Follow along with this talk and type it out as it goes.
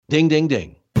Ding, ding,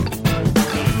 ding.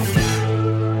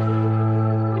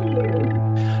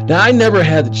 Now, I never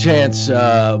had the chance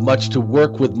much to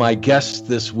work with my guest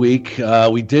this week.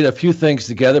 We did a few things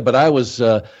together, but I was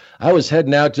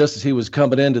heading out just as he was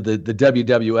coming into the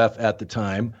WWF at the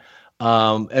time.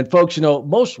 And folks,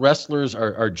 most wrestlers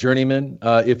are journeymen.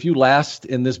 If you last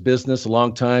in this business a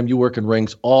long time, you work in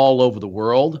rings all over the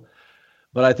world.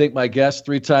 But I think my guest,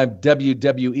 three-time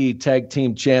WWE Tag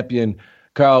Team Champion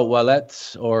Carl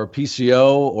Ouellet, or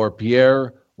PCO, or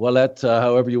Pierre Ouellet,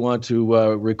 however you want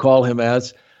to recall him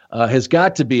as, has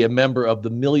got to be a member of the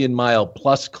Million Mile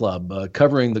Plus Club,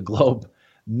 covering the globe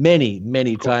many,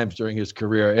 many times during his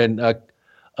career. And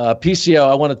PCO,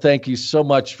 I want to thank you so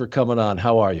much for coming on.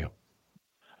 How are you?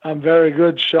 I'm very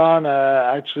good, Sean.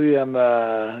 Actually, I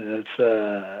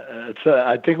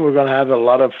think we're going to have a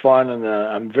lot of fun, and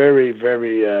I'm very,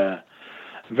 very,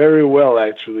 very well,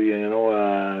 actually.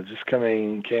 Just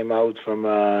came out from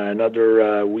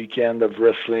another weekend of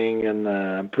wrestling, and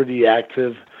I'm pretty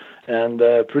active and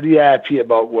pretty happy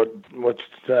about what's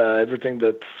everything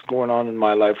that's going on in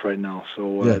my life right now.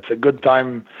 So It's a good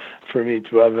time for me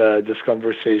to have this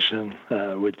conversation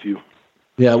with you.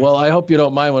 Yeah, well, I hope you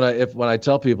don't mind when I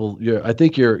tell people I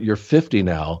think you're 50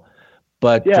 now,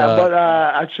 but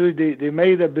actually they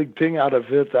made a big thing out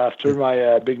of it after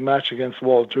my big match against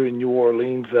Walter in New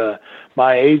Orleans.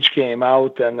 My age came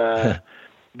out and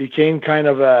became kind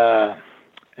of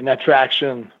an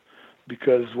attraction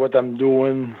because what I'm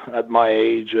doing at my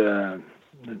age. And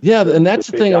that's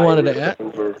the thing I wanted to add.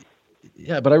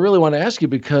 Yeah, but I really want to ask you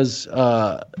because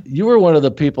you were one of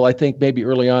the people, I think, maybe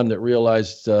early on that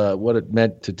realized what it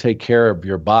meant to take care of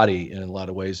your body in a lot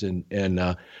of ways. And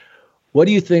what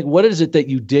do you think? What is it that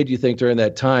you did, you think, during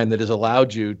that time that has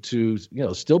allowed you to,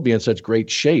 still be in such great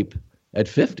shape at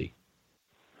 50?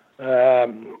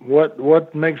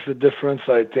 What makes the difference?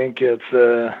 I think it's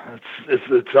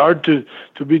hard to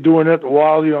be doing it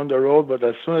while you're on the road, but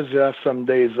as soon as you have some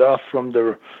days off from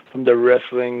the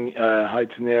wrestling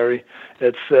itinerary,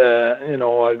 it's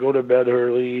I go to bed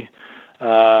early,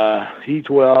 eat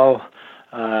well,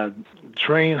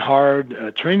 train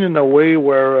hard, train in a way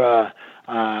where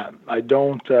I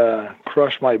don't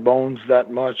crush my bones that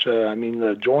much.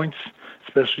 The joints.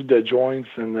 Especially the joints,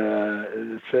 and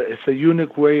it's a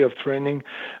unique way of training.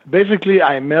 Basically,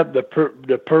 I met the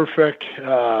perfect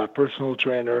personal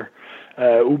trainer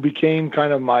who became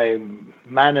kind of my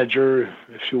manager,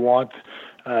 if you want.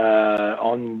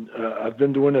 I've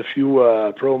been doing a few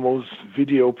promos,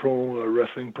 video promo,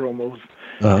 wrestling promos,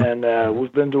 and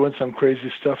we've been doing some crazy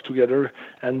stuff together.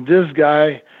 And this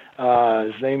guy.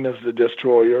 His name is the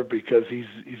Destroyer because he's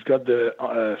got the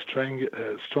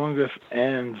strongest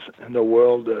hands in the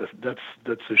world. That's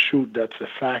a shoot. That's a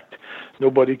fact.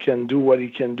 Nobody can do what he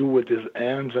can do with his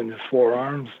hands and his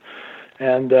forearms.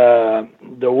 And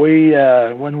the way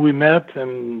when we met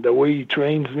and the way he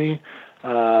trains me,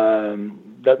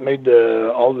 that made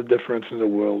all the difference in the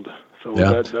world. So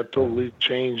that totally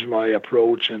changed my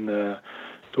approach and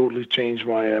totally changed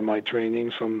my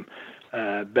training from.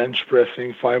 Bench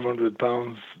pressing 500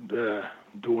 pounds,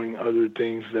 doing other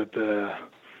things that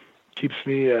keeps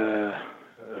me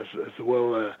as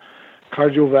well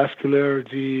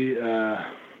cardiovascularity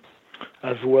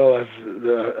as well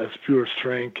as pure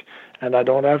strength, and I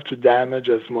don't have to damage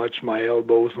as much my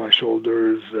elbows, my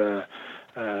shoulders,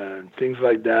 things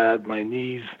like that, my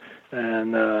knees,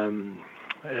 and.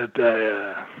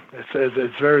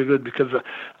 It's very good because,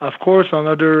 of course,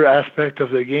 another aspect of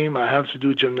the game, I have to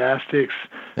do gymnastics.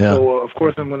 Yeah. So, of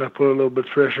course, I'm going to put a little bit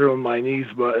pressure on my knees,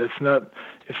 but it's not.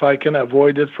 If I can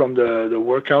avoid it from the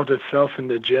workout itself in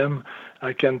the gym,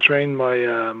 I can train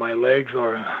my legs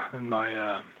or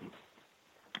my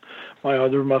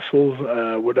other muscles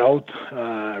without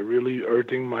really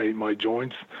hurting my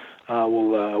joints. I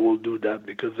will do that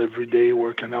because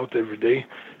working out every day,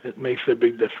 it makes a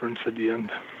big difference at the end.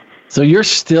 So you're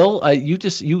still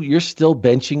you're still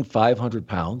benching 500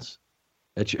 pounds?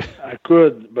 I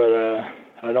could, but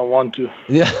I don't want to.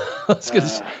 Yeah,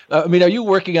 are you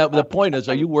working out? The point is,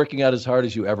 are you working out as hard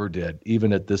as you ever did,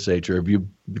 even at this age, or have you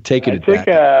taken it back?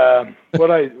 I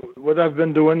think what I've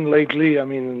been doing lately,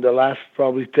 in the last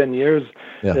probably 10 years,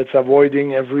 it's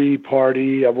avoiding every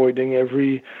party, avoiding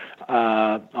every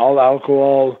all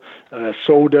alcohol,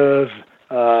 sodas,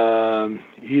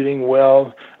 eating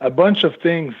well, a bunch of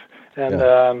things.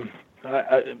 And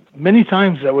many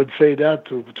times I would say that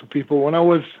to people when I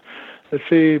was, let's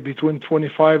say, between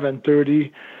 25 and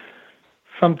 30.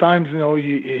 Sometimes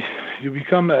you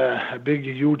become a big,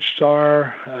 huge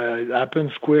star. It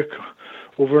happens quick,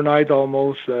 overnight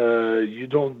almost. You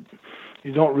don't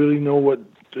really know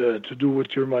to do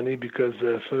with your money, because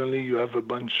suddenly you have a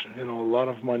lot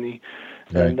of money,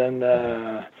 right. And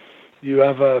then you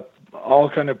have all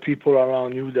kind of people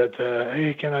around you that,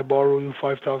 hey, can I borrow you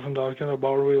 $5,000? Can I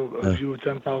borrow you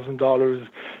 $10,000?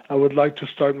 I would like to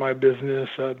start my business.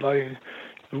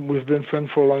 We've been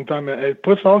friends for a long time. It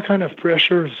puts all kind of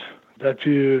pressures that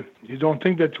you don't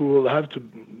think that you will have to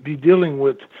be dealing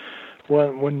with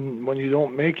when you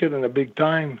don't make it in a big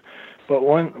time. But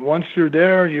once you're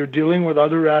there, you're dealing with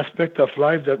other aspects of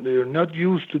life that you're not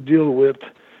used to deal with.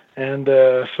 And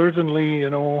certainly,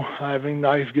 having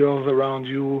nice girls around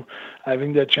you,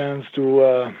 having the chance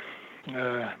to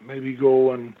maybe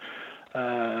go and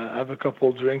have a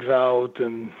couple drinks out,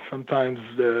 and sometimes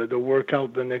the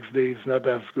workout the next day is not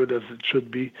as good as it should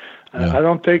be. I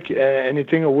don't take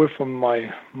anything away from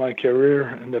my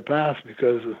career in the past,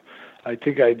 because I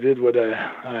think I did what I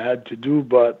had to do.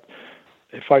 But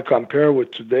if I compare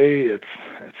with today, it's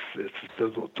a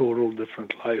total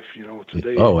different life,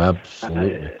 today. Oh,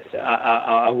 absolutely.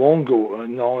 I won't go.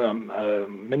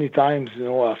 Many times,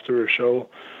 after a show,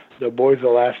 the boys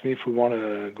will ask me if we want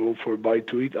to go for a bite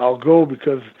to eat. I'll go,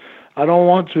 because I don't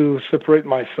want to separate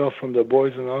myself from the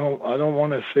boys, and I don't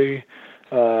want to say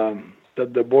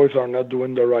that the boys are not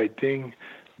doing the right thing.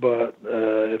 But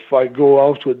if I go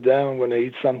out with them, I'm going to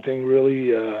eat something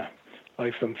really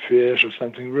like some fish or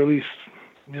something really,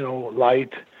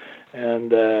 light,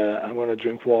 and I'm going to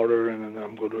drink water, and then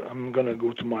I'm going to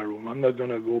go to my room. I'm not going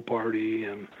to go party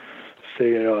and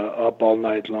stay up all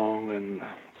night long and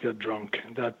get drunk.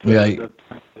 That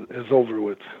is over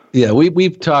with. Yeah,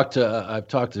 we've talked. I've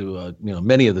talked to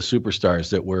many of the superstars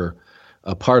that were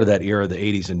a part of that era, the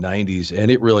 80s and 90s, and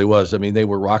it really was. I mean, they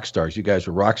were rock stars. You guys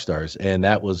were rock stars, and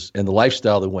the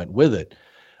lifestyle that went with it.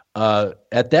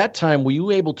 At that time, were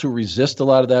you able to resist a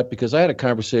lot of that? Because I had a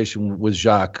conversation with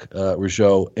Jacques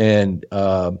Rougeau, and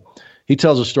he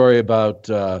tells a story about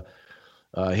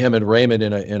him and Raymond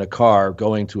in a car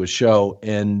going to a show,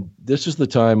 and this is the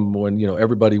time when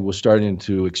everybody was starting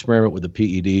to experiment with the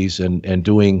PEDs and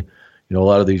doing a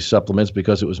lot of these supplements,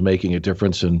 because it was making a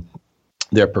difference in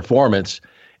their performance.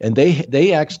 And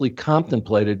they actually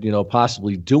contemplated,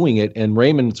 possibly doing it. And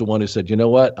Raymond's the one who said, you know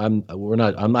what, I'm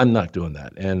not doing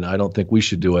that, and I don't think we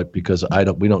should do it, because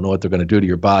we don't know what they're going to do to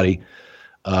your body.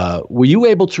 Were you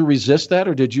able to resist that,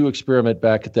 or did you experiment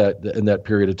back in that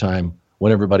period of time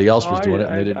when everybody else was doing it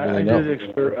and they didn't really know?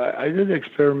 I did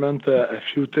experiment a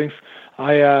few things.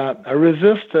 I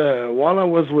resist while I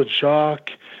was with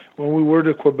Jacques when we were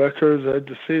the Quebecers. I had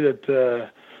to say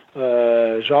that.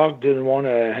 Jacques didn't want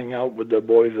to hang out with the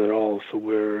boys at all, so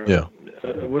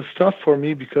it was tough for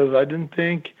me, because I didn't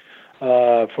think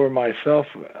for myself.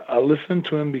 I listened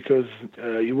to him because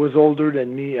he was older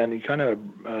than me, and he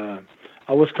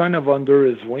I was kind of under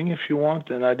his wing, if you want,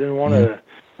 and I didn't want to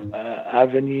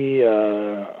have any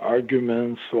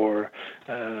arguments, or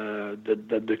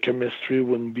that the chemistry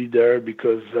wouldn't be there,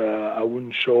 because I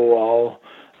wouldn't show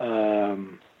how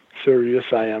serious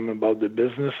I am about the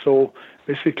business. So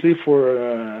basically, for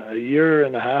a year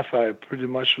and a half, I pretty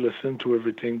much listened to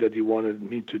everything that he wanted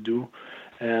me to do.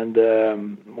 And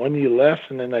when he left,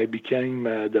 and then I became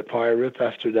the pirate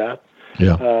after that,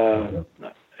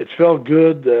 it felt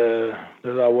good that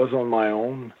I was on my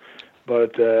own.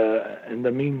 But in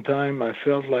the meantime, I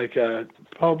felt like I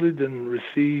probably didn't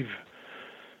receive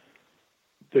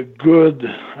the good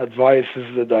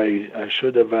advices that I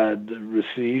should have had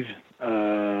received.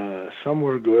 Some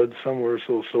were good, some were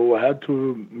so. I had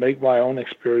to make my own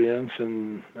experience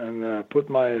and put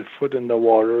my foot in the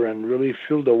water and really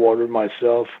feel the water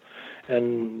myself,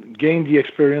 and gain the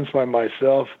experience by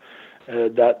myself.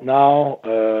 That now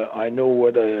I know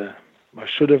what I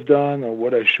should have done, or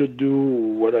what I should do,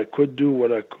 what I could do,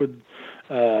 what I could.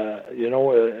 I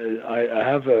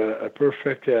have a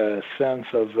perfect sense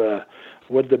of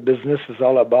what the business is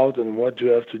all about, and what you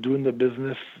have to do in the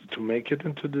business to make it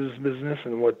into this business,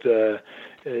 and what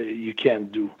you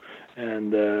can't do.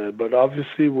 And but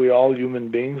obviously we're all human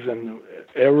beings, and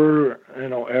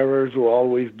errors will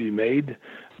always be made.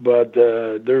 But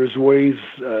there's ways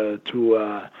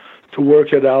to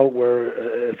work it out where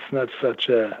it's not such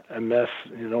a mess.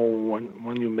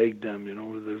 When you make them,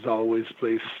 there's always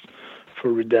place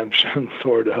for redemption,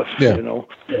 sort of. So,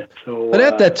 but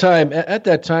at that time,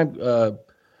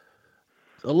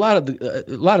 a lot of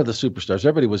the superstars,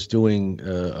 everybody was doing,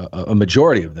 a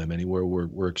majority of them anywhere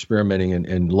were experimenting,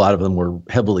 and a lot of them were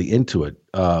heavily into it.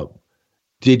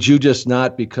 Did you just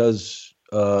not, because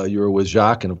you were with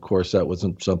Jacques, and of course that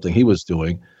wasn't something he was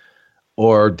doing,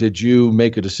 or did you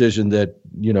make a decision that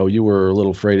you were a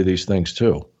little afraid of these things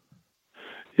too?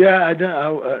 Yeah,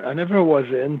 I never was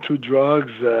into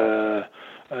drugs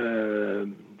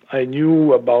I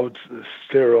knew about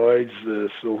steroids,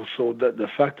 so that the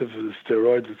fact of the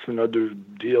steroids, it's another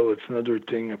deal, it's another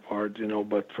thing apart,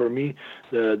 But for me,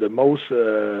 the most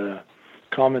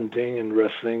common thing in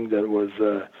wrestling that was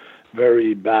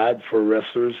very bad for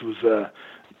wrestlers was,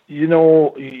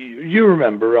 you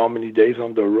remember how many days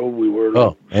on the road we were?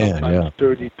 Oh, man, yeah.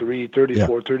 33,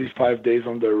 34, 35 days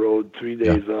on the road, 3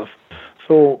 days off.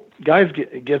 So guys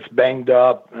gets banged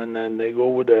up, and then they go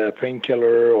with a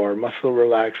painkiller or muscle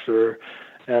relaxer,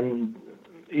 and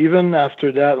even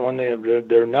after that, when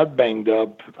they're not banged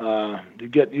up, they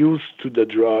get used to the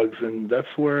drugs, and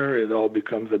that's where it all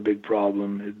becomes a big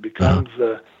problem. It becomes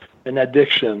an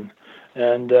addiction,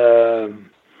 and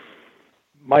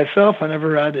myself, I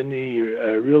never had any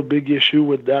real big issue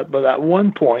with that, but at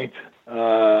one point,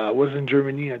 I was in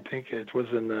Germany. I think it was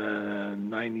in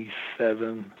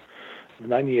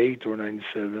 98 or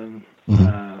 97.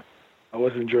 I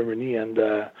was in Germany, and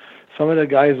some of the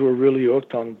guys were really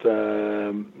hooked on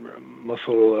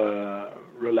muscle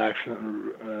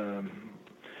relaxant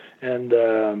and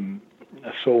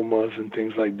somas and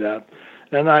things like that.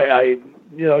 And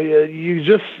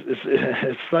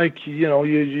it's like,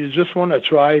 you just want to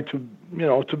try to,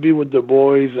 to be with the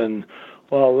boys, and,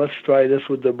 well, let's try this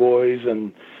with the boys,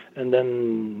 and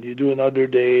then you do another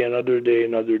day.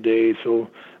 So it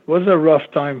was a rough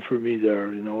time for me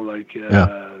there,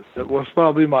 that was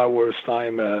probably my worst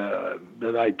time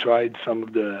that I tried some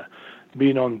of the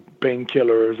being on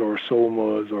painkillers or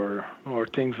somas or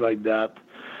things like that.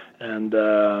 And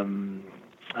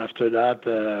after that,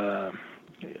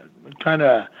 kind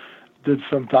of did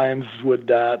some times with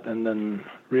that, and then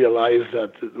realized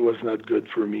that it was not good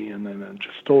for me, and then I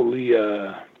just totally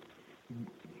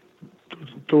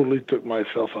took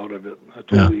myself out of it. I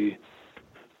totally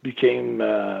became,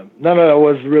 not that I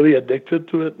was really addicted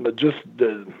to it, but just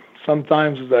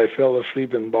sometimes I fell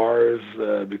asleep in bars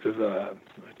because I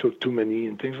took too many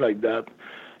and things like that.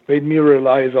 Made me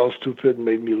realize how stupid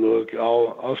made me look,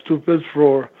 how stupid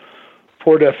for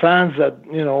the fans that,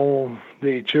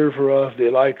 they cheer for us,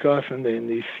 they like us, and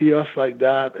they see us like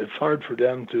that. It's hard for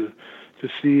them to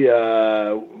see,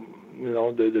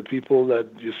 the people that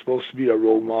you're supposed to be a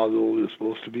role model, you're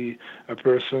supposed to be a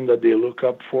person that they look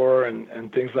up for,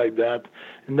 and things like that.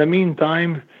 In the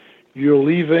meantime, you're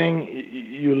leaving,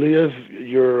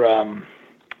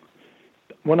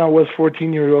 when I was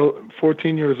 14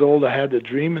 years old, I had a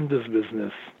dream in this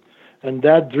business. And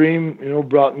that dream,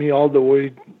 brought me all the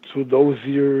way through those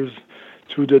years,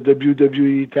 to the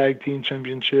WWE Tag Team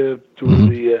Championship, to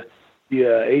the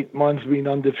 8 months being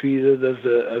undefeated as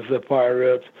a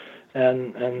Pirate,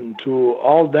 and to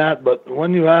all that. But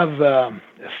when you have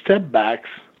step backs,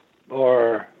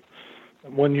 or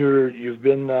when you've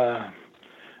been let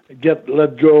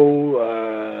go,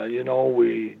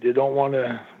 they don't want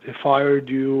to, they fired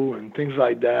you and things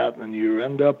like that, and you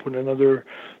end up with another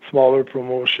smaller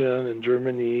promotion in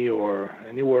Germany or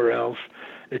anywhere else.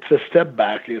 It's a step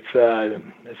back. It's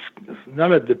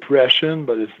not a depression,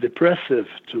 but it's depressive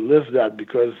to live that,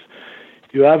 because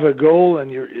you have a goal, and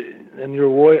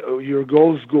your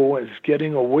goals is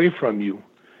getting away from you.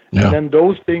 Yeah. And then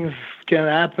those things can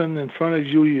happen in front of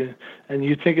you, and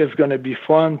you think it's going to be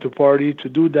fun to party, to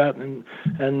do that, and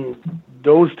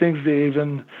those things, they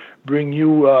even bring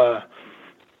you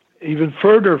even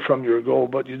further from your goal,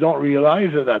 but you don't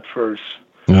realize it at first.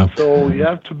 Yeah. So you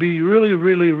have to be really,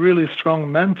 really, really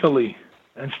strong mentally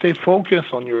and stay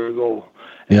focused on your goal.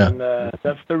 Yeah. And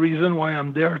that's the reason why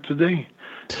I'm there today.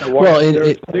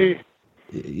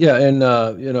 Yeah, and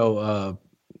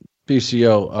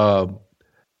PCO,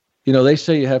 they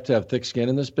say you have to have thick skin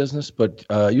in this business, but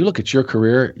you look at your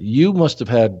career, you must have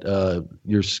had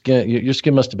your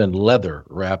skin must have been leather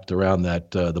wrapped around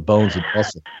that the bones and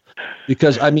muscle.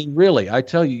 Because really, I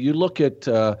tell you, you look at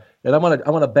and I want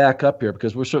to back up here,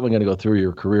 because we're certainly going to go through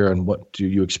your career and what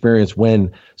you experienced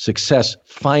when success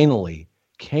finally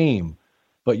came.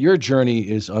 But your journey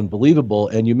is unbelievable.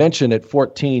 And you mentioned at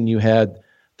 14 you had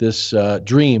this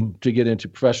dream to get into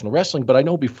professional wrestling. But I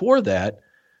know before that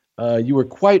you were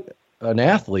quite an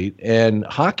athlete, and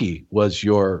hockey was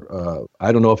your,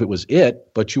 I don't know if it was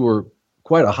but you were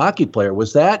quite a hockey player.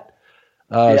 Was that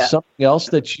something else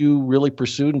that you really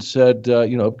pursued and said,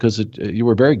 because you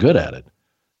were very good at it?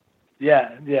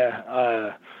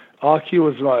 Yeah. Hockey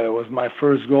was my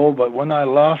first goal, but when I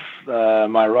lost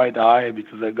my right eye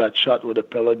because I got shot with a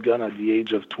pellet gun at the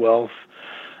age of 12.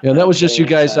 Yeah, and that was just you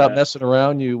guys out messing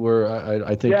around. You were,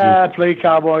 I think. Yeah, play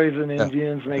Cowboys and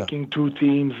Indians, making two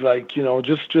teams,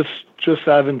 just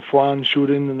having fun,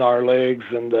 shooting in our legs,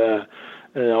 and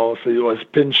So it was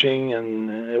pinching, and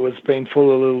it was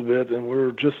painful a little bit, and we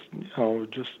were just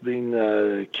being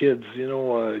kids,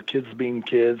 kids being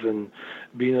kids, and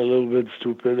being a little bit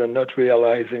stupid and not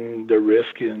realizing the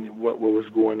risk and what was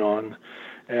going on.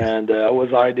 And I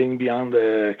was hiding behind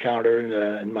the counter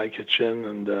in my kitchen,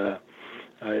 and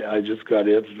I just got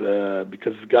hit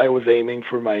because the guy was aiming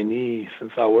for my knee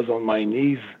since I was on my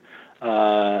knees.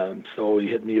 So he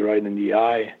hit me right in the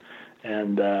eye,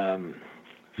 and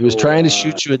he was trying to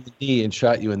shoot you in the knee and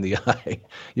shot you in the eye.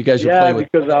 You guys were playing with...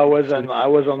 because I was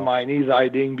on my knees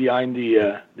hiding behind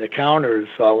the counters,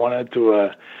 so I wanted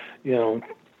to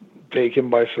take him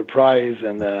by surprise,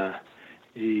 and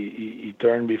he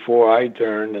turned before I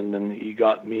turned, and then he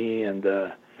got me, and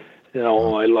I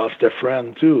lost a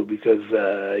friend too, because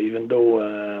even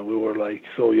though we were like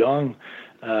so young,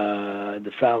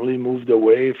 the family moved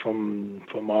away from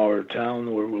our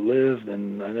town where we lived,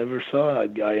 and I never saw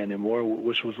that guy anymore,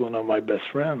 which was one of my best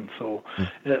friends. So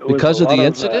because of the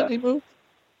incident, he moved?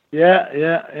 Yeah.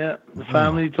 The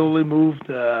family totally moved.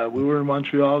 We were in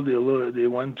Montreal. They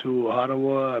went to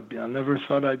Ottawa. I never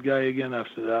saw that guy again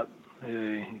after that.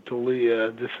 He totally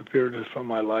disappeared from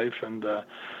my life, and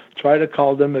tried to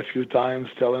call them a few times,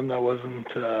 tell him there wasn't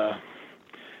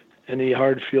any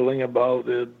hard feeling about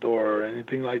it or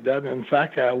anything like that. In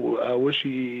fact, I wish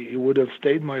he would have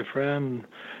stayed my friend,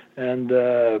 and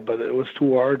but it was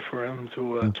too hard for him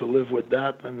to live with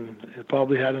that, and it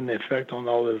probably had an effect on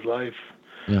all his life.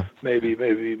 Yeah. Maybe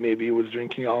he was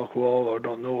drinking alcohol, or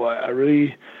don't know.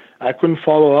 I couldn't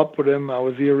follow up with him. I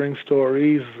was hearing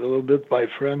stories a little bit by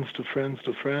friends to friends,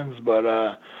 but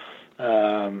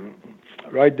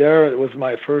right there, it was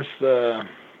my first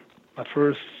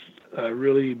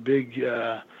really big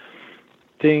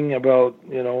thing about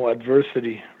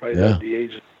adversity. Right at the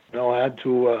age, I had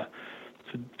to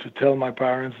tell my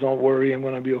parents, "Don't worry, I'm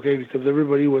going to be okay," because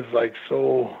everybody was like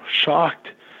so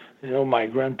shocked. My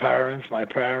grandparents, my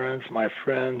parents, my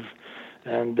friends,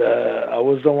 and I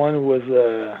was the one who was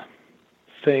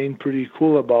staying pretty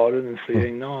cool about it and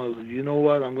saying, "No, you know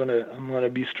what? I'm gonna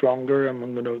be stronger.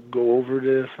 I'm gonna go over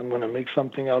this. I'm gonna make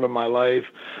something out of my life."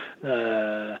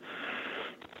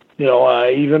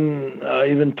 I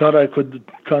even thought I could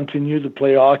continue to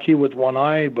play hockey with one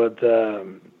eye, but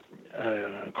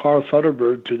Carl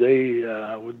Soderberg today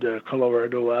with the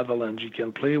Colorado Avalanche, he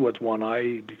can play with one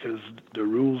eye because the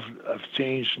rules have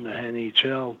changed in the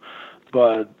NHL.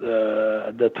 But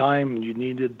at the time, you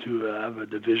needed to have a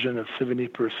division of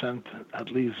 70%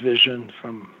 at least vision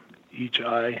from each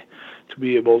eye to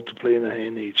be able to play in the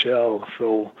NHL.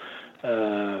 So,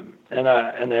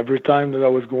 and every time that I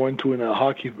was going to a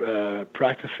hockey,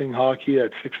 practicing hockey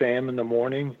at 6 a.m. in the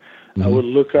morning, I would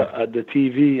look at the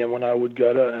TV, and when I would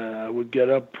get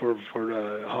up for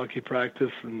the hockey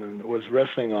practice, and it was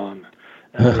wrestling on.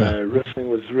 And wrestling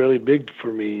was really big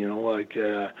for me,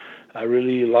 I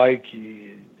really like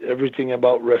everything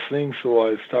about wrestling, so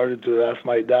I started to ask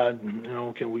my dad,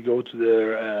 can we go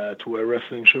to a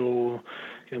wrestling show?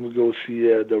 Can we go see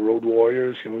the Road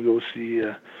Warriors? Can we go see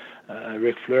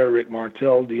Ric Flair, Rick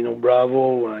Martel, Dino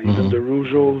Bravo, even the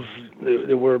Rougeaus?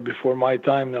 They were before my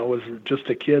time. I was just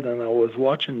a kid, and I was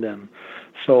watching them.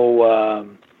 So,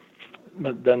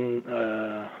 but then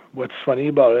what's funny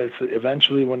about it is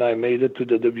eventually when I made it to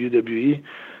the WWE,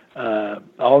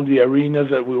 all the arenas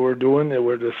that we were doing, they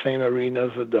were the same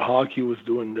arenas that the hockey was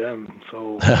doing them.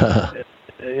 So,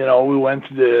 we went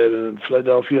to the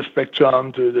Philadelphia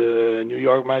Spectrum, to the New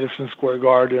York Madison Square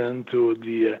Garden, to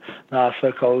the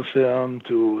Nassau Coliseum,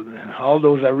 to all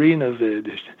those arenas,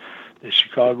 the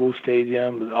Chicago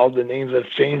Stadium. All the names have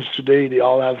changed today. They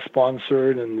all have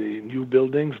sponsored and the new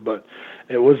buildings, but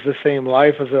it was the same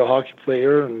life as a hockey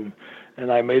player, and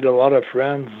I made a lot of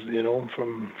friends,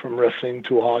 from wrestling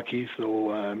to hockey.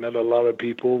 So I met a lot of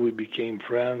people. We became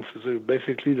friends. So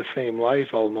basically the same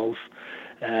life almost.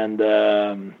 And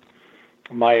I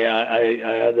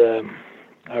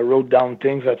wrote down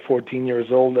things at 14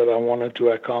 years old that I wanted to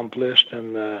accomplish,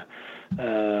 and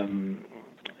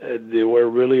they were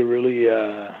really, really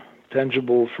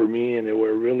tangible for me, and they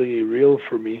were really real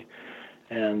for me.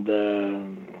 And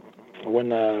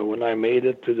when I made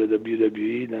it to the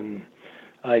WWE, then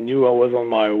I knew I was on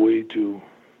my way to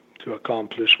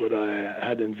accomplish what I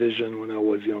had envisioned when I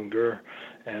was younger.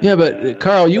 And, yeah, but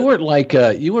Carl, you weren't like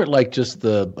just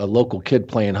a local kid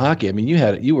playing hockey. I mean,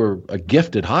 you were a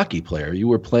gifted hockey player. You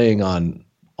were playing on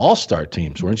all-star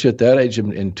teams, weren't you, at that age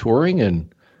in touring?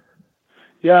 And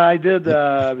yeah, I did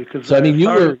because so, I mean, you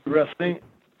were wrestling,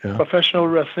 professional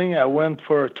wrestling. I went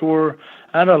for a tour.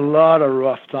 I had a lot of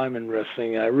rough time in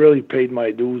wrestling. I really paid my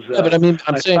dues. Yeah, but I mean,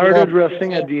 I started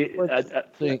wrestling at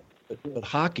the. with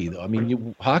hockey, though. I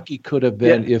mean, hockey could have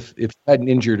been, if you hadn't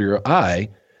injured your eye,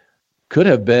 could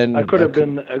have been. I could have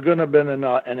been an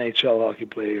NHL hockey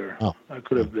player. Oh. I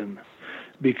could have been,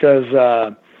 because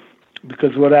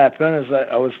what happened is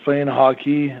I was playing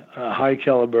hockey, high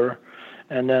caliber,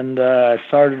 and then I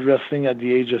started wrestling at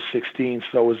the age of 16.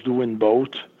 So I was doing both.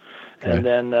 Okay. And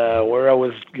then where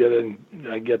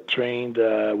I get trained,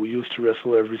 we used to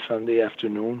wrestle every Sunday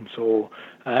afternoon. So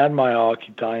I had my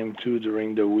hockey time too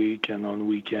during the week and on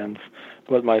weekends.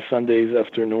 But my Sundays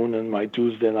afternoon and my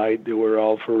Tuesday night, they were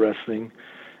all for wrestling.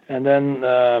 And then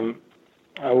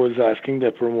I was asking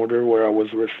the promoter where I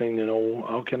was wrestling,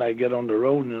 how can I get on the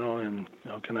road, and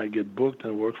how can I get booked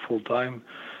and work full time?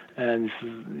 And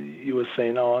he was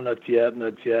saying, no, not yet.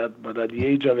 But at the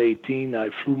age of 18, I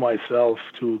flew myself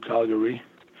to Calgary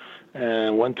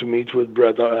and went to meet with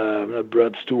Brett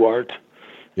Stewart.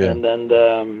 Yeah. And then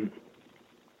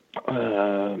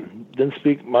didn't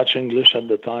speak much English at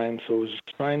the time, so I was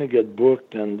trying to get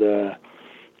booked, and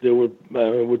they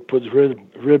would put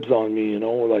ribs on me,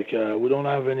 like, we don't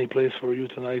have any place for you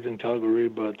tonight in Calgary,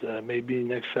 but maybe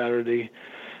next Saturday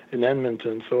in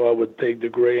Edmonton. So I would take the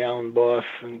Greyhound bus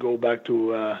and go back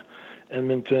to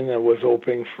Edmonton. I was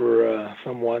hoping for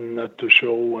someone not to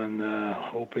show and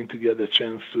hoping to get a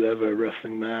chance to have a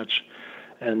wrestling match.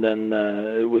 And then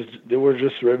they were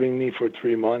just ribbing me for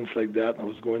 3 months like that. I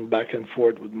was going back and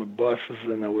forth with my buses,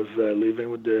 and I was living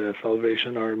with the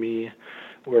Salvation Army.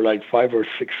 We're like 5 or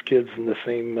 6 kids in the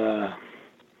same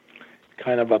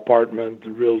kind of apartment,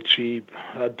 real cheap.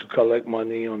 I had to collect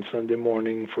money on Sunday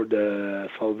morning for the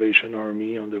Salvation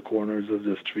Army on the corners of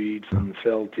the streets and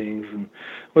sell things. And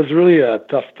it was really a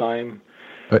tough time.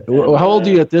 How old are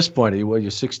you at this point? Were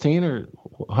you 16 or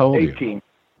how old 18. Are you?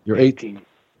 You're 18.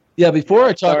 Yeah, before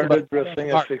I talk about wrestling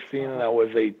at 16 and I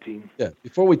was 18. Yeah,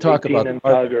 before we talk about in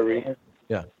Calgary.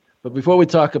 Yeah, but before we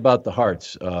talk about the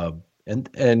Hearts,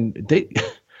 and they,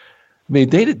 I mean,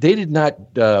 they did not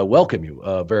welcome you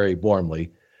very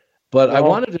warmly. But I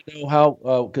wanted to know how,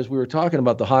 because we were talking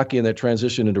about the hockey and that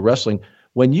transition into wrestling.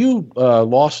 When you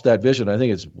lost that vision, I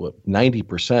think it's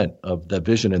 90% of the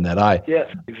vision in that eye.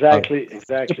 Yes, exactly.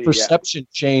 The perception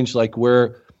changed. Like,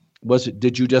 where was it?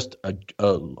 Did you just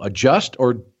adjust,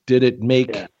 or did it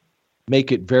make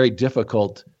it very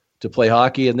difficult to play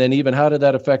hockey? And then even how did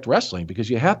that affect wrestling? Because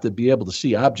you have to be able to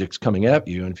see objects coming at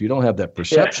you, and if you don't have that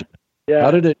perception, how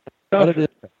did it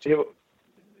affect you?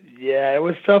 It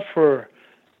was tough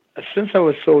since I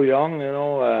was so young,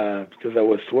 because I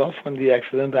was 12 when the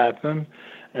accident happened.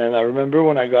 And I remember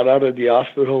when I got out of the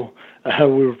hospital,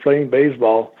 we were playing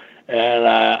baseball, and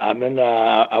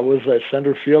I was at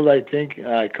center field, I think. And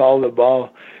I called the ball.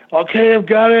 Okay, I've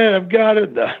got it.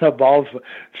 The ball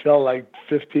fell like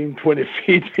 15, 20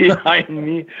 feet behind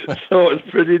me, so I was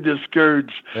pretty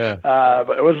discouraged. Yeah.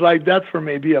 But it was like that for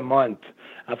maybe a month.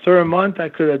 After a month, I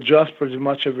could adjust pretty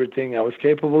much everything. I was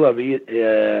capable of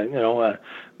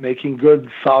making good,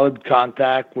 solid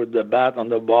contact with the bat on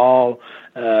the ball,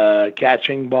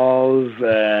 catching balls,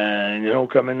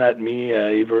 coming at me,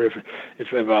 either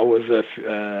if I was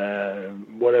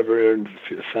whatever,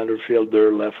 center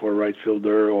fielder, left or right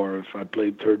fielder, or if I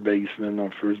played third baseman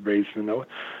or first baseman.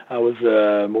 I was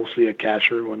mostly a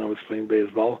catcher when I was playing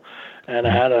baseball, and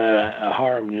I had a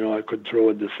arm. I could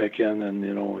throw at the second, and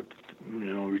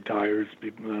retires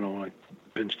people. I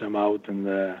pinch them out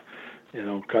and.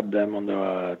 Cut them on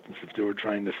if they were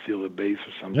trying to steal a base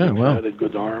or something. Yeah, well. I had a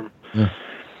good arm. Yeah.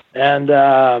 And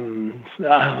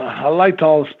I liked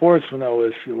all sports when I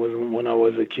was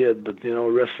a kid, but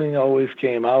wrestling always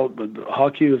came out. But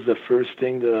hockey was the first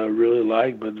thing that I really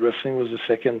liked, but wrestling was the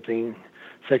second thing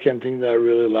that I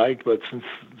really liked. But since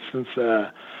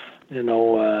I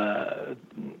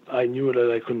knew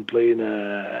that I couldn't play in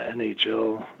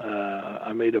NHL,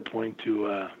 I made a point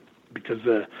to because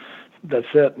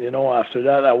that's it. After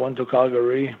that, I went to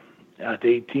Calgary at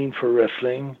 18 for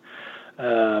wrestling.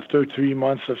 After 3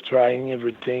 months of trying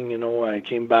everything, I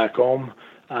came back home.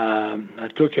 I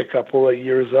took a couple of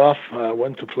years off. I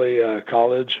went to play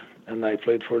college, and I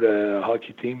played for the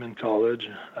hockey team in college.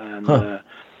 And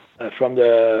from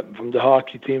the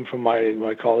hockey team from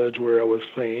my college where I was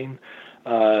playing,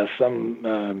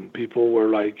 some people were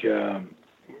like...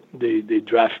 They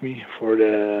draft me for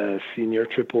the senior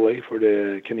AAA for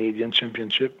the Canadian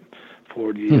Championship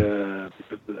because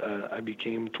I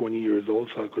became 20 years old,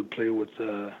 so I could play with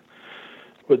the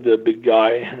big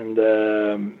guy. And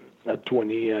at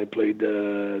 20, I played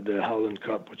the Holland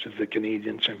Cup, which is the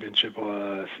Canadian Championship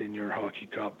Senior Hockey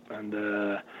Cup, and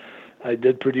I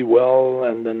did pretty well.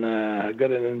 And then I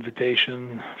got an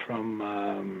invitation from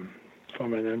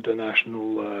an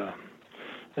international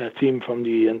a team from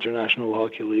the International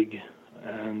Hockey League,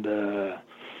 and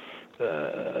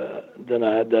then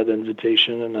I had that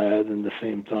invitation, and I had in the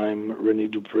same time Rene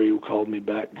Dupré, who called me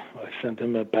back. I sent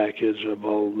him a package of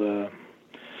all the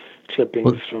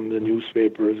clippings from the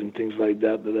newspapers and things like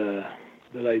that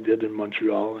that I did in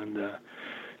Montreal, and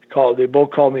they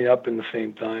both called me up in the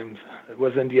same time. It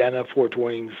was Indiana Fort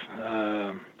Waynes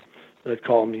that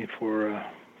called me for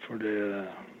the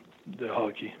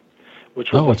hockey,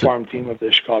 which was the farm team of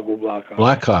the Chicago Blackhawks.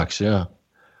 Blackhawks, yeah.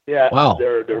 Yeah, wow.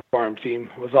 Their farm team.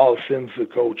 It was Al Sims, the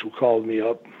coach, who called me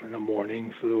up in the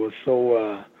morning. So it was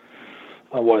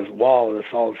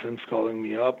that's Al Sims calling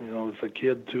me up. I was a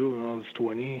kid too, I was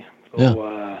 20.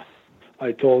 So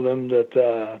I told him that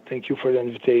thank you for the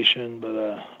invitation, but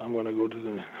I'm going to go to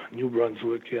the New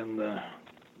Brunswick and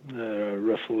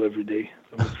wrestle every day.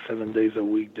 So it was 7 days a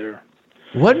week there.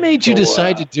 What made you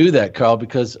decide to do that, Carl?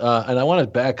 Because and I want to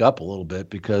back up a little bit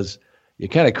because you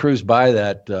kind of cruised by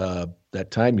that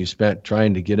time you spent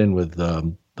trying to get in with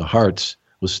the Hearts,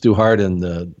 with Stu Hart and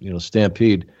the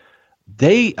Stampede.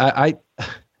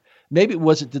 Maybe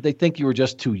did they think you were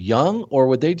just too young, or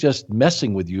were they just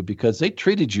messing with you because they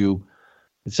treated you?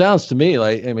 It sounds to me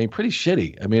like pretty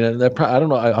shitty. I don't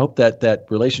know. I hope that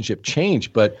relationship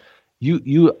changed, but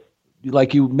you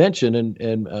like you mentioned,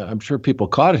 and I'm sure people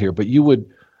caught it here, but you would.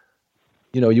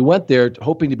 You went there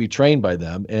hoping to be trained by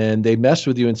them, and they messed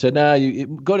with you and said, "Nah, you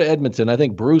go to Edmonton." I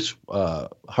think Bruce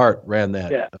Hart ran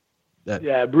that.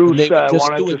 Yeah. Bruce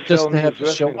wanted to sell me his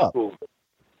wrestling school.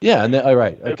 Yeah, and all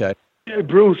right, okay. Yeah,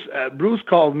 Bruce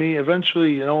called me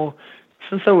eventually.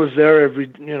 Since I was there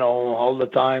all the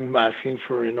time, asking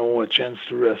for a chance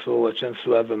to wrestle, a chance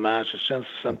to have a match, a chance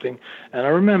to something. And I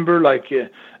remember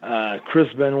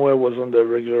Chris Benoit was on the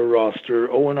regular roster,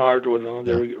 Owen Hart was on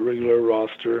the regular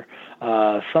roster.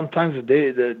 Sometimes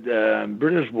the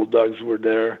British Bulldogs were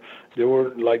there. They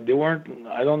weren't.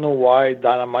 I don't know why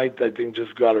Dynamite, I think,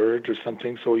 just got hurt or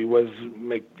something. So he was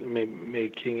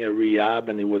making a rehab,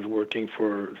 and he was working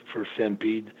for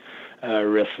Stampede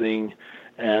Wrestling.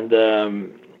 And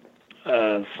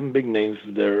some big names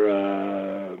there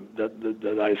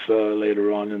that I saw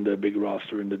later on in the big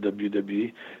roster in the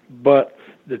WWE. But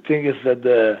the thing is that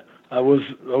I was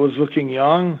looking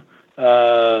young.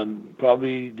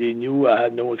 Probably they knew I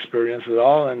had no experience at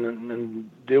all, and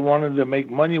they wanted to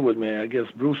make money with me. I guess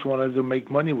Bruce wanted to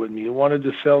make money with me. He wanted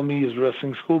to sell me his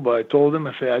wrestling school, but I told him,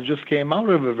 I just came out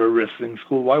of a wrestling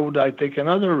school. Why would I take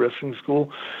another wrestling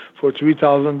school for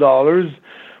 $3,000?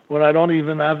 When I don't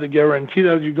even have the guarantee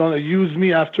that you're going to use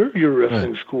me after your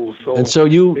wrestling school. So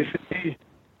you basically,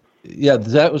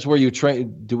 that was where you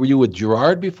trained. Were you with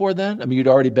Gerard before then? You'd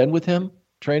already been with him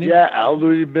training? Yeah, I'd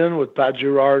already been with Pat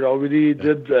Gerard. Already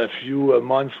did a few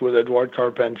months with Edouard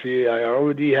Carpentier. I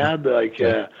already had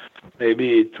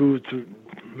maybe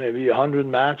maybe 100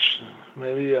 match.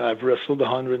 Maybe I've wrestled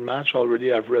 100 match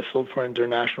already. I've wrestled for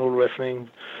International Wrestling.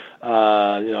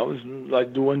 I was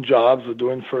doing jobs or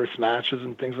doing first matches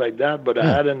and things like that, but I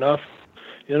had enough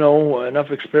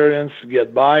experience to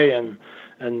get by and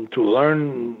to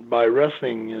learn by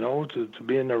wrestling, to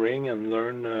be in the ring and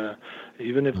learn,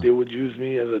 even if they would use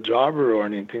me as a jobber or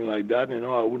anything like that,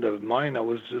 I wouldn't have mind. I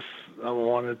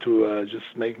wanted to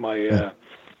just make my,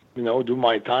 do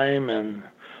my time and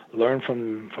learn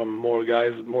from more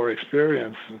guys with more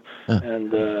experience.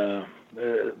 And,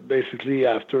 basically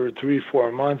after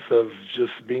 3-4 months of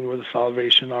just being with the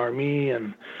Salvation Army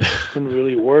and couldn't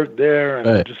really work there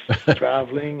and just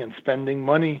traveling and spending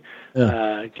money,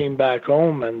 I came back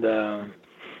home and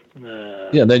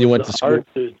and then you went to school.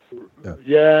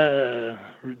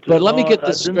 But let me get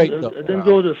this straight. I didn't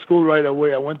go to school right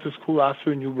away. I went to school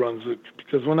after New Brunswick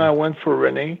because when I went for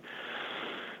Rene,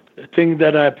 the thing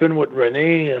that happened with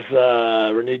Rene is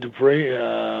Rene Dupré,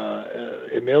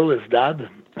 Emile, his dad.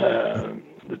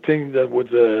 The thing that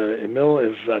with Emile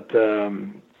is that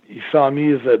he saw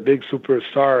me as a big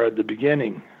superstar at the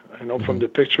beginning. From the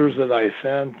pictures that I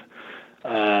sent,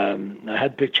 I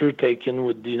had pictures taken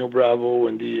with Dino Bravo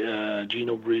and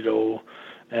Gino Brito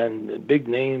and big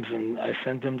names, and I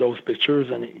sent him those pictures,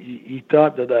 and he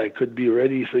thought that I could be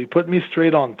ready. So he put me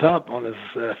straight on top on his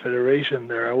federation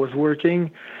there. I was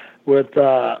working with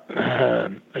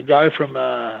a guy from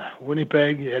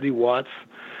Winnipeg, Eddie Watts,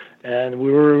 and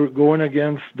we were going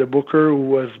against the booker who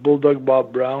was Bulldog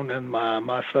Bob Brown and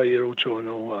Masahiro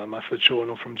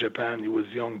Chono from Japan. He was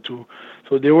young too.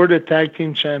 So they were the tag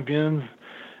team champions,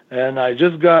 and I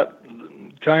just got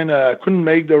couldn't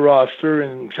make the roster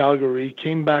in Calgary,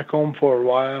 came back home for a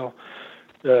while,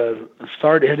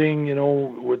 started hitting,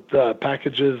 with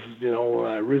packages,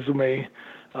 resume,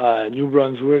 New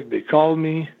Brunswick. They called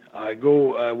me. I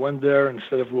went there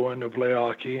instead of going to play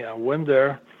hockey. I went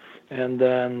there, and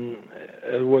then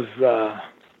it was a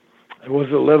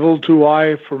level too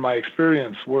high for my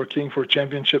experience, working for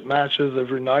championship matches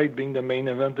every night, being the main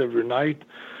event every night,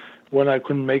 when I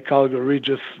couldn't make Calgary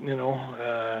just,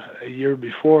 a year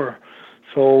before.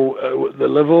 So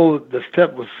the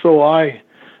step was so high.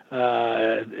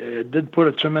 It did put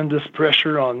a tremendous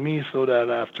pressure on me, so that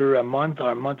after a month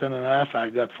or a month and a half, I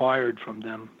got fired from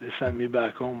them. They sent me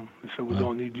back home. They said, we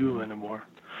don't need you anymore.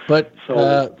 But,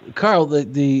 so, Carl,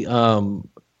 let me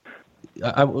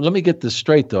get this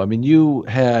straight, though. I mean, you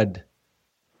had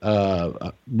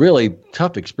really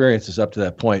tough experiences up to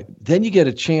that point. Then you get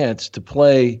a chance to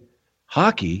play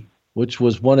hockey, which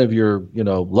was one of your,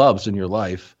 loves in your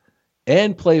life,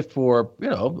 and play for,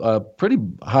 a pretty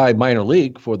high minor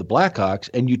league for the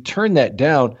Blackhawks, and you turn that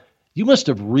down. You must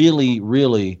have really,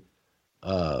 really,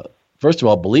 first of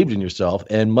all, believed in yourself,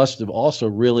 and must have also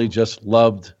really just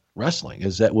loved wrestling.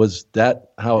 Was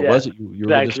that how it was? You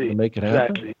were just going to make it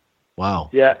happen? Exactly. Wow.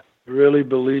 Yeah, really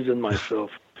believed in myself.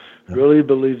 Really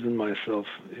believed in myself.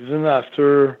 Even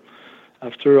after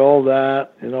all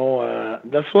that,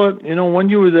 that's what, when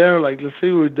you were there, like, let's say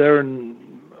you were there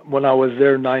when I was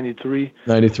there in 93.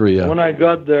 93, yeah. When I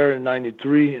got there in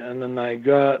 93, and then I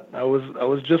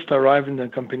was just arriving in the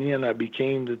company, and I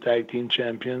became the tag team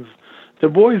champions. The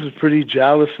boys were pretty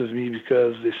jealous of me,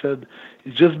 because they said,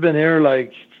 he's just been here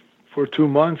like for 2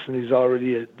 months and he's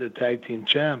already the tag team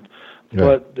champ. Yeah.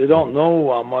 But they don't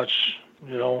know how much,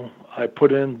 I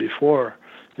put in before.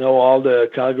 All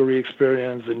the Calgary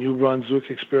experience, the New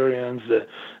Brunswick experience,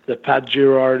 the Pat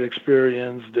Girard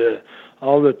experience,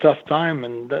 all the tough time,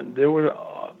 and there were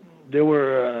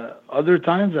other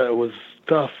times that it was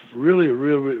tough, really,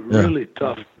 really, really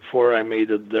tough before I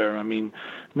made it there. I mean,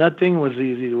 nothing was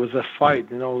easy. It was a fight,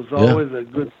 it was always a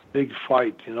good big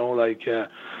fight,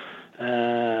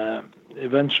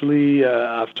 eventually,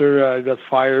 after I got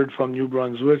fired from New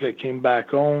Brunswick, I came back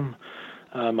home.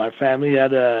 My family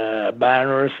had a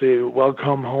banner say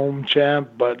 "Welcome Home,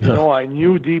 Champ," but I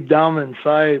knew deep down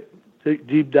inside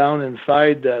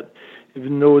that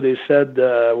even though they said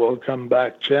 "Welcome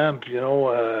back, Champ,"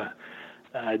 I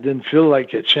didn't feel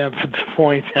like a champ at the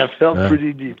point. I felt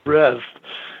pretty depressed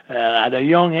at a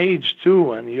young age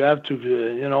too, and you have to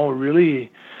really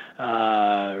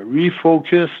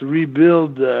refocus,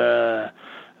 rebuild,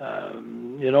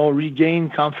 regain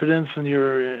confidence in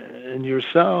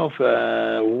yourself,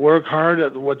 work hard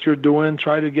at what you're doing,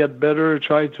 try to get better,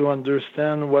 try to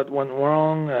understand what went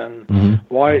wrong and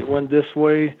why it went this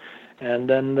way. And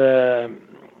then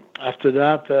after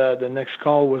that, the next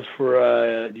call was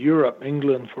for Europe,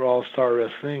 England, for All-Star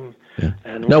Wrestling. Yeah.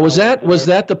 And now, was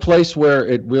that the place where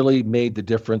it really made the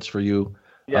difference for you?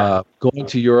 Yeah. Going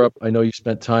to Europe, I know you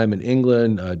spent time in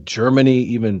England, Germany,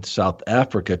 even South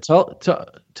Africa.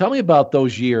 Tell me about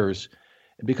those years,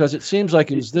 because it seems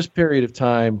like it was this period of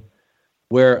time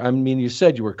where, I mean, you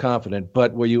said you were confident,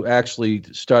 but where you actually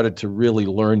started to really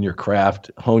learn your craft,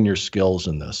 hone your skills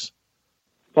in this.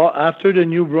 Well, after the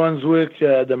New Brunswick,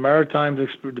 the Maritimes,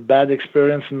 the bad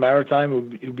experience in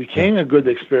Maritime, it became a good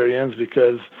experience,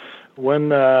 because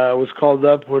when I was called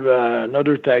up with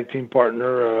another tag team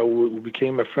partner, who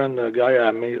became a friend, a guy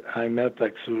I met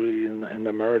actually in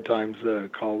the Maritimes,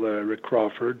 called Rick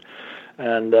Crawford.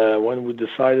 And when we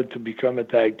decided to become a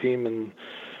tag team, and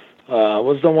I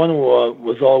was the one who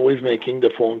was always making the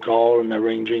phone call and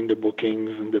arranging the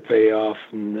bookings and the payoff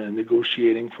and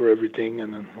negotiating for everything.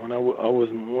 And then when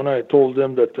I told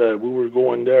them that we were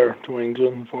going there to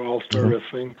England for All-Star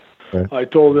Wrestling, I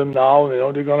told them now,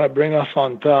 they're gonna bring us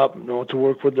on top, to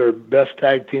work with their best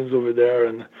tag teams over there,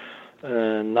 and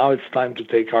now it's time to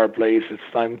take our place. It's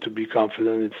time to be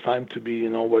confident. It's time to be,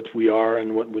 what we are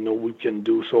and what we know we can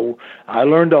do. So I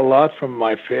learned a lot from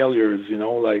my failures.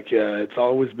 It's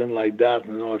always been like that.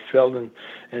 I failed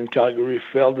in Calgary,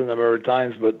 failed in the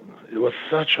Maritimes, but it was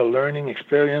such a learning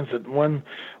experience that when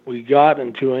we got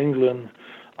into England,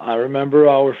 I remember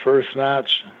our first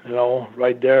match,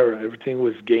 right there, everything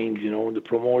was gained, the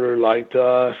promoter liked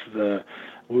us,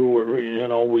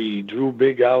 we drew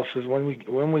big houses.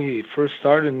 When we first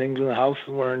started in England, the houses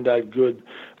weren't that good,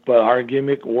 but our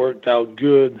gimmick worked out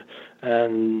good,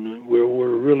 and we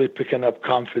were really picking up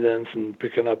confidence and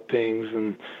picking up things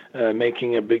and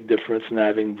making a big difference and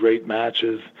having great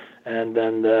matches. And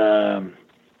then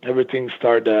everything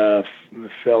started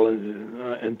fell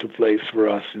into place for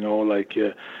us,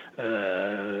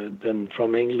 then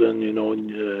from England,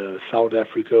 South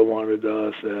Africa wanted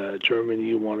us,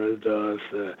 Germany wanted us,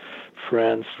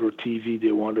 France for TV,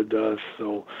 they wanted us.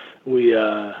 So we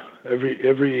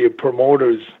every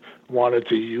promoters wanted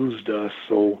to use us.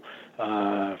 So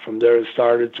From there, it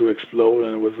started to explode,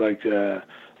 and it was like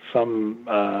some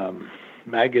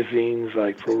magazines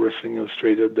like Pro Wrestling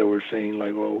Illustrated that were saying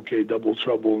like, "Oh, okay, Double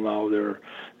Trouble now they're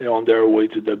on their way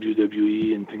to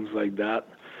WWE and things like that."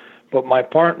 But my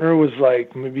partner was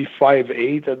like maybe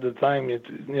 5'8" at the time. He's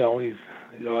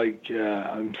like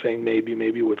I'm saying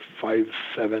maybe with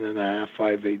 5'7.5",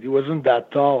 5'8". He wasn't that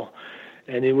tall,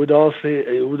 and he would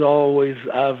always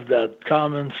have that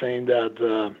comment saying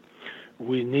that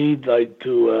we need like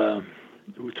to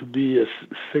be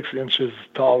 6 inches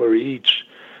taller each.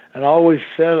 And I always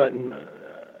said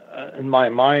in my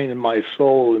mind, in my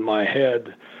soul, in my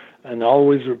head, and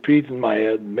always repeat in my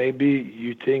head, maybe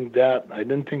you think that. I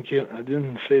didn't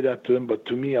say that to him, but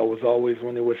to me, I was always,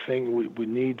 when he was saying we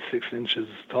need 6 inches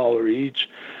taller each,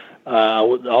 I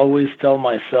would always tell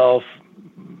myself,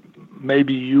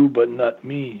 maybe you, but not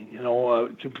me,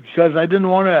 because I didn't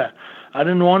want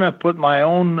to put my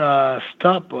own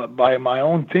stuff by my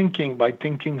own thinking, by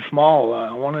thinking small.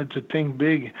 I wanted to think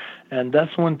big. And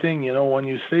that's one thing, when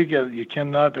you say you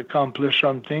cannot accomplish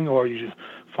something, or you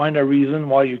find a reason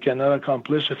why you cannot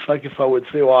accomplish, it's like if I would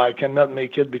say, well, I cannot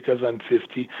make it because I'm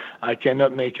 50. I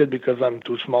cannot make it because I'm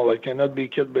too small. I cannot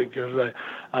make it because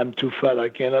I'm too fat. I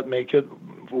cannot make it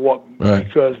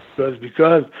because.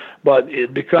 But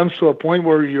it becomes to a point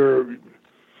where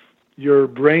your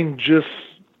brain just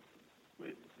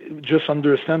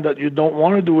understand that you don't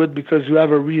want to do it because you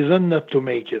have a reason not to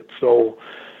make it. So,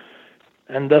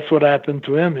 and that's what happened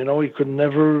to him. He could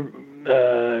never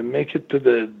make it to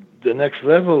the next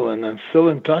level, and I'm still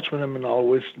in touch with him, and I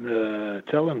always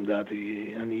tell him that,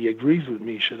 he agrees with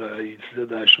me. He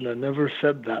said I should have never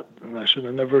said that, and I should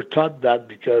have never thought that,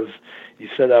 because he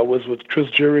said I was with Chris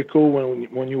Jericho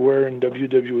when you were in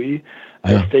WWE.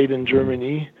 I stayed in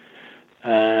Germany.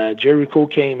 Jericho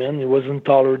came in. He wasn't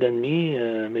taller than me,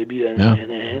 maybe an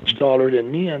inch taller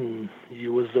than me, and he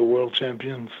was the world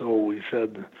champion. So he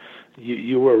said,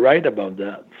 you were right about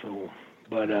that. So,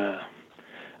 but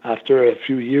after a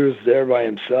few years there by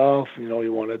himself, he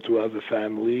wanted to have a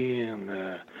family,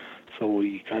 and so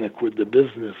he kind of quit the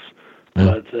business.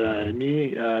 But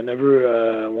me, I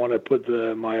never want to put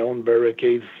my own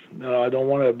barricades. I don't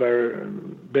want to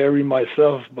bury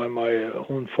myself by my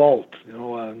own fault. I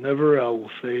will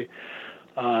say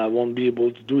I won't be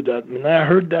able to do that. And I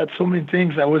heard that so many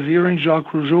things. I was hearing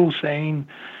Jacques Rougeau saying,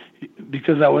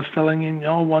 because I was telling him,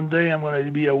 one day I'm going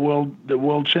to be the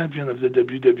world champion of the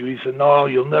WWE. He said, no,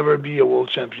 you'll never be a world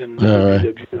champion of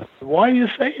the WWE. Why do you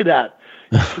say that?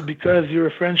 Because you're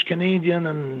a French Canadian,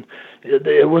 and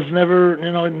it was never,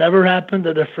 it never happened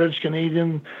that a French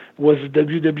Canadian was a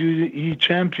WWE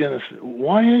champion.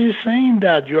 Why are you saying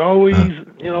that? You're always,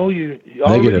 you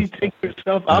already take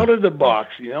yourself out of the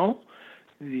box,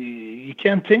 You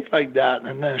can't think like that.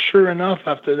 And then sure enough,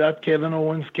 after that, Kevin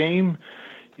Owens came.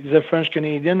 He's a French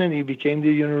Canadian, and he became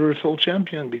the Universal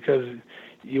Champion because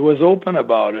he was open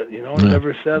about it. He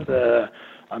never said,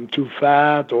 I'm too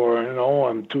fat, or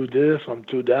I'm too this, I'm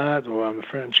too that, or I'm a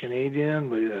French Canadian.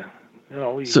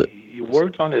 But he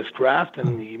worked on his craft,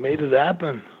 and he made it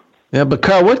happen. Yeah, but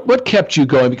Carl, what kept you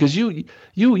going? Because you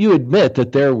admit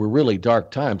that there were really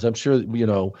dark times. I'm sure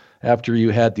after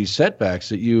you had these setbacks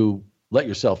that you let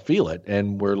yourself feel it,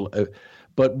 and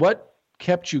but what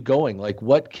kept you going? Like,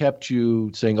 what kept you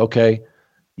saying, okay,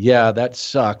 yeah, that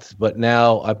sucked, but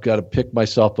now I've got to pick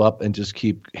myself up and just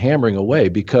keep hammering away?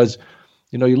 Because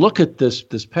you look at this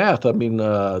path,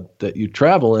 that you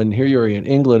travel, and here you're in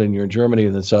England, and you're in Germany,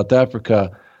 and then South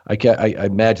Africa. I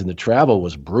imagine the travel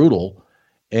was brutal,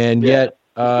 and yet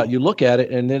you look at it,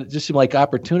 and then it just seemed like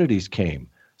opportunities came.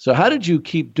 So how did you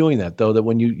keep doing that, though? That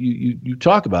when you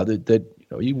talk about it, that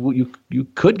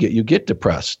you get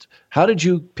depressed. How did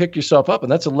you pick yourself up?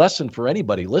 And that's a lesson for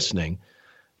anybody listening,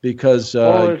 because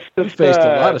it's you faced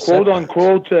a lot of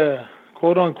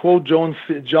quote unquote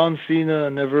John Cena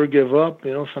never give up.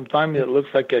 Sometimes it looks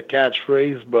like a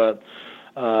catchphrase, but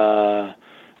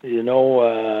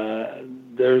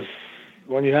there's,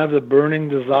 when you have the burning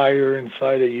desire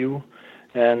inside of you,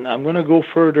 and I'm going to go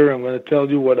further. I'm going to tell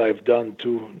you what I've done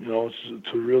to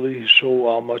really show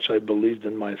how much I believed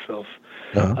in myself.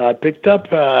 I picked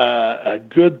up a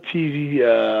good TV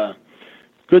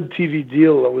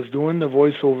deal. I was doing the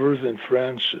voiceovers in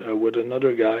French with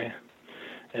another guy,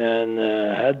 and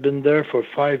had been there for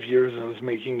 5 years. I was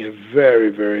making a very,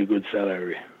 very good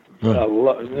salary.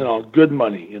 Good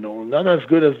money. Not as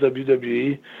good as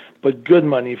WWE, but good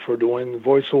money for doing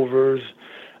voiceovers.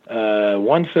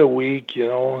 once a week. It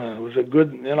was a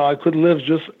good. I could live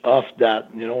just off that.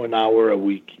 An hour a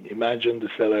week. Imagine the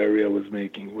salary I was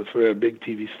making. It was for a big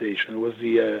TV station. It was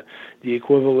the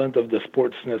equivalent of the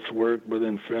Sports Network, but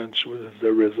in French was the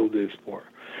Réseau des Sports.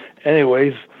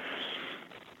 Anyways,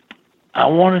 I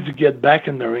wanted to get back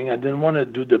in the ring. I didn't want to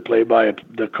do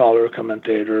the color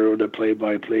commentator or the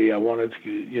play-by-play. I wanted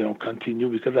to, continue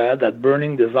because I had that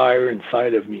burning desire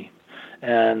inside of me.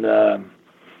 And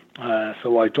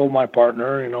so I told my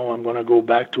partner, I'm going to go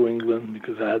back to England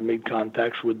because I had made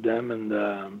contacts with them.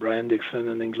 And Brian Dixon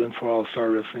in England for All Star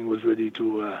Wrestling was ready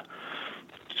to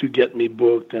get me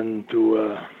booked and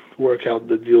to work out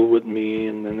the deal with me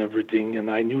and everything. And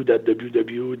I knew that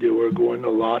WWE, they were going a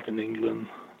lot in England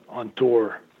on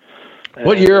tour.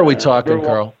 What year are we talking,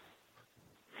 Carl?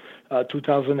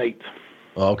 2008.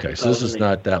 Oh, okay, so this is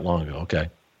not that long ago. Okay.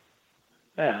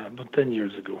 Yeah, about 10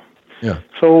 years ago. Yeah.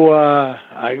 So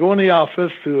I go in the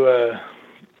office to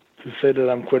say that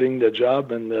I'm quitting the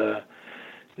job, and the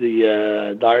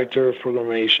director of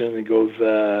programmation, he goes,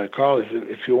 Carl,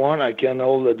 if you want, I can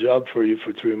hold the job for you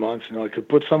for 3 months. I could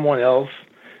put someone else,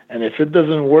 and if it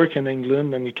doesn't work in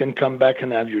England, then you can come back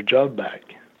and have your job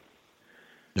back.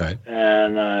 Right.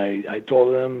 And I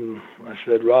told him, I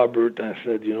said, Robert, I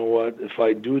said, you know what? If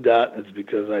I do that, it's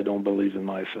because I don't believe in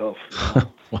myself.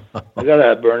 I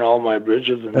gotta burn all my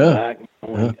bridges in the back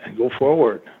and go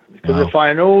forward. Because if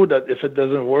I know that if it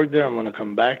doesn't work there, I'm gonna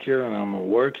come back here and I'm gonna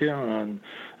work here and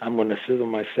I'm gonna sit on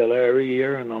my salary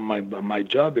here and on my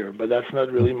job here. But that's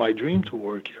not really my dream to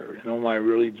work here.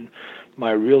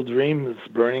 My real dream is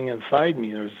burning inside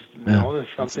me. There's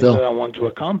something that I want to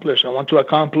accomplish. I want to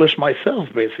accomplish myself,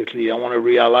 basically. I want to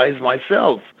realize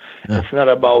myself. Yeah. It's not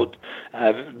about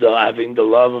having the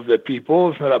love of the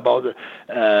people. It's not about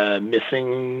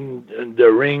missing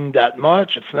the ring that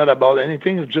much. It's not about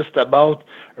anything. It's just about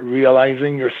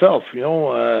realizing yourself,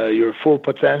 your full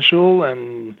potential.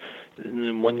 And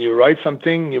when you write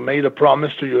something, you made a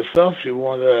promise to yourself. You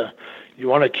want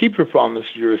to keep your promise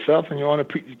to yourself, and you want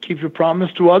to keep your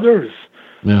promise to others.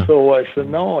 Yeah. So I said,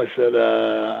 no. I said,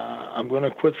 I'm going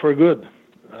to quit for good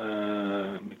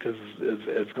because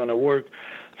it's going to work.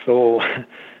 So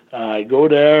I go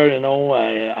there,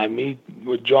 I meet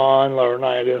with John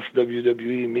Laurinaitis,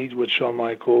 WWE, meet with Shawn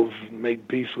Michaels, make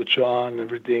peace with Shawn,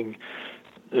 everything.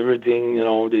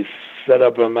 They set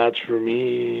up a match for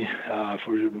me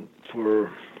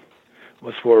for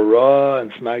Raw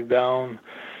and SmackDown.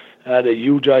 I had a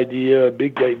huge idea,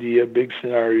 big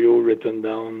scenario written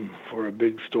down for a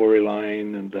big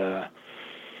storyline, and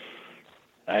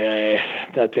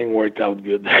that thing worked out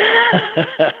good.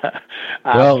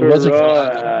 Well, it wasn't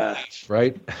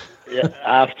right? Yeah,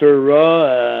 after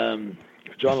Raw,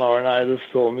 John Laurinaitis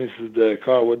told me, he said,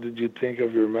 Carl, what did you think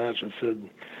of your match? I said,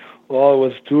 well, it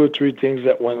was 2 or 3 things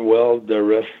that went well. The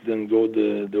rest didn't go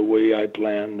the way I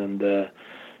planned, and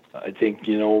I think,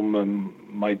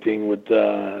 my thing with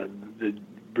the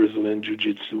Brazilian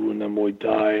Jiu-Jitsu and the Muay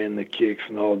Thai and the kicks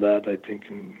and all that, I think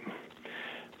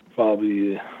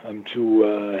probably I'm too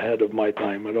ahead of my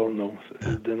time. I don't know.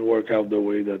 It didn't work out the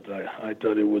way that I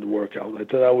thought it would work out. I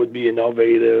thought I would be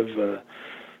innovative.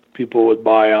 People would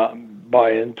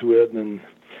buy into it.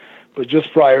 But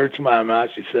just prior to my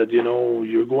match, he said,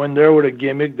 you're going there with a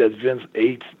gimmick that Vince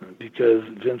hates because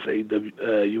Vince hates the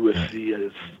UFC.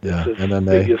 It's his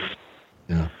biggest.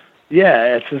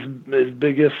 Yeah, it's his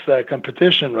biggest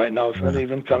competition right now. It's not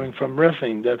even coming from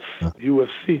wrestling. That's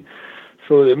UFC.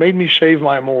 So it made me shave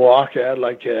my mohawk. I had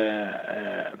like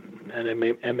an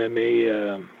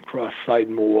MMA cross-side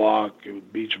mohawk,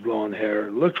 beach blonde hair.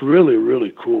 It looked really,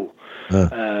 really cool.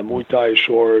 Muay Thai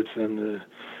shorts, and it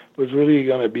was really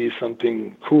going to be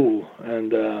something cool.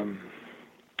 And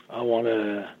I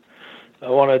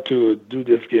wanted to do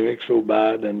this gimmick so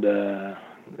bad, and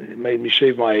it made me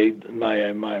shave my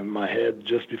head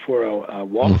just before I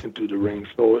walked into the ring.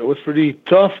 So it was pretty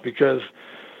tough because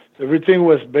everything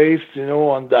was based,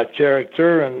 on that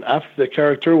character, and after the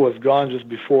character was gone, just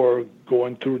before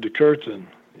going through the curtain,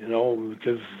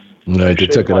 because they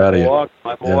took it out of you.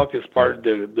 My mohawk is part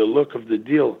of the look of the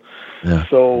deal. Yeah.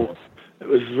 So it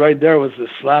was right there. It was a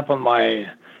slap on my,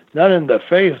 not in the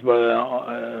face,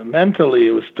 but mentally,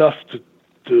 it was tough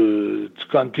to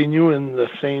continue in the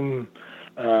same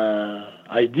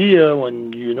idea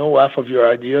when half of your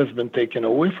idea has been taken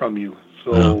away from you.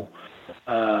 So.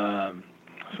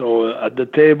 So at the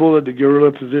table, at the gorilla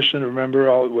position, remember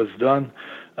how it was done?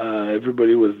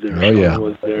 Everybody was there. Sean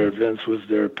was there. Vince was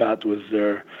there. Pat was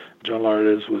there. John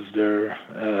Laurinaitis was there.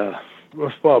 There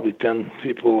was probably 10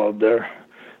 people out there.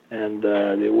 And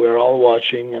they were all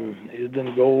watching, and it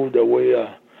didn't go the way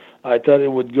I thought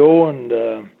it would go. And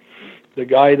the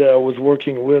guy that I was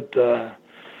working with, I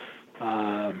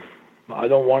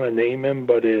don't want to name him,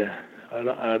 but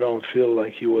I don't feel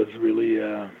like he was really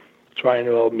trying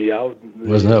to help me out.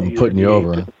 Wasn't helping putting you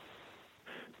over, huh?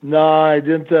 No, I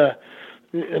didn't.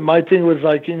 My thing was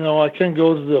like, I can't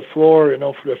go to the floor,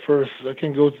 for the first. I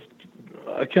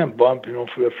can't bump,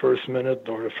 for the first minute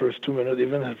or the first 2 minutes,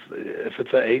 even if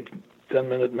it's an 8-10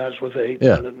 minute match. Was an 8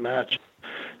 minute match.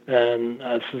 And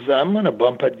I says, I'm going to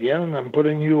bump at the end, and I'm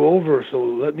putting you over. So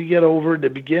let me get over at the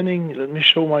beginning. Let me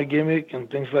show my gimmick and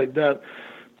things like that.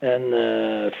 And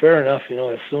fair enough,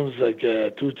 as soon as like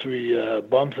 2-3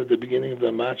 bumps at the beginning of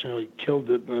the match, he killed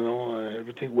it.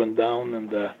 Everything went down.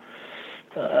 And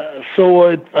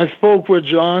so I spoke with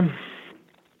John.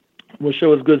 Wish I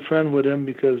was a good friend with him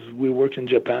because we work in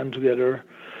Japan together.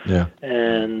 Yeah.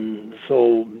 And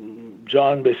so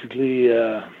John basically...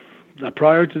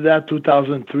 prior to that,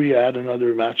 2003, I had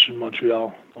another match in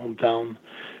Montreal, hometown.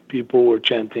 People were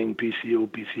chanting PCO,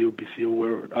 PCO, PCO.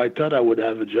 Where I thought I would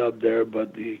have a job there,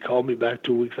 but he called me back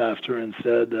 2 weeks after and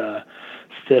said,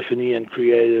 Stephanie and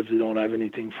Creative, they don't have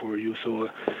anything for you. So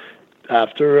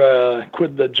after I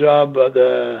quit the job,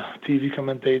 the TV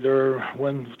commentator,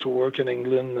 went to work in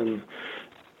England and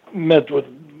met with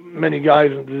many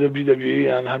guys in the WWE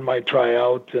and had my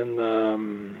tryout in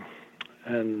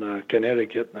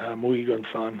Connecticut, Mohegan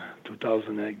Sun,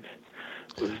 2008.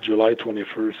 It was July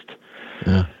 21st.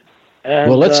 Yeah.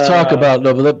 And, let's talk about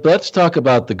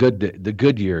the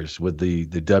good years with the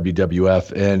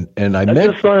WWF and I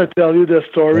just want to tell you the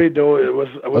story though.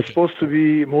 I was supposed to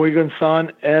be Mohegan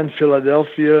Sun and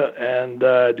Philadelphia, and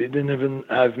they didn't even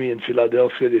have me in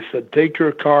Philadelphia. They said take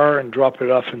your car and drop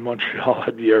it off in Montreal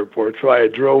at the airport. So I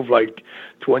drove like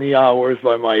 20 hours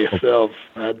by myself.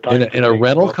 In a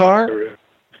rental car?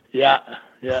 Yeah.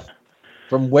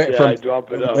 From where? Yeah, I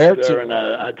dropped it off there, and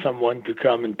I had someone to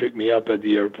come and pick me up at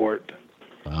the airport.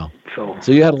 Wow. So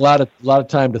you had a lot of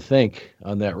time to think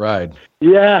on that ride.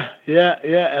 Yeah.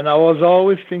 And I was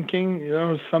always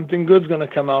thinking, something good's gonna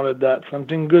come out of that.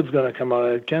 Something good's gonna come out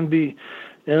of it. It can be,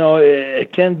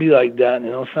 it can be like that.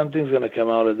 Something's gonna come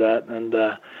out of that. And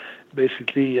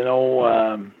basically, a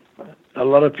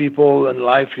lot of people in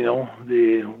life,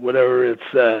 whatever it's.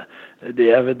 They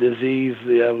have a disease,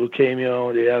 they have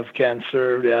leukemia, they have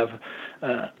cancer, they have,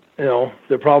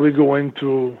 they're probably going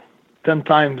through 10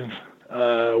 times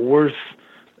worse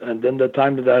than the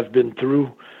time that I've been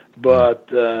through. But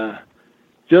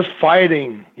just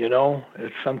fighting,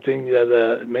 it's something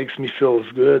that makes me feel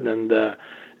good. And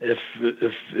if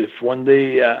one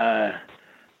day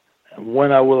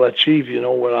when I will achieve,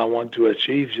 what I want to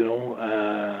achieve,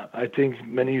 I think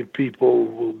many people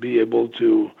will be able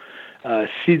to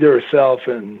see themselves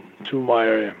to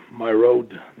my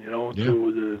road, to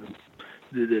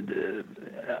the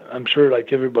I'm sure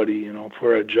like everybody,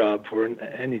 for a job, for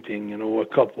anything, a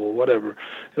couple, whatever,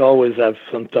 you always have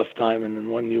some tough time, and then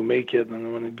when you make it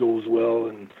and when it goes well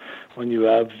and when you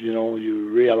have, you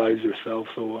realize yourself.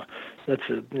 So that's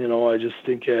it. I just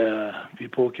think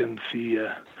people can see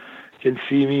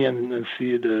me and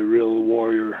see the real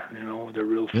warrior, the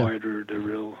real fighter, the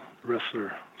real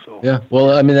wrestler. So yeah,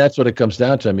 well, I mean that's what it comes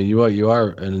down to. I mean, you are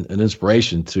an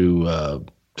inspiration to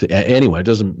anyone. It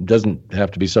doesn't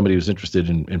have to be somebody who's interested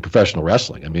in professional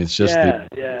wrestling. I mean, it's just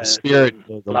the spirit,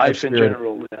 the life spirit in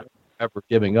general, never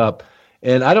giving up.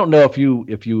 And I don't know if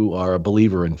you are a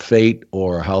believer in fate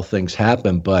or how things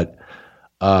happen, but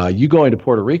you going to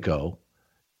Puerto Rico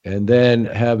and then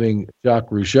having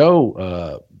Jacques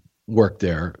Rougeau work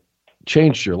there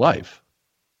changed your life.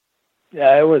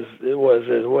 Yeah, it was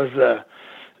the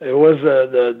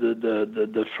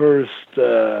first.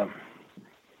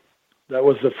 That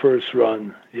was the first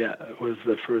run. Yeah, it was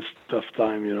the first tough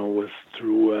time. Was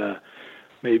through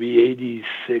maybe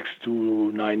 86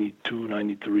 to 92,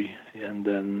 93, and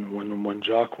then when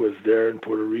Jacques was there in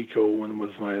Puerto Rico,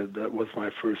 that was my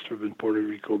first trip in Puerto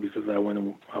Rico because I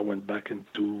went back in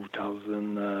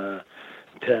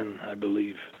 2010, I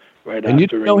believe. Right and after. And you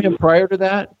didn't know him prior to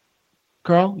that,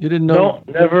 Carl? You didn't know?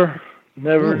 No, never.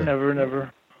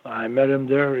 I met him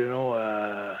there.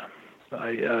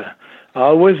 I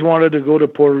always wanted to go to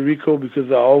Puerto Rico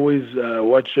because I always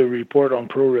watched a report on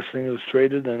Pro Wrestling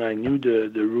Illustrated, and I knew the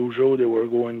Rougeau, they were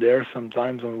going there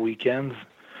sometimes on weekends.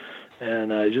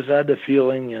 And I just had the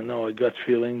feeling, a gut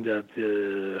feeling that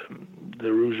the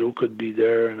Rougeau could be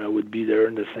there and I would be there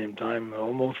in the same time. I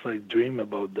almost dream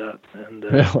about that. And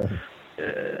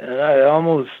and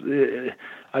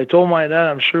I told my dad,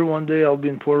 I'm sure one day I'll be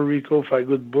in Puerto Rico if I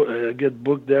could get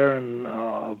booked there, and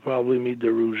I'll probably meet the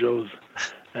Rougeaus.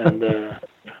 And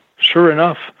sure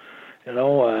enough,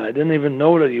 I didn't even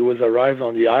know that he was arrived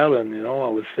on the island. I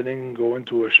was sitting, going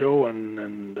to a show,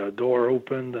 and the door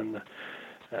opened, and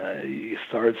he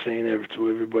started saying to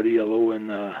everybody hello, and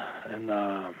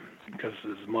because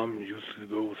his mom used to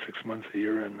go 6 months a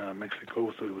year in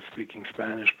Mexico, so he was speaking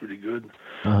Spanish pretty good.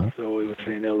 Uh-huh. So he was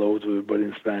saying hello to everybody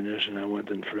in Spanish, and I went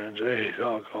in French. Hey,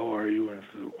 Jacques, how are you? And I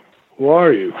said, who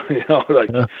are you?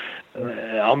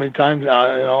 How many times,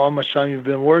 how much time you've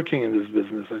been working in this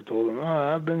business? I told him,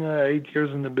 I've been 8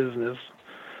 years in the business.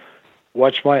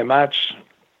 Watch my match.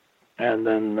 And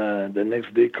then the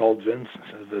next day called Vince.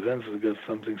 Says, Vince has got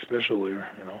something special here,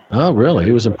 Oh, really?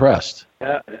 He was impressed.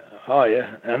 Yeah. Oh,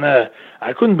 yeah. And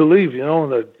I couldn't believe,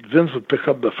 that Vince would pick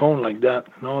up the phone like that.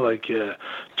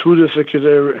 Through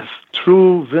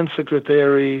Vince's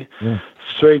secretary,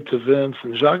 straight to Vince.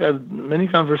 And Jacques had many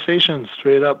conversations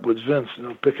straight up with Vince.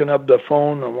 Picking up the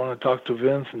phone. I want to talk to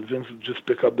Vince, and Vince would just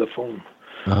pick up the phone.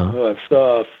 Uh-huh. I've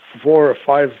saw 4 or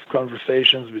 5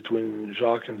 conversations between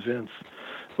Jacques and Vince.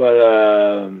 But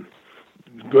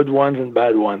good ones and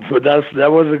bad ones. But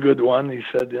that was a good one, he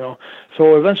said,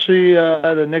 So eventually,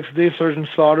 the next day, Sergeant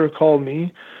Slaughter called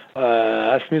me,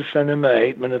 asked me to send him an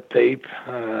 8-minute tape.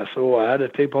 So I had a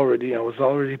tape already. I was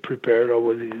already prepared. I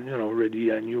was,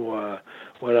 ready. I knew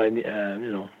what I,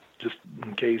 just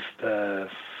in case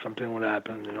something would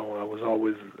happen. I was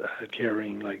always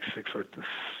carrying like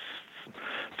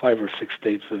 5 or 6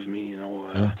 tapes of me,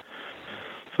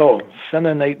 So, sent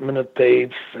an 8-minute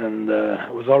tapes, and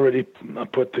it was already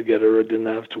put together. I didn't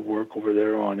have to work over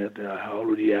there on it. I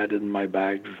already had it in my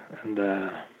bags, and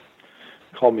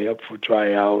called me up for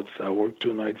tryouts. I worked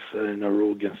 2 nights in a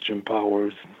row against Jim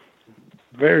Powers.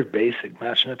 Very basic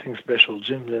match, nothing special.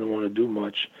 Jim didn't want to do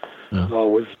much. It was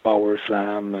always power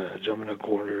slam, jump in the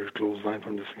corner, clothesline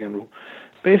from the second row.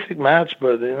 Basic match,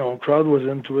 but, crowd was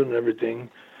into it and everything.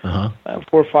 Uh-huh.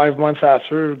 4 or 5 months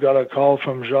after, got a call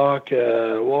from Jacques.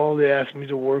 They asked me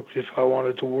to work if I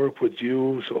wanted to work with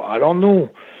you. So I don't know.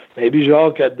 Maybe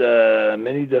Jacques had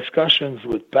many discussions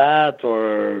with Pat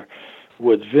or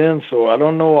with Vince. So I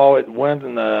don't know how it went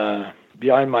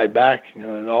behind my back.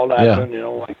 And all that happened.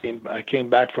 I came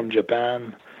back from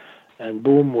Japan, and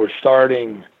boom, we're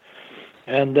starting.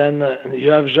 And then you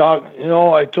have Jacques.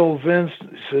 I told Vince.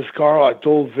 He says, Carl, I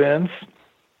told Vince.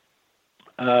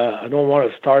 I don't want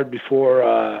to start before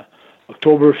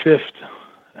October 5th.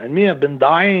 And me, I've been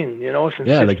dying, since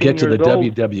 15 to get to the old.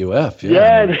 WWF.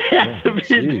 Yeah, they have to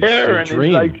be there.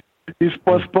 And he's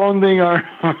postponing our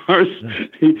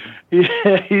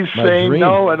he's saying,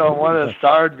 no, I don't want to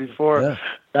start before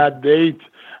that date.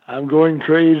 I'm going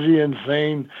crazy,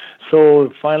 insane.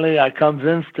 So finally, I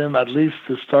convinced him at least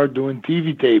to start doing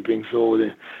TV taping. So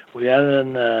we had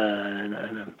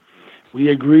we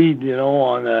agreed,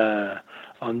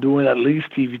 on doing at least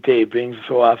TV tapings.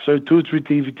 So after 2 or 3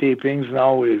 TV tapings,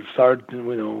 now we start,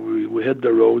 we hit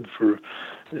the road for,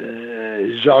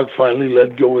 Jacques finally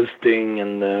let go his thing,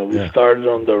 and we started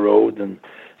on the road. And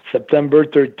September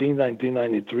 13th,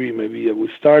 1993, we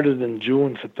started in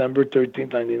June, September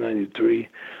 13th, 1993,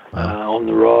 on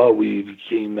the Raw, we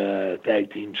became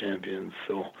tag team champions.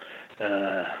 So,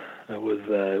 it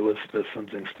was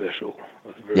something special.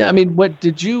 What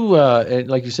did you,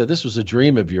 like you said, this was a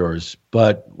dream of yours,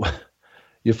 but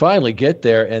you finally get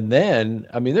there, and then,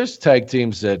 there's tag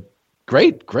teams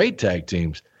great tag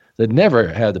teams that never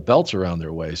had the belts around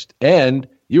their waist, and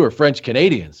you were French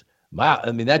Canadians. Wow,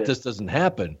 that just doesn't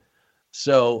happen.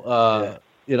 So,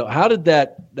 how did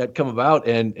that come about,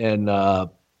 and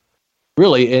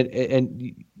really,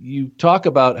 and you talk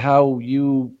about how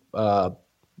you,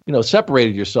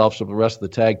 separated yourself from the rest of the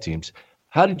tag teams.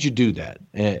 How did you do that?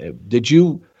 Did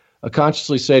you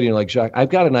consciously say to Jacques, I've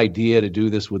got an idea to do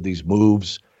this with these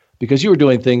moves? Because you were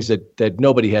doing things that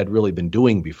nobody had really been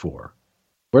doing before.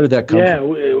 Where did that come from? Yeah,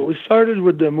 we started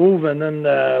with the move, and then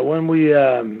when we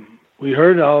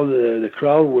heard how the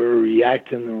crowd were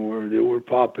reacting, and they were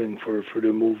popping for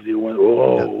the move, they went,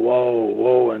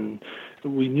 whoa, and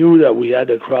we knew that we had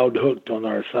the crowd hooked on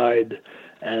our side.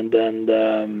 And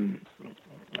then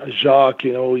Jacques,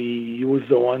 he was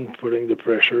the one putting the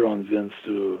pressure on Vince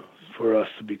for us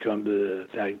to become the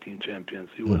tag team champions.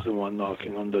 He was the one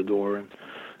knocking on the door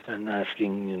and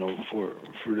asking, for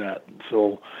that.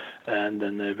 So, and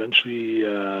then eventually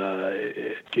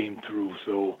it came through.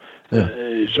 So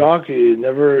Jacques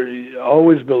he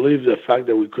always believed the fact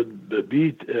that we could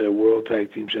beat a world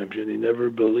tag team champion. He never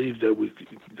believed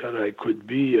that I could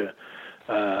be a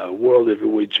world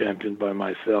heavyweight champion by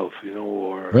myself,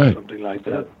 or something like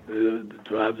that.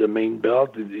 To have the main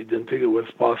belt, he didn't think it was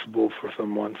possible for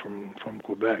someone from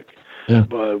Quebec. Yeah.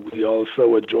 But we all saw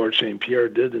what George St. Pierre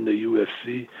did in the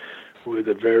UFC, with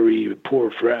a very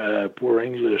poor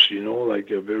English, like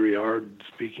a very hard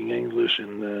speaking English,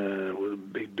 and with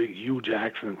a big, huge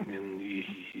accent, and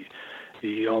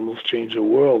he almost changed the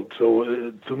world.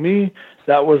 So to me,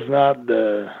 that was not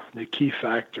the key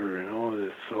factor,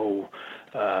 So,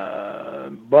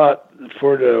 but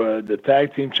for the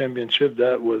tag team championship,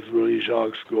 that was really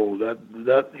Jacques' goal.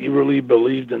 That he really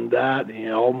believed in that. He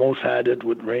almost had it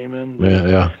with Raymond.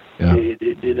 Yeah.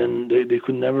 They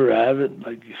could never have it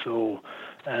so,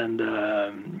 and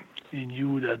he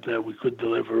knew that we could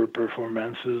deliver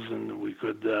performances and we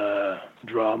could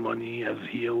draw money as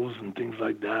heels and things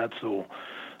like that. So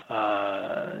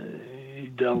he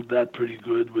dealt that pretty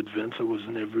good with Vince. I was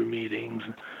in every meeting.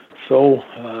 So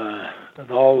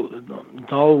it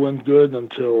all went good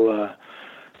until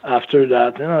after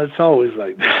that. It's always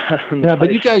like that. Yeah,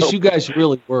 but you guys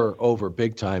really were over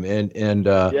big time, and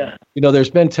there's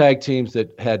been tag teams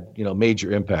that had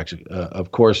major impacts.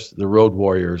 Of course, the Road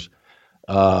Warriors,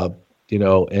 and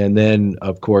then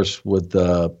of course with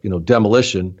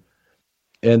Demolition,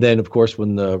 and then of course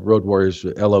when the Road Warriors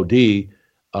LOD,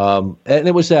 and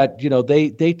it was that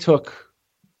they took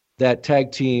that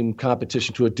tag team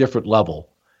competition to a different level.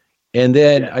 And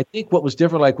then I think what was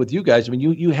different, like with you guys, I mean,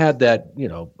 you had that,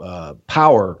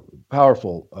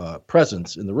 powerful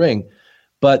presence in the ring,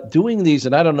 but doing these,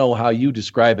 and I don't know how you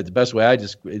describe it, the best way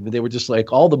they were just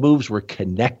like all the moves were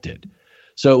connected.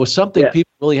 So it was something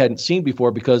people really hadn't seen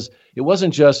before, because it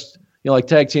wasn't just, like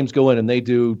tag teams go in and they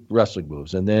do wrestling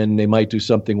moves, and then they might do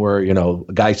something where, a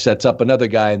guy sets up another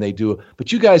guy and they do,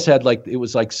 but you guys had it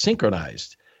was like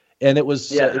synchronized. And it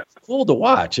was cool to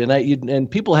watch, and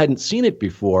people hadn't seen it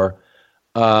before.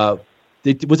 Was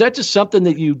that just something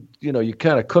that you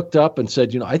kind of cooked up and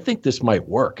said, I think this might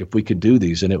work if we could do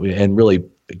these and really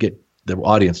get the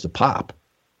audience to pop?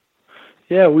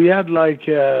 Yeah, we had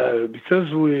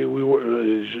because we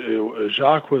were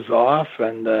Jacques was off,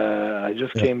 and I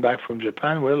just came back from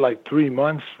Japan. We had 3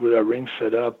 months with a ring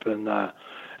set up and.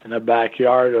 In the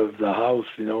backyard of the house,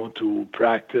 to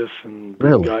practice, and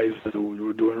the guys that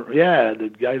were doing, the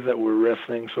guys that were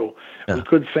wrestling. So we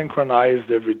could synchronize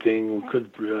everything. We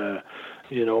could,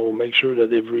 make sure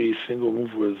that every single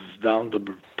move was down to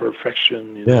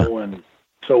perfection, And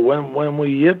so when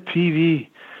we hit TV,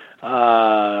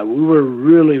 we were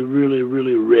really, really,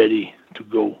 really ready to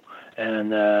go.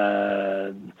 And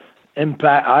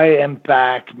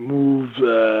impact moves.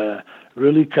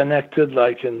 Really connected,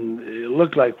 and it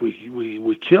looked like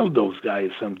we killed those guys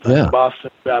sometimes. Yeah.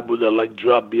 Boston Crab with a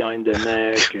drop behind the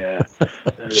neck,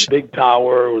 the big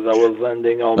tower I was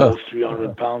landing almost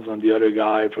 300 pounds on the other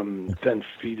guy from 10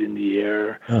 feet in the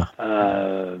air.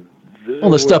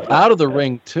 The stuff out of the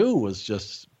ring too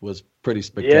was pretty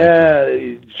spectacular.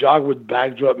 Yeah, Jacques would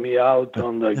backdrop me out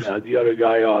on the other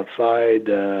guy outside.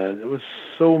 There was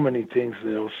so many things,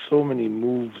 so many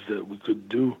moves that we could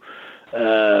do.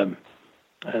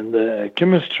 And the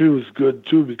chemistry was good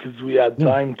too, because we had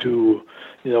time to,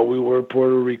 we were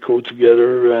Puerto Rico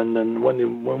together, and then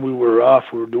when we were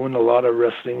off, we were doing a lot of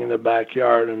wrestling in the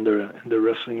backyard and the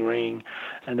wrestling ring,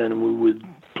 and then we would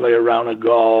play around a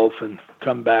golf and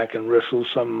come back and wrestle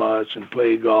some much and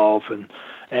play golf and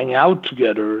hang out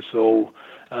together. So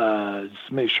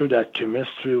just make sure that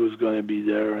chemistry was going to be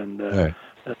there, and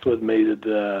that's what made it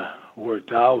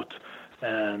worked out.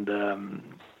 And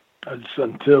just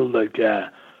until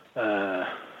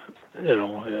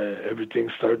everything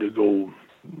started to go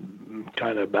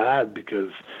kind of bad,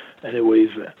 because anyways,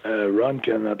 run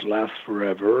cannot last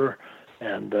forever.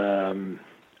 And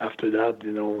after that,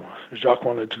 Jacques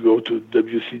wanted to go to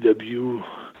WCW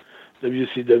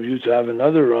to have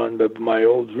another run, but my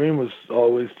old dream was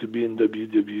always to be in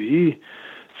WWE.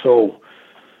 So,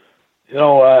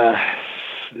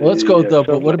 let's go though.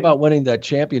 But what about winning that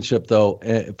championship though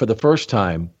for the first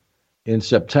time in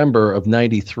September of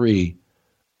 '93?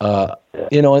 And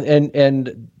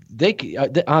they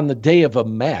on the day of a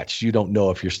match, you don't know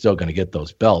if you're still going to get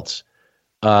those belts.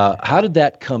 How did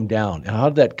that come down? How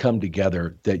did that come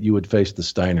together that you would face the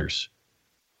Steiners?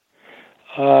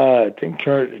 I think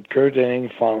Kurt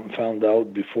Hennig found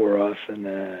out before us, and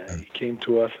he came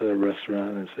to us at a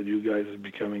restaurant and said, "You guys are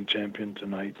becoming champion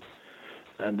tonight."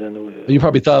 And then you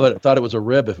probably thought it was a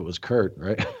rib if it was Kurt,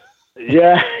 right?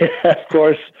 Yeah, of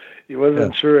course. He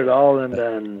wasn't sure at all, and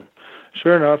then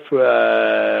sure enough,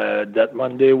 that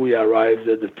Monday we arrived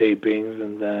at the tapings,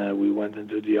 and we went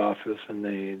into the office, and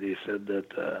they said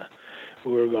that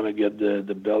we were going to get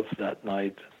the belts that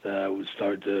night. We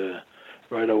started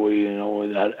right away,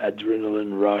 that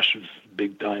adrenaline rush was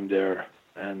big time there,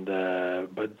 and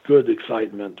but good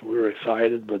excitement. We were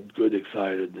excited, but good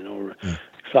excited. We're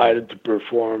excited to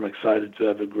perform, excited to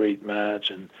have a great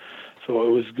match, and So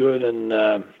it was good. And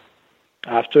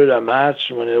after the match,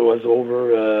 when it was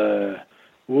over,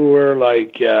 we were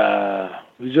like,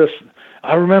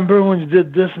 I remember when you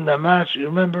did this in the match. You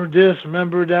remember this,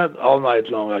 remember that, all night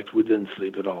long. Like we didn't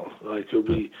sleep at all. Like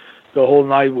the whole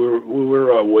night we were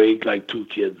awake like two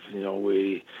kids. You know,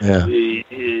 it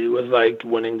was like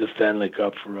winning the Stanley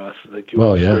Cup for us. Like it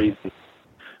was crazy. It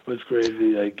was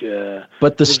crazy. Like,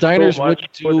 but the Steiners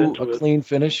wouldn't do a clean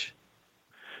finish.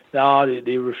 No,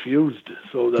 they refused.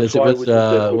 So that's why we did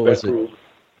the Quebec rules.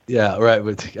 Yeah, right.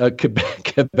 With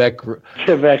Quebec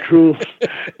rules.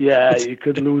 Yeah, you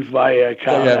could lose by a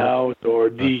count out or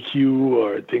DQ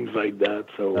or things like that.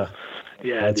 So,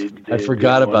 I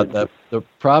forgot about that. The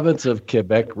province of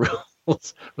Quebec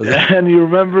rules. And you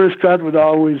remember Scott would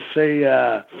always say,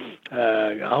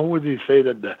 how would he say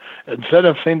that? Instead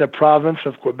of saying the province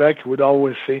of Quebec, he would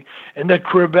always say, in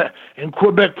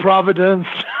Quebec Providence.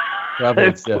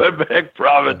 Quebec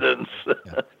Providence. Yeah.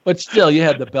 But still, you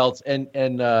had the belts, and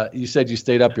you said you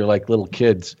stayed up. You're like little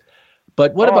kids.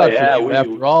 But what about you?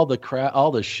 After all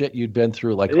the shit you'd been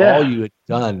through, like all you had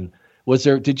done,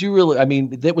 did you really? I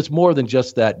mean, it was more than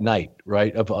just that night,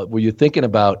 right? Were you thinking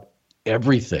about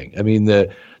everything? I mean,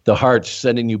 the Harts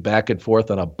sending you back and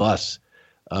forth on a bus,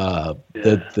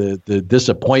 the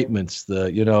disappointments,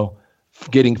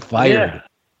 getting fired.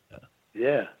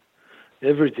 Yeah.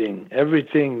 Everything,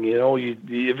 you know,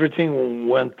 everything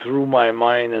went through my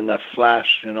mind in a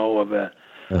flash, you know, of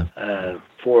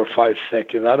 4 or 5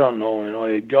 seconds. I don't know, you know,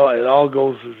 it all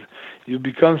goes. You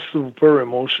become super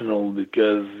emotional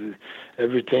because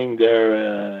everything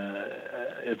there,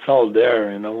 it's all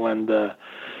there, you know. And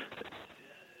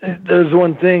there's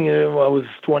one thing. I was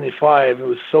 25. I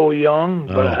was so young,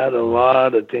 but I had a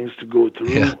lot of things to go through.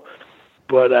 Yeah.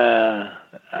 But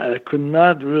I could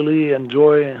not really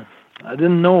enjoy. I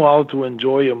didn't know how to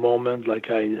enjoy a moment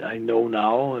like I know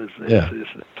now. It's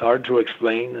hard to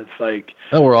explain. It's like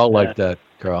we're all like that,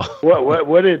 Carl.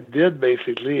 what it did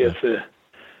basically is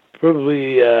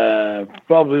probably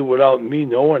without me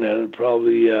knowing it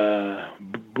probably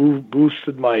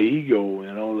boosted my ego,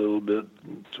 you know, a little bit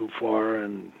too far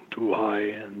and too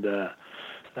high, and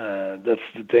that's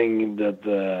the thing that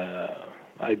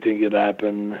I think it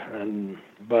happened.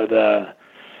 But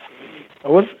I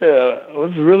was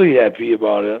really happy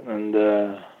about it, and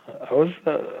I was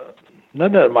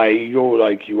not that my ego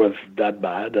like it was that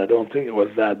bad. I don't think it was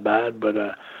that bad, but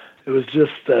it was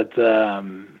just that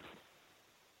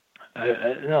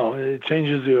it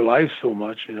changes your life so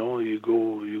much. You know, you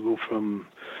go from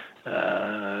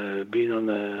being on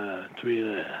a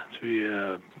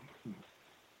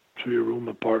three-room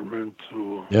apartment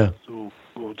to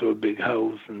go to a big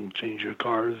house and change your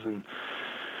cars and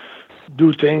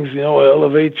do things, you know,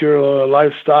 elevate your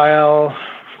lifestyle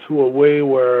to a way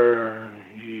where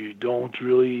you don't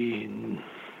really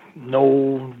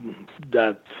know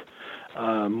that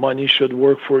money should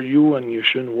work for you and you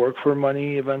shouldn't work for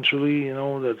money eventually, you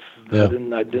know. I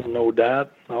didn't know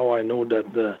that. Now I know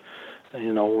that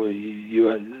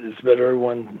it's better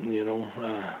when, you know,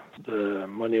 the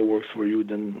money works for you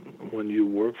than when you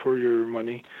work for your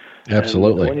money.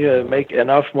 Absolutely. And when you make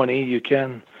enough money, you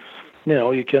can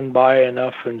buy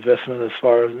enough investment as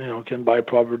far as, you know, can buy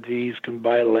properties, can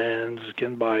buy lands,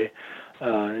 can buy,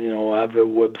 have a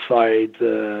website,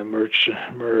 merch,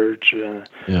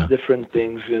 different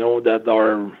things, you know, that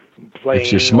are playing.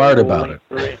 If you're smart about it.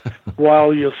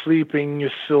 While you're sleeping,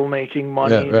 you're still making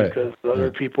money because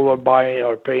other people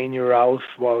are paying your house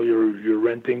while you're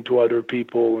renting to other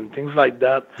people and things like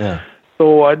that. Yeah.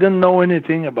 So I didn't know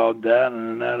anything about that,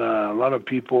 and then a lot of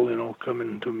people, you know,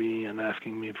 coming to me and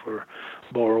asking me for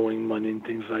borrowing money and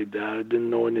things like that. I didn't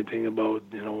know anything about,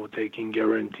 you know, taking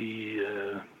guarantee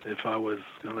if I was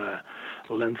gonna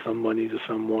lend some money to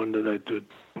someone that I could,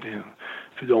 you know,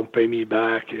 if you don't pay me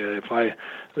back, if I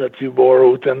let you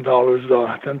borrow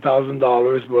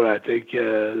 $10,000, but I take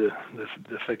the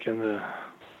second.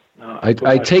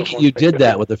 I take it you did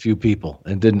that with a few people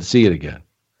and didn't see it again.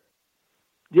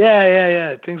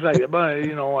 Yeah, things like that. But,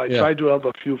 you know, I tried to help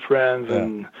a few friends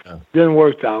and didn't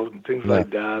work out and things like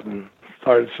that, and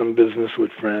started some business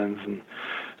with friends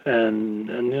and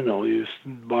you know,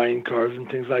 buying cars and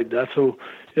things like that. So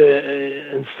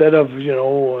instead of, you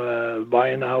know,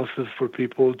 buying houses for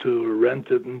people to rent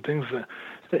it and things,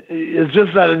 it's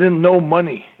just that I didn't know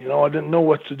money. You know, I didn't know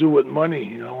what to do with money.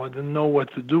 You know, I didn't know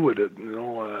what to do with it. You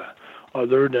know,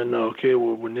 other than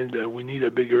we need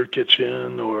a bigger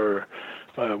kitchen, or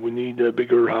we need a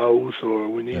bigger house, or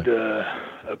we need a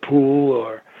pool,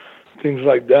 or things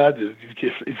like that.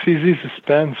 It's easy to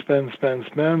spend,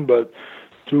 but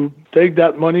to take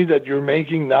that money that you're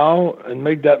making now and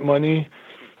make that money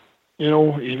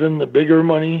even the bigger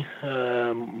money,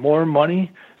 more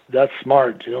money, that's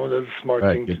smart. That's a smart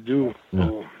thing to do.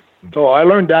 Yeah. So I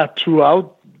learned that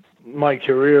throughout my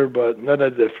career, but not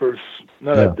at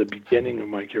the beginning of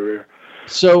my career.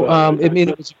 So,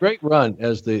 it was a great run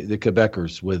as the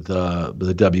Quebecers with the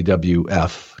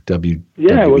WWF.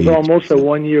 Yeah, it was almost a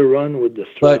 1-year run with the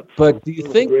strap. But do you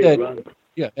think that? Run.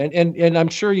 Yeah, and I'm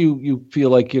sure you feel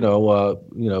like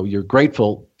you're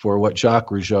grateful for what Jacques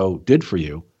Rougeau did for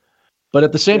you, but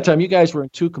at the same time, you guys were in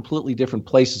two completely different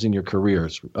places in your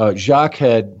careers. Jacques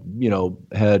had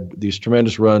these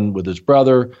tremendous run with his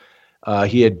brother.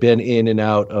 He had been in and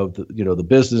out of the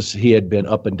business. He had been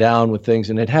up and down with things,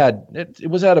 and it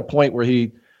was at a point where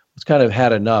he was kind of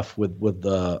had enough with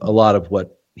a lot of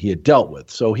what he had dealt with.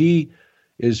 So he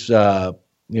is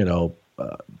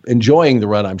enjoying the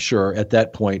run, I'm sure, at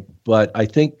that point. But I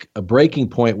think a breaking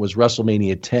point was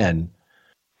WrestleMania 10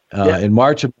 in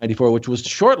March of '94, which was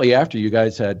shortly after you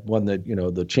guys had won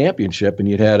the championship, and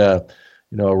you'd had a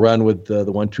run with the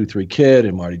 1-2-3 Kid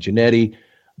and Marty Jannetty.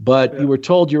 But you were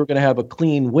told you were going to have a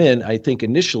clean win, I think,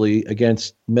 initially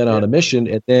against Men on a Mission,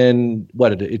 and then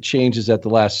it changes at the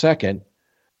last second.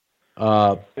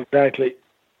 Exactly.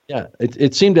 Yeah,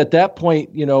 it seemed at that point,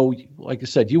 like I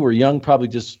said, you were young, probably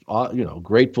just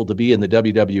grateful to be in the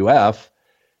WWF,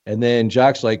 and then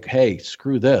Jacques like, hey,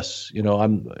 screw this,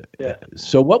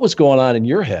 So what was going on in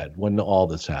your head when all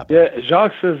this happened? Yeah,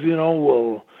 Jacques says,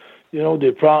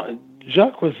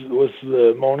 Jacques was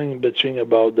moaning and bitching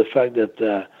about the fact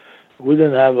that we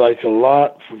didn't have like a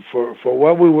lot for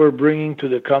what we were bringing to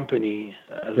the company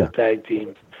as a tag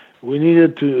team. We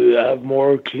needed to have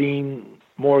more clean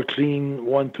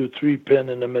 1-2-3 pin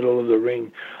in the middle of the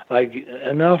ring, like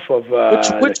enough of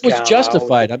which was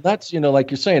justified. I'm not, like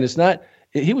you're saying, it's not.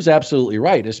 He was absolutely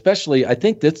right. Especially, I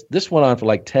think this went on for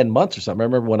like 10 months or something. I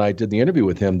remember when I did the interview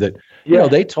with him that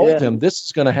they told him this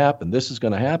is going to happen. This is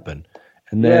going to happen.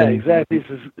 And then, exactly.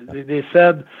 They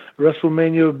said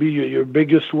WrestleMania will be your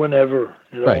biggest win ever.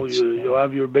 You'll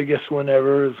have your biggest win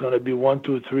ever. It's going to be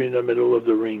 1-2-3 in the middle of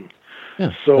the ring.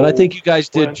 Yeah. So, and I think you guys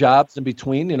did jobs in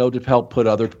between, to help put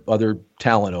other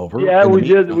talent over. Yeah, we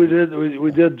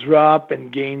did drop and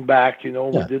gain back. We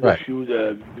did a few.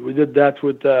 We did that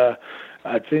with.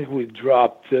 I think we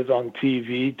dropped it on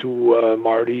TV to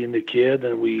Marty and the Kid,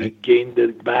 and we gained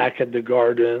it back at the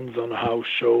Gardens on a house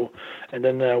show. And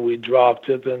then we dropped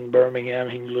it in Birmingham,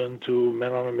 England to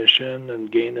Men on a Mission,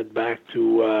 and gained it back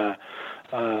to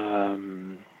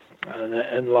in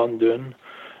London.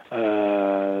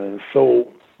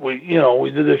 So we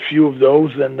did a few of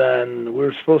those, and then we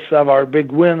were supposed to have our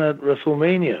big win at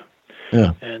WrestleMania.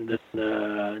 Yeah. And then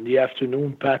in the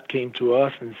afternoon, Pat came to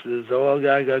us and says, "Oh,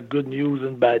 I got good news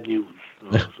and bad news.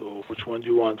 So which one do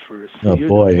you want first?" Oh,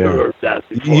 boy.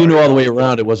 You knew all the way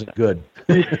around it wasn't good.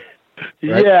 Right?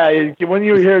 Yeah, when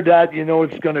you hear that,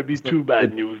 it's going to be too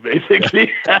bad news,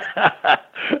 basically.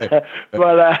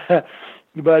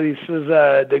 But he says,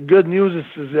 the good news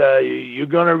is you're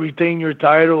going to retain your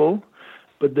title,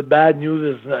 but the bad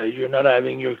news is you're not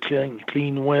having your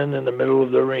clean win in the middle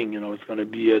of the ring. It's going to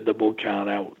be a double count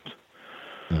out.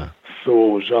 Yeah.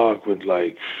 So Jacques was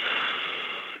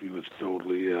he was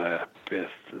totally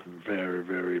pissed and very,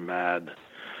 very mad.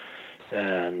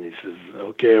 And he says,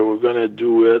 "Okay, we're going to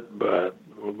do it, but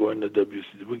we're going to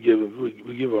WC. We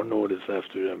give our notice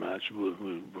after the match.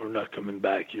 We're not coming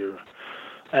back here."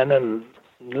 And then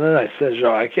I said,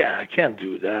 "Jacques, I can't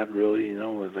do that, really.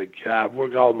 It's like I've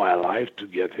worked all my life to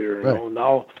get here.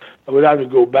 Now I would have to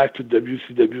go back to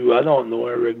WCW. I don't know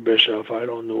Eric Bischoff. I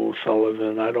don't know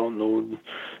Sullivan. I don't know.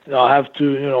 I have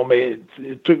to.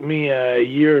 It took me a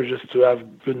year just to have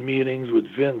good meetings with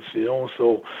Vince.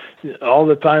 So all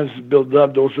the times to build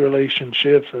up those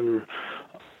relationships and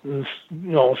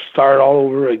start all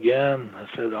over again." I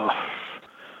said, "Oh,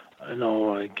 I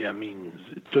know. It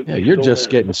took me you're just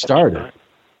getting started." Time.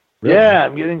 Really? Yeah,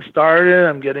 I'm getting started.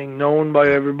 I'm getting known by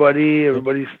everybody.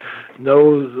 Everybody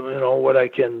knows, what I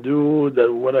can do,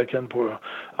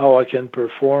 how I can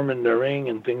perform in the ring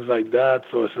and things like that.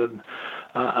 So I said,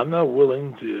 I'm not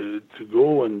willing to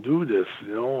go and do this,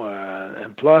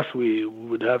 and plus we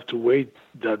would have to wait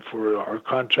that for our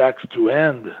contracts to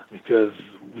end because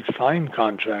we signed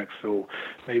contracts. So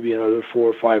maybe another 4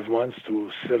 or 5 months to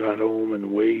sit at home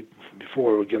and wait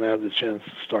before we're going to have the chance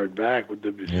to start back with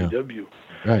WCW. Yeah.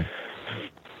 Right.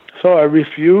 So I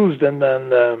refused, and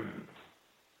then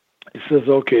he says,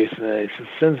 "Okay." So he says,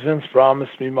 "Since Vince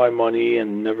promised me my money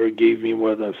and never gave me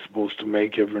what I was supposed to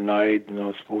make every night, I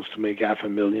was supposed to make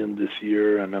 $500,000 this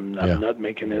year, and I'm not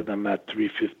making it. I'm at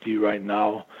 $350 right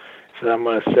now. So I'm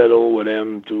going to settle with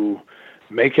him to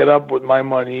make it up with my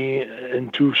money in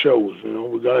 2 shows.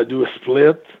 We're gonna do a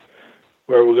split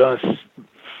where we're gonna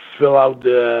fill out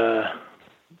the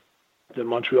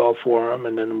Montreal Forum,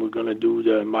 and then we're gonna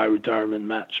do my retirement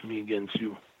match, me against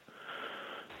you.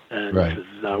 And right.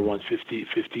 I want 50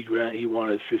 grand. He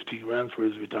wanted 50 grand for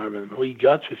his retirement. Well, he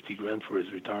got 50 grand for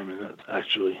his retirement,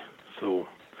 actually. So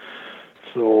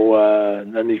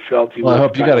then he felt he. Well, I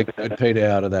hope you got a good payday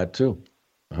out of that too.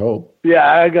 I hope.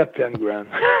 Yeah, I got 10 grand.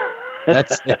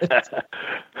 That's it.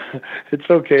 It's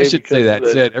okay. I should say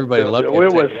that's it. Everybody loved it. The way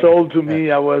it was sold to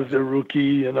me, I was a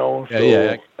rookie,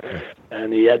 Yeah.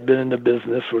 And he had been in the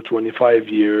business for 25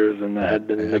 years, and I had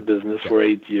been in the business for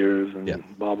 8 years, and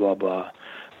blah, blah, blah.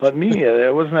 But me,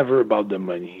 it was never about the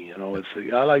money. It's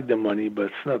I like the money, but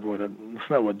it's not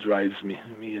what drives me.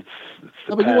 I mean, it's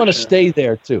the but you want to stay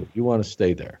there too. You want to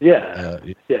stay there. Yeah.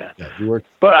 You work.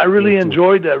 But I really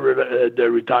enjoyed the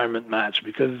retirement match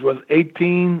because it was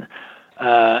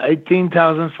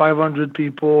 18,500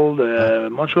 people. The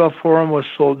Montreal Forum was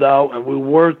sold out, and we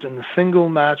worked in a single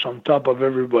match on top of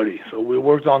everybody. So we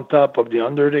worked on top of The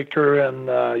Undertaker and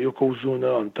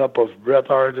Yokozuna, on top of Bret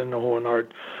Hart and Owen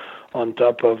Hart, on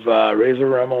top of Razor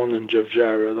Ramon and Jeff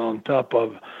Jarrett, on top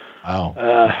of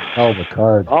the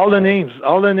card. All the names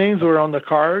were on the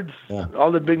cards. Yeah.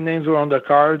 All the big names were on the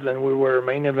cards, and we were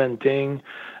main eventing,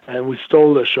 and we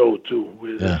stole the show too.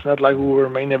 It's not like we were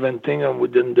main eventing and we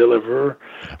didn't deliver.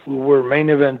 We were main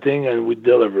eventing and we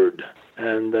delivered.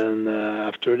 And then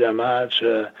after the match,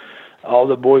 all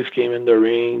the boys came in the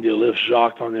ring. They lift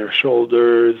Jacques on their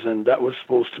shoulders, and that was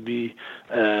supposed to be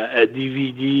a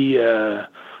DVD.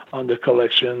 On the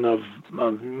collection of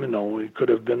it could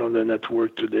have been on the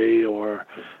network today,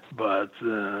 but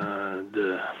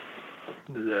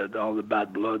all the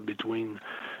bad blood between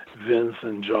Vince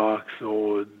and Jacques,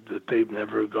 so the tape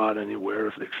never got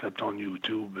anywhere except on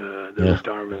YouTube. The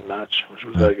retirement match, which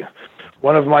was like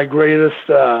one of my greatest,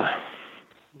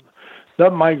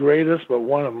 not my greatest, but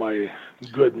one of my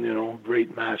good,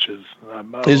 great matches.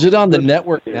 Is it on the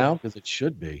network now? Because it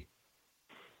should be.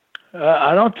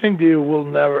 I don't think they will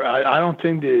never. I don't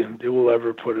think they will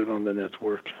ever put it on the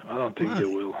network. I don't think they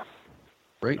will.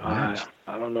 Great match.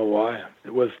 I don't know why.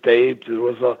 It was taped. It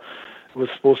was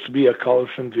supposed to be a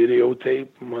Collison videotape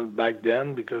back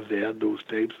then because they had those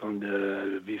tapes on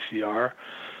the VCR.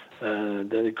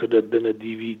 Then it could have been a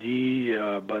DVD,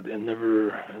 but it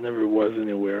never was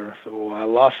anywhere. So I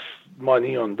lost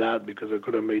money on that because I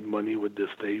could have made money with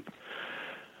this tape.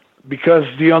 Because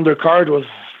the undercard was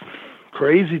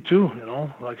crazy too,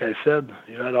 like I said,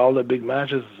 you had all the big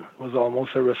matches. It was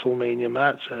almost a WrestleMania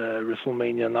match,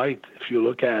 WrestleMania night. If you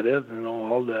look at it,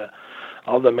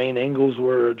 all the main angles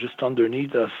were just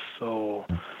underneath us. So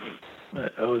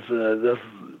it was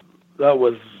that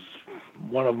was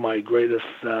one of my greatest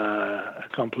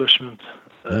accomplishments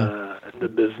in the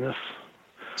business.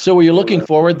 So were you looking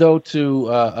forward, though, to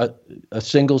a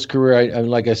singles career?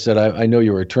 Like I said, I know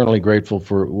you were eternally grateful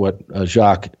for what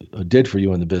Jacques did for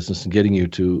you in the business and getting you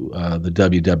to the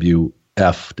WWF,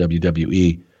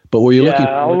 WWE. But were you looking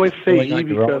forward I always say he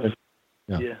because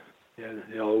they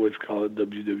always call it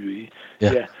WWE.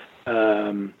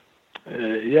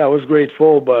 I was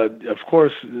grateful, but of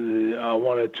course I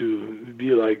wanted to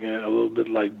be like a little bit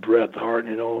like Bret Hart,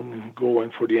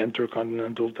 going for the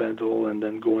Intercontinental title and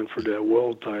then going for the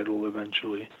world title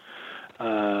eventually.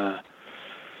 And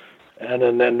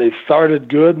then they started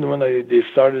good, and when they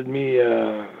started me,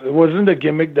 it wasn't a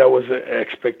gimmick that I was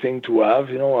expecting to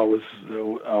have.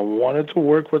 I wanted to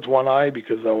work with one eye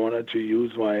because I wanted to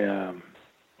use my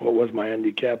what was my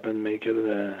handicap and make it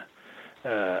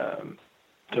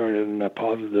turn it in a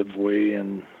positive way,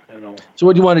 and So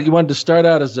what you wanted? You wanted to start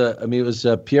out as it was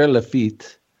Pierre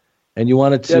Lafitte, and you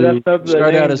wanted to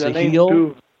start out as a heel.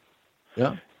 Too.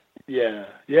 Yeah.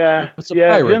 Vince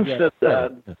said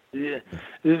that.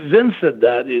 Vince said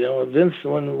that. Vince,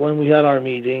 when we had our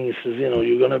meeting, he says,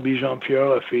 you're gonna be Jean-Pierre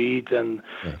Lafitte, and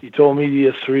he told me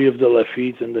the history of the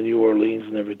Lafitte and the New Orleans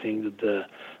and everything that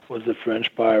was the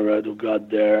French pirate who got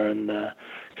there and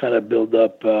kind of built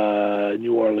up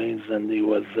New Orleans, and he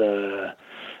was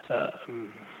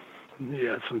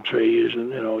some trade,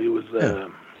 and he was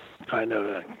kind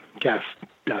of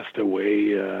cast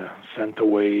away, sent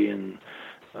away, and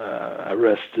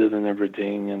arrested and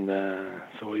everything, and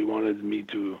so he wanted me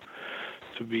to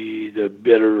be the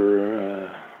bitter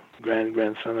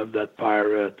grandson of that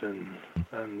pirate, and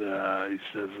he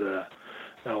says,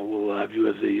 we'll have you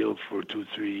as a heel for 2-3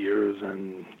 years,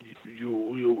 and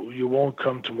you won't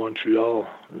come to Montreal.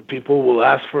 People will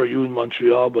ask for you in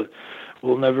Montreal, but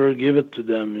we'll never give it to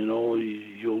them. You'll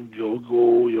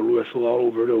wrestle all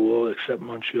over the world except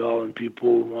Montreal, and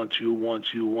people want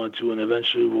you, and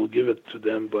eventually we'll give it to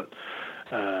them. But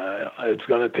it's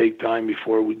gonna take time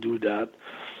before we do that.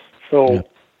 So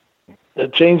I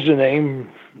changed the name.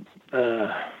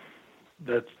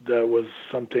 That was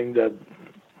something that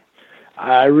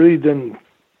I really didn't.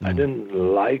 I didn't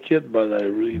like it, but I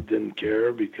really didn't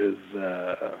care because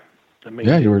the main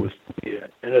thing was to be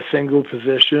in a single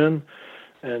position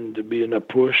and to be in a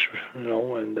push,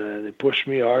 and they pushed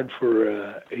me hard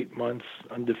for 8 months,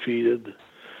 undefeated.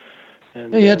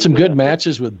 And you had some good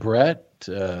matches with Brett.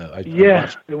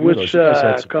 Which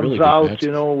comes out,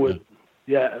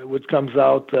 which comes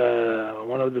out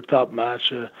one of the top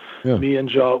matches. Me and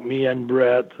Jacques, me and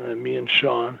Brett, me and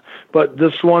Sean. But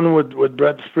this one with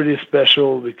Brett is pretty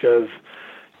special because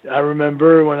I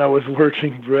remember when I was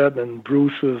working Brett and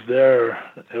Bruce was there.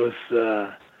 It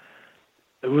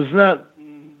was not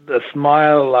the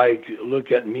smile like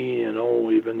look at me,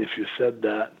 even if you said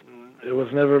that. It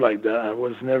was never like that. I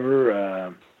was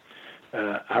never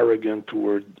arrogant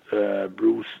toward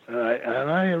Bruce, and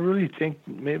I really think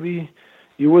maybe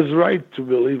he was right to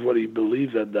believe what he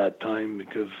believed at that time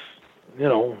because,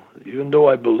 even though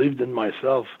I believed in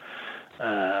myself,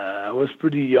 I was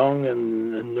pretty young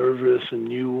and nervous and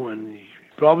new, and he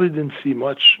probably didn't see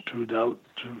much throughout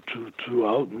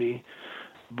me.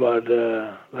 But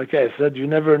like I said, you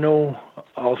never know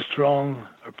how strong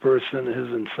a person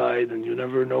is inside, and you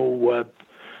never know what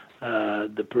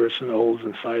the person holds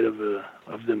inside of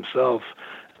himself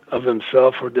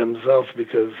or themselves,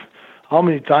 because how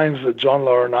many times John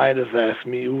Laurinaitis asked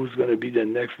me who's going to be the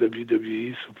next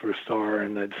WWE superstar,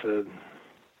 and I'd said,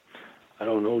 I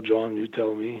don't know, John, you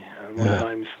tell me. And one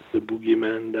time the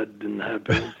Boogeyman, that didn't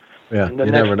happen. And the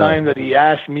next time that he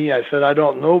asked me, I said, I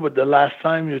don't know, but the last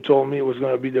time you told me it was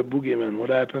going to be the Boogeyman. What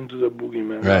happened to the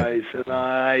Boogeyman? Right. I said,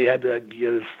 I had to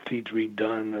get his teeth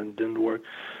redone and it didn't work.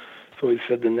 So he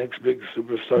said the next big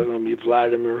superstar is going to be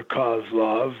Vladimir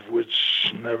Kozlov,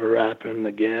 which never happened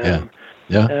again.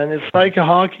 Yeah. And it's like a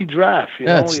hockey draft.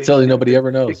 It's still nobody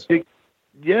ever knows.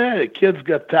 The kid's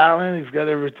got talent, he's got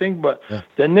everything, but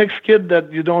the next kid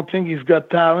that you don't think he's got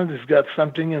talent, he's got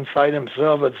something inside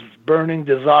himself that's burning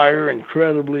desire,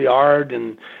 incredibly hard,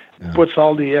 and puts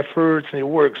all the efforts, and he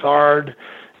works hard.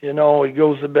 He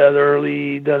goes to bed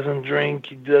early, he doesn't drink,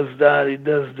 he does that, he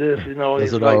does this,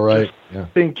 he's like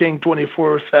just thinking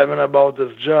 24/7 about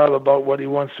his job, about what he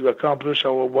wants to accomplish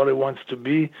or what he wants to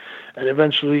be. And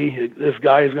eventually this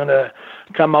guy is going to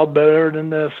come out better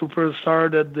than the superstar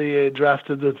that they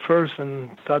drafted at first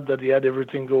and thought that he had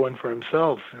everything going for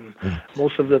himself. And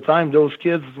most of the time, those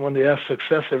kids, when they have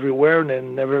success everywhere and they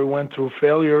never went through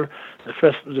failure,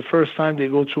 the first time they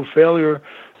go through failure,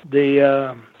 they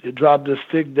drop the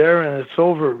stick there and it's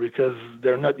over because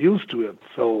they're not used to it.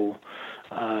 So,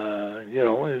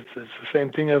 it's the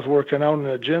same thing as working out in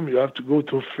the gym. You have to go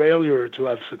through failure to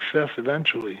have success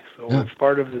eventually. So it's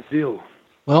part of the deal.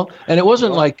 Well, and it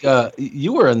wasn't like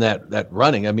you were in that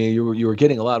running. I mean, you were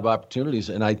getting a lot of opportunities,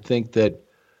 and I think that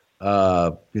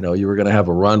you were going to have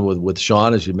a run with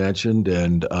Sean, as you mentioned,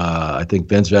 and I think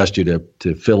Vince asked you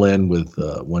to fill in with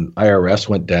when IRS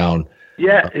went down.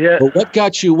 Yeah. But what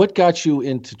got you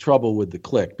into trouble with the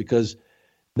Kliq? Because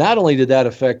not only did that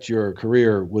affect your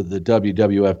career with the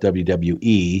WWF,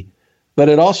 WWE, but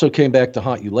it also came back to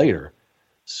haunt you later.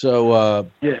 So,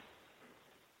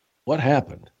 what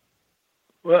happened?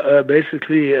 Well,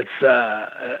 basically, it's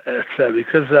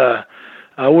because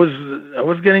I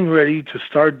was getting ready to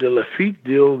start the Lafitte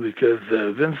deal because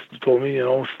Vince told me,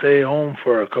 stay home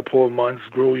for a couple of months,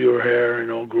 grow your hair,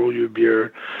 grow your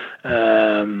beard. We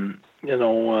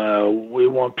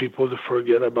want people to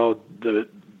forget about the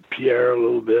Pierre a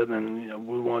little bit, and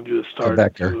we want you to start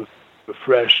a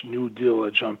fresh new deal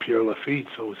at Jean-Pierre Lafitte.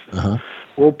 So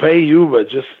we'll pay you, but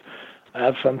just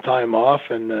have some time off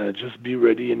and just be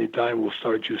ready anytime. We'll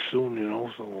start you soon,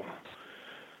 So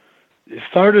it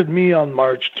started me on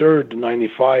March 3rd,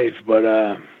 95, but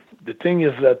the thing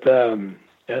is that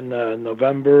in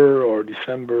November or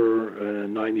December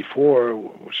 94,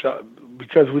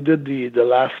 because we did the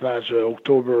last match,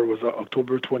 October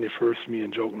 21st, me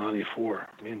and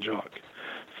Jacques.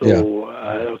 So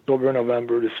October,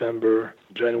 November, December,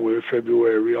 January,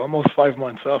 February, almost 5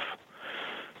 months off.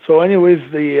 So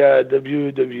anyways, the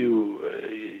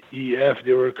WWEF,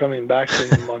 they were coming back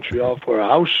to Montreal for a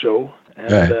house show,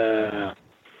 and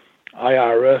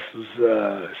IRS was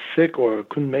sick or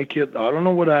couldn't make it. I don't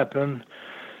know what happened.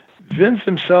 Vince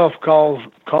himself calls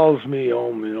me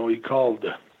home. He called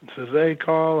says, "Hey,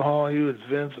 Carl, how are you? It's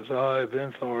Vince." I said, "Hi,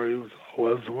 Vince, how are you?" Oh,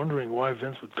 I was wondering why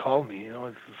Vince would call me.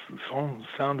 The song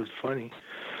sounded funny.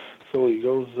 So he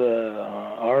goes,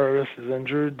 "RRS is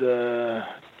injured.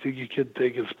 Think you could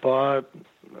take his spot?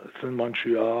 It's in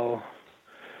Montreal."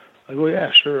 I go,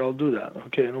 "Yeah, sure, I'll do that."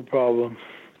 "Okay, no problem."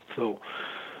 So,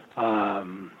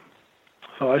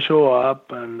 so I show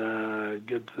up and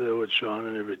get with Sean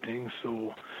and everything.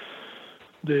 So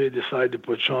they decide to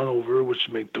put Sean over, which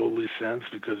makes totally sense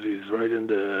because he's right in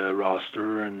the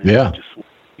roster and just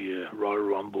the Royal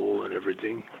Rumble and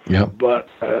everything. Yeah. But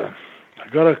I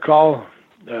got a call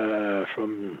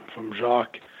from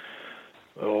Jacques,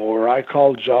 or I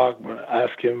called Jacques,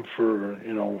 asked him for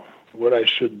what I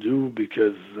should do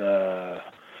because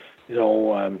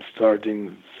I'm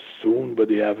starting soon, but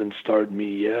they haven't started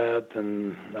me yet,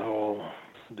 and now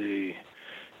they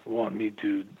want me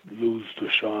to lose to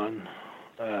Sean.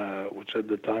 Which at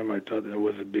the time I thought it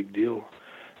was a big deal,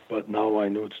 but now I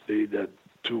know today that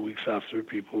 2 weeks after,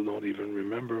 people don't even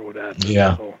remember what happened.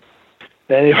 Yeah. So,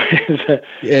 anyways,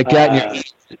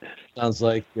 sounds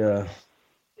like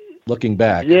looking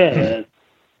back. Yeah.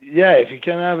 If you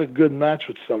can have a good match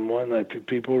with someone, I think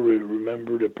people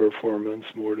remember the performance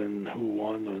more than who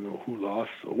won or who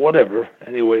lost or whatever.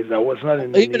 Anyways, I was not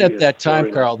in even at that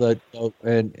time, Carl.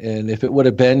 And if it would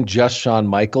have been just Shawn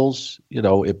Michaels,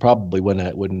 it probably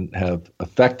wouldn't have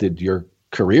affected your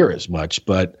career as much.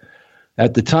 But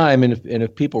at the time, and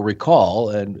if people recall,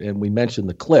 and we mentioned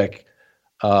the Clique,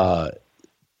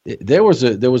 there was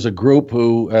a group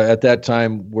who at that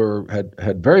time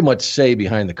had very much say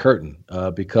behind the curtain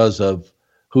because of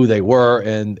who they were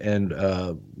and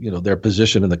their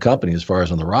position in the company as far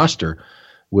as on the roster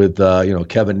with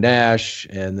Kevin Nash,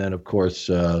 and then of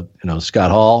course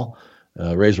Scott Hall,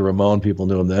 Razor Ramon, people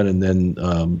knew him then, and then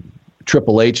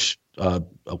Triple H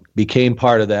became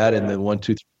part of that, and then 1,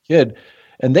 2, 3 Kid,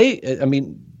 and they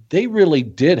really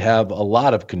did have a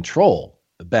lot of control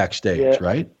backstage,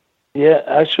 right? Yeah,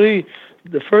 actually,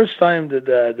 the first time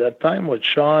that time with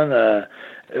Sean,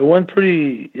 it went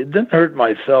pretty. It didn't hurt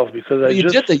myself because you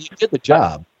did the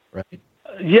job, right?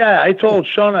 Yeah, I told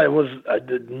Sean I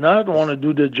did not want to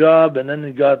do the job, and then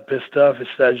he got pissed off. He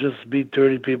said, "I just beat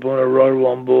 30 people in a Royal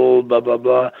Rumble, blah blah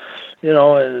blah,"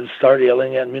 and started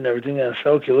yelling at me and everything. And I said,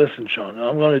 "Okay, listen, Sean,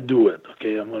 I'm going to do it.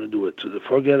 Okay, I'm going to do it. So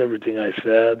forget everything I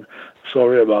said.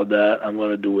 Sorry about that. I'm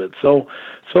going to do it." So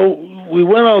we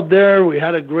went out there. We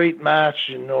had a great match.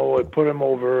 I put him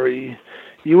over.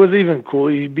 He was even cool.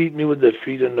 He beat me with the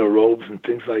feet and the ropes and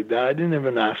things like that. I didn't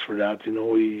even ask for that.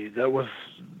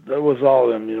 That was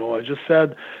all him. I just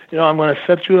said, I'm going to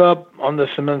set you up on the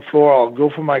cement floor. I'll go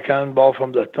for my cannonball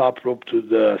from the top rope to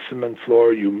the cement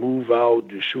floor. You move out.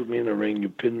 You shoot me in the ring. You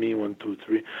pin me 1, 2,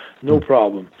 3. No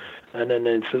problem. And then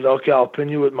he says, "Okay, I'll pin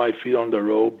you with my feet on the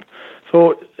rope."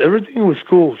 So everything was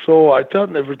cool. So I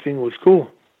thought everything was cool.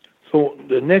 So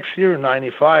the next year,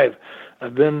 '95,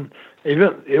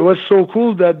 it was so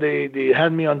cool that they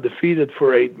had me undefeated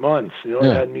for 8 months.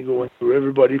 They had me going through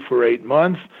everybody for 8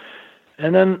 months.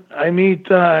 And then I meet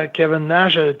Kevin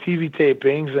Nash at a TV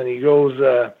tapings, and he goes,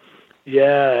 and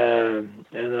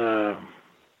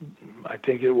I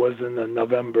think it was in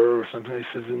November or something. He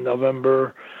says, "In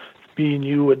November, me and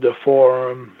you at the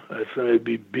Forum, it's going to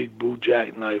be Big Boo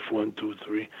Jackknife 1, 2,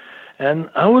 3. And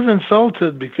I was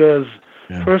insulted because,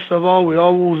 first of all, we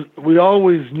always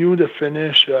knew the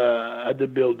finish at the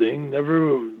building.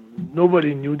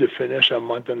 Nobody knew the finish a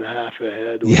month and a half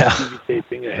ahead. TV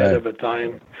taping ahead of a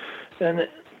time. And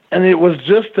it was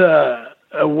just a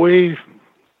way,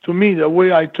 to me, the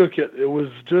way I took it, it was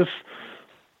just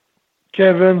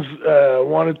Kevin's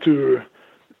wanted to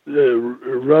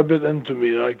rub it into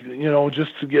me,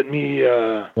 just to get me.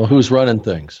 Well, who's running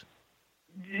things?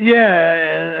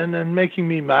 Yeah, and then making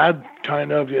me mad,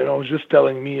 kind of, just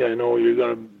telling me, I know you're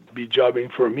going to be jobbing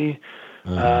for me.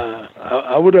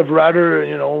 I would have rather,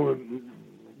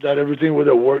 that everything would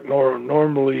have worked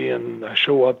normally, and I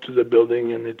show up to the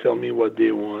building and they tell me what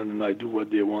they want and I do what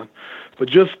they want. But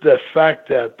just the fact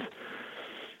that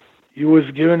he was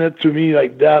giving it to me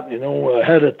like that,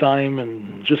 ahead of time,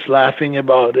 and just laughing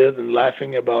about it and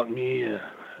laughing about me,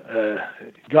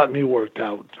 got me worked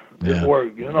out. It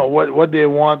worked. What they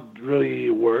want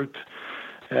really worked.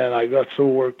 And I got so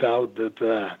worked out that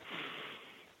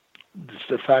just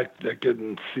the fact that I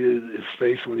couldn't see his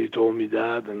face when he told me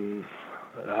that, and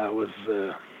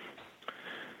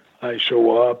I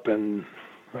show up and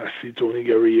I see Tony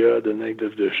Garea the night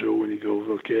of the show, and he goes,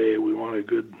 "Okay, we want a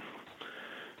good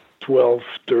 12,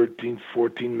 13,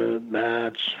 14-minute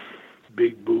match.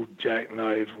 big boot,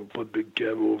 jackknife, we'll put Big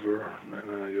Kev over.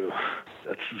 And I go,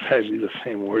 that's exactly the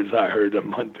same words I heard a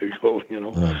month ago, you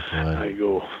know. Oh, I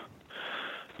go,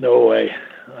 no way,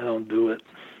 I don't do it.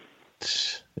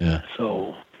 Yeah.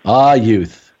 So.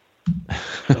 Youth.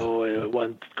 So it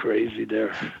went crazy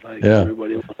there. Like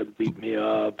everybody wanted to beat me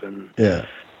up, and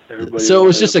everybody. So it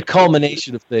was just a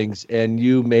culmination of things, and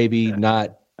you maybe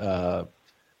not, I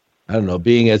don't know,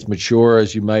 being as mature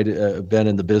as you might have been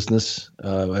in the business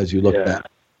as you look back.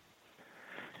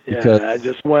 Yeah, I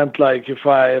just went like, if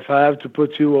I have to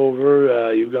put you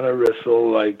over, you're gonna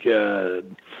wrestle like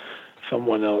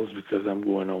someone else, because I'm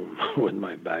going home with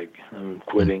my bag. I'm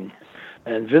quitting,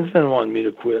 and Vince didn't want me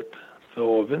to quit.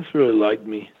 So Vince really liked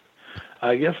me.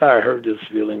 I guess I hurt his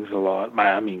feelings a lot.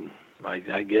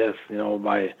 I guess, you know,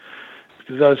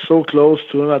 because I was so close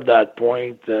to him at that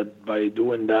point that by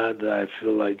doing that, I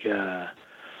feel like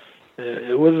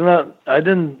it was not. I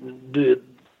didn't do it.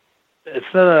 It's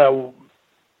not.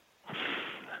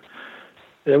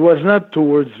 It was not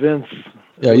towards Vince.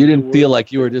 Yeah, you didn't feel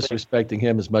like you were disrespecting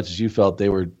him as much as you felt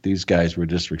these guys were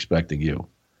disrespecting you.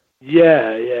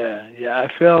 Yeah. I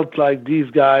felt like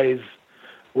these guys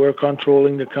were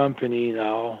controlling the company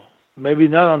now. Maybe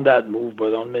not on that move,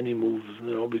 but on many moves,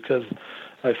 you know, because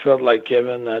I felt like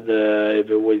Kevin had the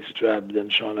heavyweight strap, then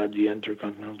Sean had the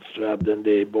Intercontinental strap, then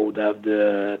they both have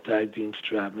the tag team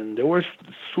strap, and they were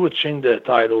switching the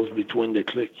titles between the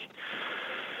clique.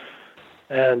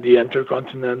 And the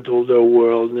Intercontinental, the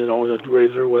world, you know, that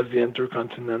Razor was the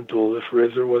Intercontinental. If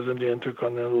Razor wasn't the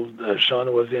Intercontinental,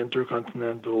 Sean was the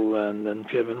Intercontinental, and then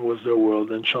Kevin was the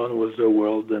world, and Sean was the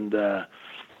world. And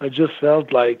I just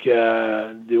felt like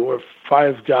there were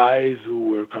 5 guys who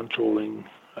were controlling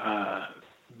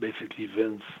basically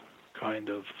Vince, kind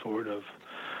of, sort of.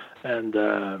 And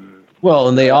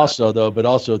and they also, though, but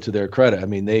also to their credit, I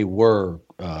mean, they were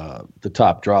the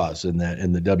top draws in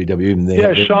the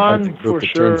WWE. Sean for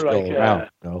sure.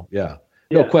 Like,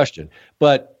 no question.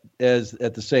 But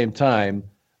at the same time,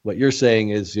 what you're saying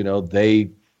is, you know,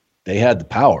 they had the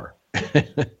power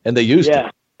and they used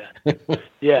it.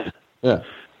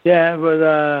 Yeah,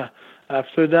 but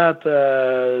after that,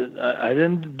 I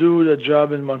didn't do the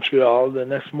job in Montreal. The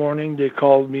next morning, they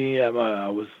called me. I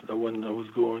was going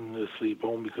to sleep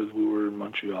home because we were in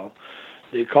Montreal.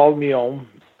 They called me home.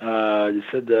 They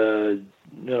said, you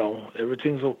know,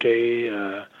 everything's okay.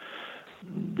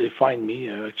 They fined me.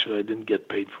 Actually, I didn't get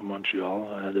paid for Montreal.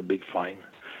 I had a big fine.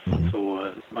 Mm-hmm.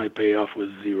 So my payoff was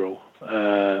 0.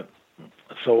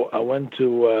 So I went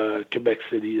to Quebec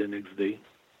City the next day.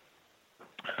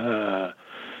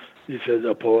 He said,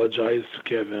 apologize to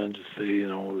Kevin, just say, you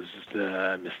know, it was just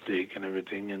a mistake and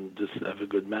everything, and just have a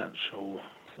good match. So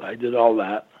I did all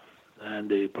that, and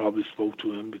they probably spoke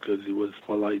to him because he was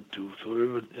polite too.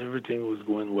 So everything was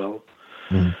going well.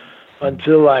 Mm-hmm.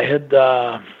 Until I hit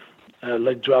a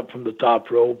leg drop from the top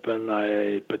rope, and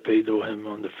I potato him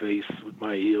on the face with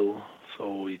my heel.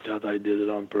 So he thought I did it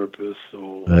on purpose.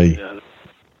 So yeah,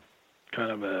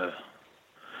 kind of a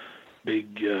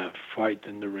big fight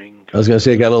in the ring. I was going to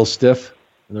say, it got a little stiff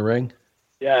in the ring?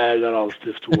 Yeah, I got all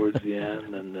stiff towards the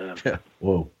end. And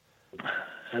whoa.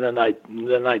 And then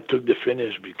I took the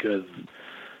finish because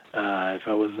if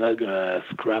I was not going to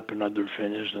scrap another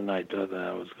finish, then I thought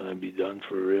I was going to be done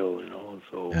for real, you know.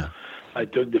 So I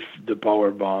took the power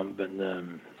bomb and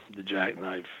the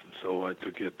jackknife. So I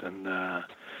took it, and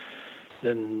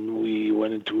then we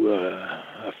went into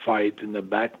a fight in the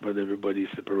back, but everybody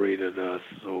separated us,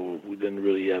 so we didn't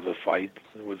really have a fight.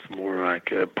 It was more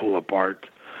like a pull apart.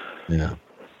 Yeah.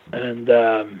 And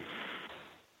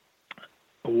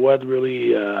what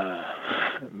really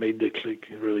made the clique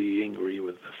really angry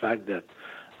was the fact that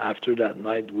after that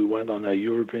night we went on a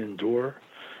European tour,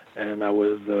 and I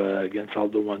was against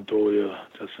Aldo Montoya,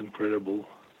 just incredible,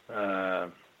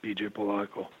 BJ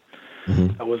Polacco.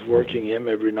 Mm-hmm. I was working him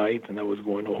every night, and I was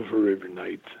going over every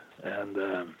night. And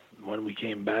when we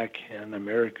came back in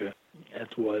America,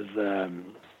 it was a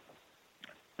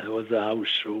house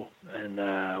show in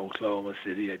Oklahoma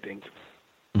City, I think.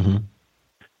 Mm-hmm.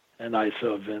 And I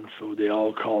saw Vince, so they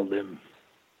all called him.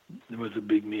 There was a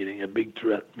big meeting, a big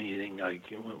threat meeting, like,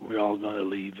 we're all going to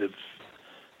leave if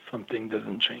something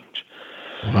doesn't change.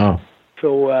 Wow.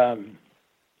 So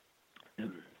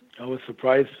I was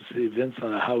surprised to see Vince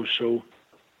on a house show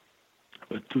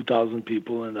with 2,000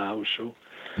 people in the house show,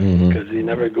 because he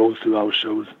never goes to house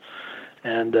shows.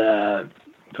 And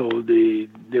so they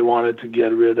wanted to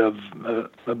get rid of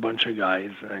a bunch of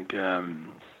guys, like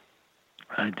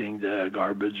I think the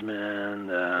Garbage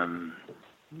Man.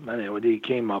 Anyway, they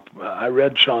came up. I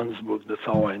read Sean's book. That's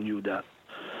how I knew that,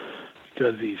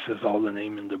 because he says all the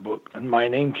name in the book. And my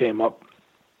name came up.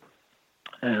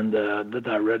 and that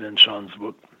I read in Sean's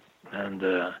book.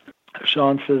 And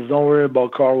Sean says, "Don't worry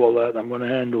about Carl Ouellet. I'm going to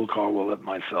handle Carl Ouellet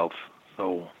myself."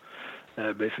 So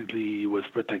basically, he was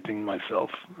protecting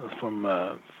myself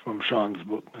from Sean's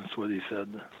book. That's what he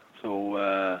said.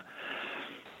 So,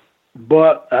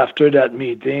 but after that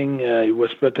meeting, he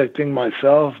was protecting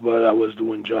myself, but I was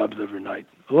doing jobs every night.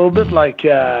 A little bit like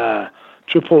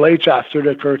Triple H after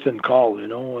the curtain call,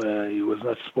 he was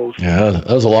not supposed to. Yeah, that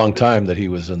was a long time that he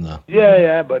was in the...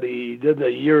 Yeah, but he did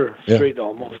a year straight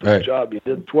almost of the job. He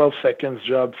did 12 seconds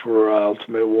job for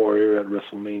Ultimate Warrior at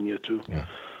WrestleMania 2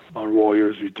 on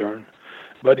Warrior's Return.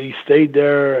 But he stayed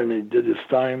there and he did his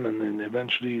time, and then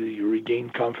eventually he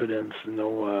regained confidence.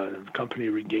 The company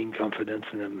regained confidence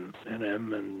in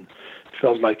him, and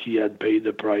felt like he had paid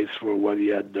the price for what he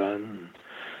had done.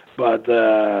 But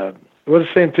it was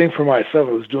the same thing for myself.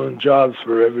 I was doing jobs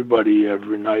for everybody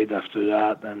every night after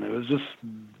that, and it was just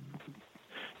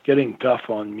getting tough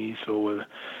on me. So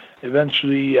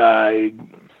eventually I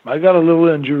got a little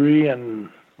injury, and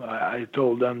I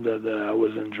told them that I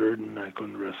was injured and I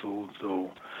couldn't wrestle.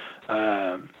 So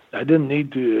I didn't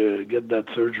need to get that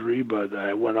surgery, but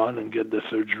I went on and get the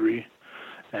surgery.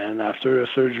 And after the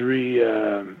surgery,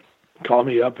 called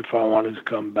me up if I wanted to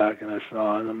come back, and I said,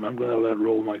 I'm going to let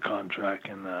roll my contract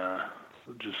and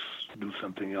just do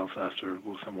something else after,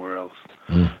 go somewhere else.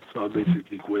 So I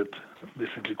basically quit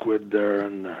there.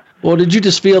 And well, did you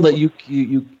just feel that you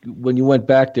when you went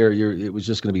back there, it was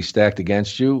just going to be stacked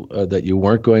against you, that you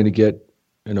weren't going to get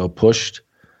pushed,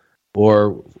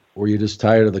 or were you just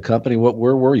tired of the company?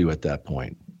 Where were you at that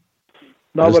point?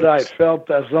 No, but I felt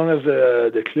as long as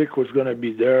the clique was going to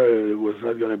be there, it was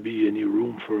not going to be any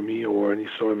room for me or any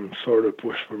sort of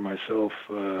push for myself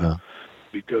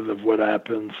because of what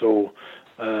happened. So,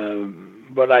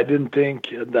 but I didn't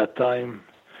think at that time,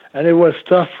 and it was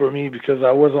tough for me because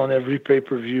I was on every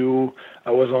pay-per-view,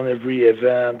 I was on every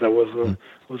event, I was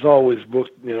always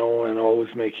booked, and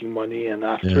always making money. And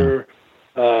after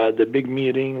the big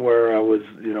meeting where I was,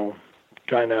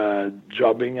 kind of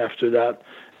jobbing after that,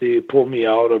 they pulled me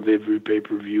out of every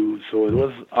pay-per-view. So it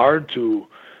was hard to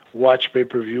watch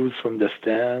pay-per-views from the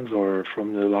stands or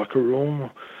from the locker room.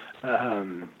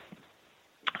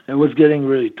 It was getting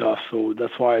really tough, so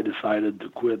that's why I decided to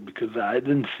quit, because I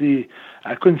couldn't see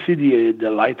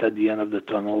the light at the end of the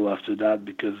tunnel after that,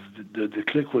 because the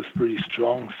clique was pretty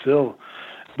strong still.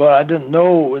 But I didn't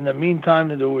know in the meantime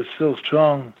that they were still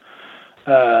strong.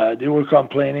 They were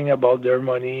complaining about their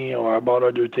money or about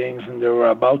other things, and they were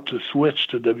about to switch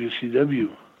to WCW.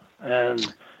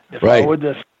 And if I would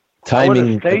have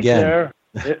stayed there,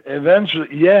 eventually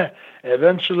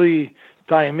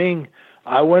timing,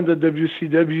 I went to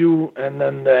WCW, and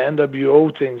then the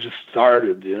NWO thing just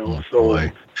started, So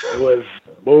it was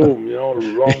boom,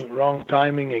 wrong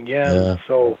timing again. Yeah.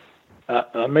 So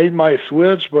I made my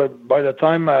switch, but by the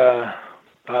time I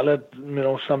let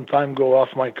some time go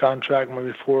off my contract,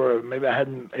 maybe I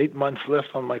had 8 months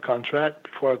left on my contract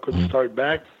before I could start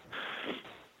back.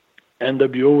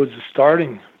 NWO was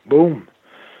starting, boom,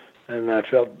 and I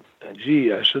felt,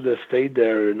 gee, I should have stayed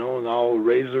there. Now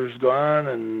Razor's gone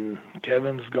and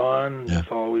Kevin's gone. Yeah.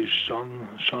 It's always Sean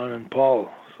and Paul,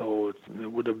 so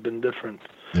it would have been different.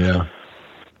 Yeah,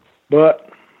 but.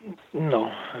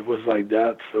 No, it was like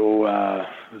that. So it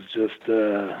was just.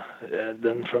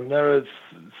 Then from there, it's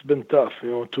been tough.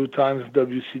 2 times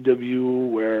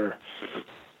WCW, where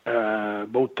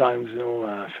both times,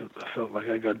 I felt like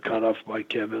I got cut off by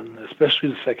Kevin. Especially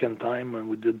the second time when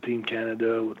we did Team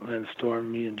Canada with Lance Storm,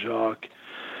 me and Jock,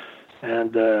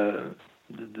 and the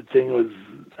thing was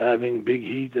having big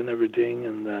heat and everything,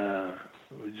 and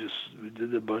we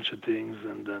did a bunch of things,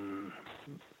 and then.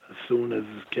 As soon as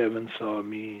Kevin saw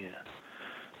me,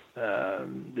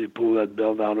 they pulled that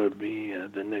belt out of me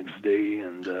the next day,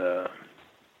 and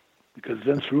because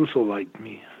Vince Russo liked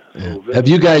me. So have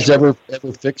you guys ever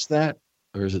fixed that,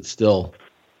 or is it still?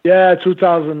 Yeah,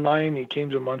 2009, he came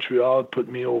to Montreal, put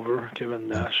me over, Kevin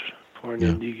Nash, for an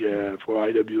indie for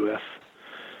IWS,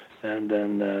 and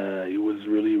then he was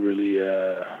really, really,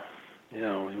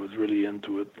 he was really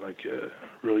into it, like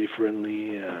really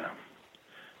friendly.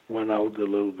 Went out a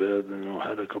little bit,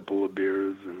 had a couple of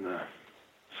beers, and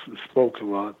spoke a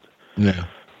lot. Yeah.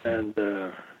 And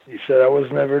he said I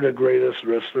was never the greatest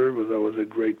wrestler, but I was a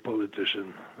great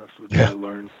politician. That's what I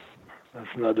learned.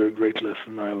 That's another great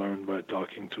lesson I learned by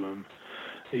talking to him.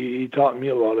 He taught me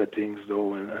a lot of things,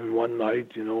 though, and one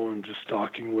night, and just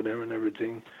talking with him and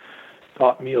everything,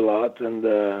 taught me a lot, and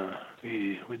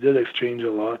we did exchange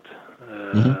a lot,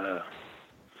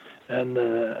 and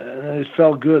it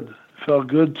felt good. Felt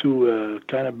good to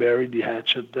kind of bury the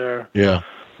hatchet there. Yeah.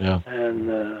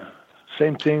 And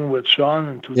Same thing with Sean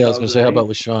in 2008. Yeah, I was going to say, how about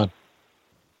with Sean?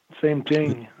 Same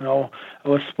thing. I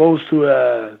was supposed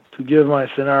to give my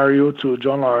scenario to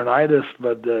John Laurinaitis,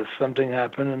 but something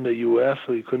happened in the U.S.,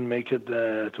 so he couldn't make it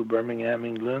to Birmingham,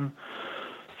 England.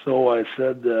 So I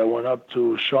said, I went up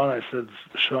to Sean. I said,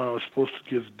 Sean, I was supposed to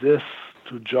give this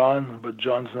to John, but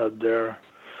John's not there.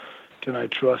 Can I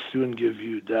trust you and give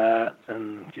you that?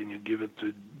 And can you give it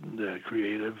to the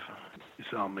creative? He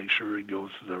said, I'll make sure it goes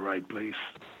to the right place.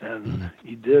 And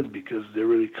he did, because they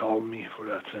really called me for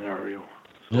that scenario.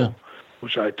 So, yeah.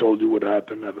 Which I told you would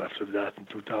happen after that in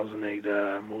 2008,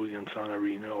 Mohegan Sun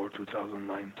Arena, or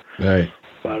 2009. Right.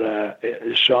 But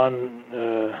Sean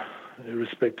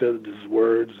respected his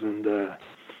words, and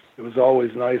it was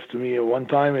always nice to me. One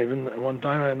time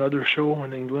at another show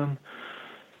in England,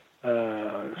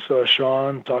 saw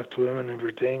Sean, talked to him and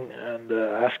everything, and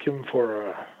asked him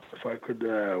for if I could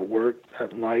work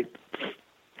at night.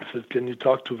 I said, can you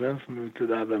talk to Vince? Maybe we could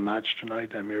have a match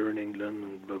tonight. I'm here in England,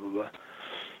 and blah, blah, blah.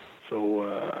 So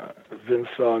Vince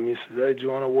saw me, said, hey, do you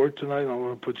want to work tonight? I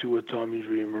want to put you with Tommy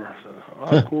Dreamer. I said,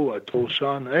 oh, cool. I told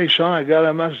Sean, hey, Sean, I got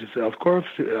a match. He said, of course.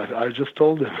 I just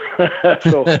told him.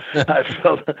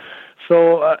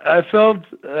 So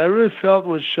I really felt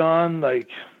with Sean, like,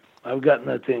 I've got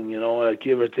nothing, like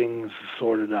everything's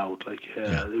sorted out. Like,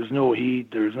 there's no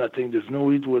heat. There's nothing. There's no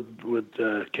heat with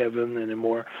Kevin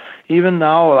anymore. Even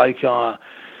now, like,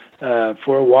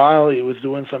 for a while, he was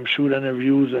doing some shoot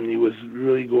interviews, and he was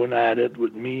really going at it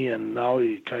with me, and now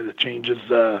he kind of changes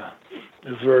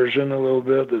his version a little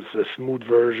bit. It's a smooth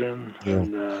version. Yeah.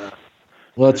 And,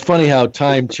 well, it's funny how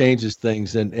time changes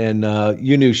things, and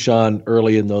you knew Sean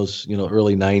early in those,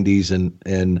 early 90s, and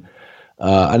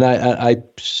I'm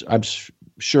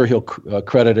sure he'll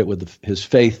credit it with his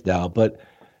faith now, but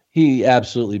he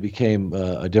absolutely became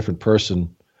a different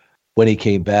person when he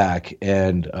came back,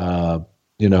 and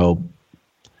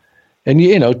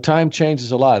time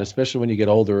changes a lot, especially when you get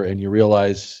older and you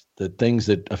realize that things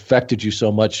that affected you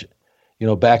so much,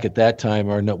 back at that time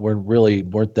weren't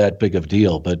that big of a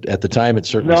deal. But at the time, it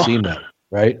certainly seemed that,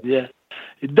 right? Yeah,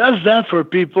 it does that for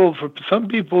people. For some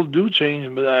people do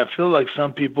change, but I feel like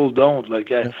some people don't.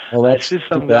 Like I see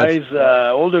some guys,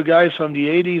 older guys from the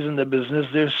 80s in the business,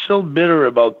 they're still bitter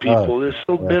about people. They're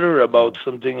still bitter about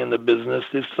something in the business.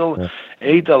 They still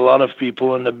hate a lot of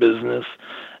people in the business.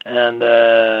 And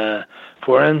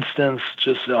for instance,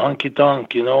 just a honky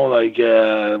tonk, like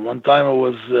one time I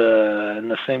was in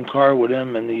the same car with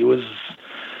him, and he was,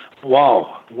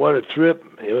 wow, what a trip.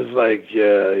 It was like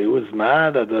he was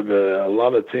mad at a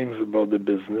lot of things about the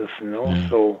business,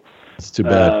 So it's too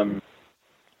bad.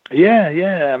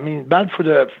 Yeah. I mean, bad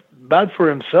for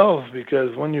himself,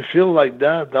 because when you feel like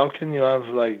that, how can you have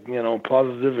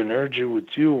positive energy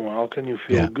with you? How can you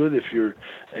feel good if you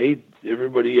hate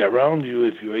everybody around you,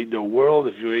 if you hate the world,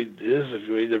 if you hate this, if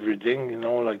you hate everything?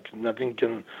 Like nothing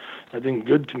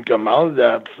good can come out of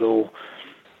that. So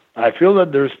I feel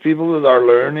that there's people that are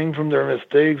learning from their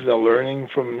mistakes. They're learning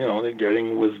from, they're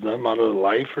getting wisdom out of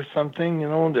life or something.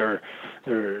 They're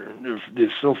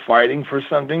still fighting for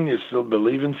something. They still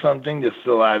believe in something. They're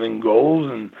still having goals,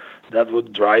 and that's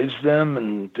what drives them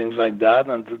and things like that.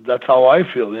 And that's how I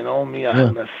feel. I'm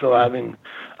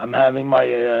having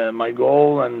my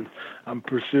goal, and I'm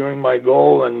pursuing my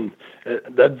goal, and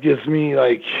that gives me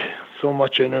like so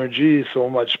much energy, so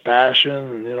much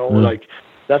passion. Like.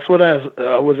 That's what I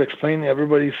was explaining.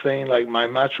 Everybody's saying, like, my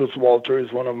match with Walter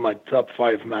is one of my top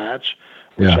 5 match,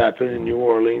 which happened in New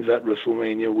Orleans at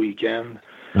WrestleMania weekend,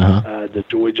 the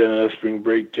Joey Janela Spring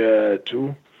Break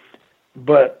 2.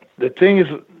 But the thing is,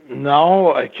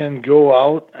 now I can go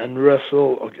out and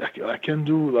wrestle. I can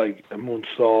do, like, a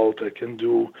moonsault. I can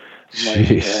do my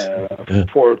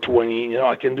 420.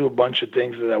 I can do a bunch of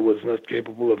things that I was not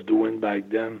capable of doing back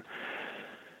then.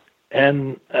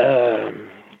 And...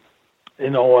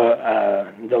 in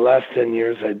the last 10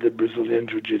 years, I did Brazilian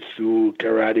Jiu-Jitsu,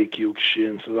 Karate,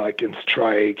 Kyokushin, so I can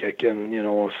strike, I can,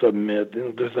 submit.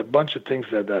 There's a bunch of things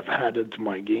that I've added to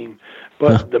my game.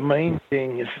 But the main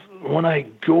thing is when I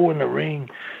go in the ring,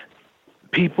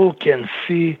 people can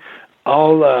see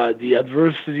all the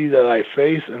adversity that I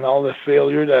face and all the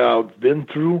failure that I've been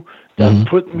through that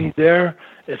put me there.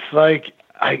 It's like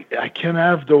I can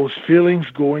have those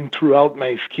feelings going throughout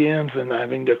my skins, and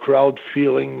having the crowd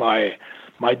feeling my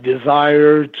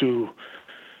desire to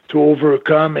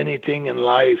overcome anything in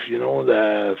life.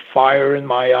 The fire in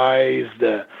my eyes,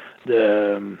 the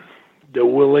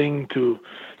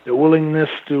willingness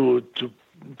to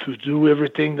do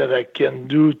everything that I can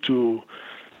do to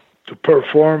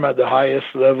perform at the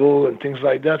highest level and things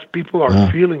like that. People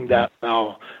are feeling that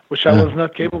now, which I was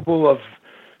not capable of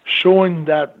showing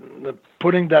that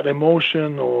putting that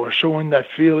emotion or showing that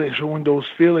feeling, showing those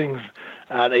feelings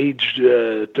at age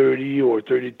 30 or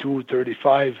 32,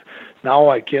 35. Now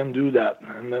I can do that,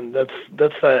 and then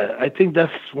I think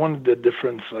that's one of the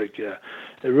difference. Like it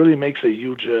really makes a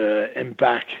huge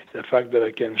impact. The fact that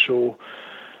I can show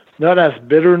not as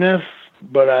bitterness,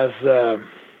 but as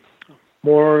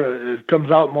more. It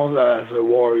comes out more as a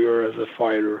warrior, as a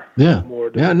fighter. Yeah. More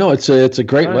than, no, it's a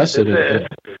great lesson.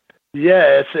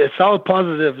 Yeah, it's all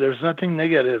positive. There's nothing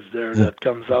negative there that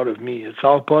comes out of me. It's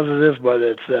all positive, but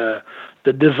it's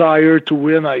the desire to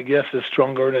win, I guess, is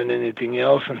stronger than anything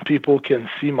else, and people can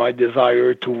see my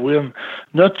desire to win,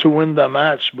 not to win the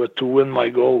match, but to win my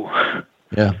goal.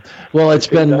 Yeah. Well, it's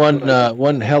been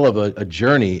one hell of a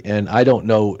journey, and I don't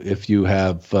know if you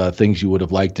have things you would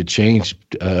have liked to change,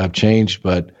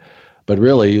 but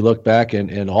really, you look back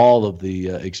and all of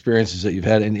the experiences that you've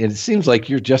had, and it seems like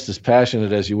you're just as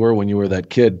passionate as you were when you were that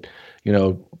kid,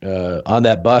 on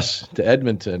that bus to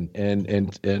Edmonton,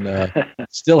 and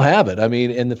still have it. I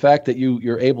mean, and the fact that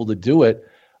you're able to do it.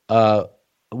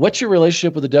 What's your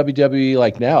relationship with the WWE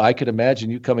like now? I could imagine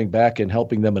you coming back and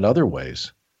helping them in other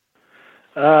ways.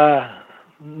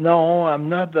 No, I'm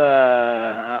not.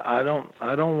 I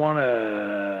don't want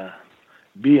to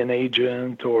be an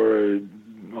agent or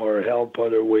help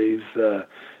other ways.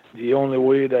 The only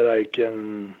way that I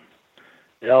can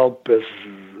help is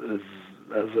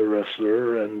as a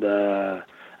wrestler, and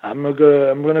I'm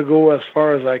gonna go as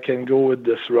far as I can go with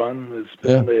this run. It's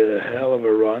been a hell of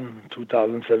a run,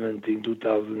 2017,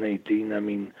 2018. I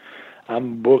mean,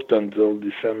 I'm booked until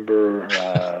December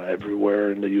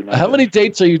everywhere in the United States. How many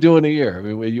dates are you doing a year? I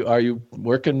mean, are you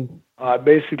working? I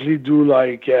basically do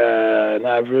like an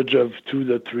average of 2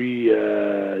 to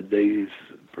 3 days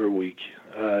per week.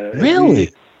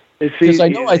 Really? Because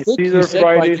I think either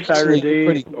Friday,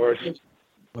 Saturday, or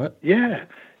what? Yeah,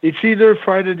 it's either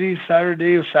Friday,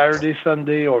 Saturday, or Saturday,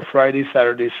 Sunday, or Friday,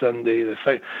 Saturday, Sunday.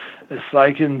 It's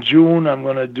like in June, I'm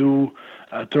gonna do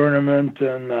a tournament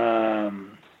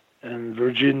in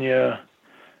Virginia,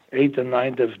 8th and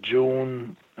 9th of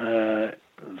June, and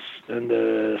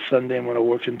Sunday I'm going to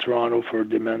work in Toronto for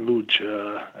Demand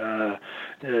Lucha.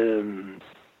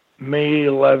 May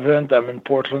 11th, I'm in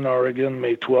Portland, Oregon.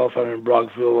 May 12th, I'm in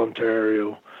Brockville,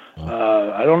 Ontario.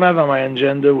 I don't have my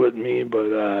agenda with me, but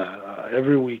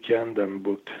every weekend I'm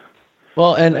booked.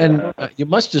 Well, and you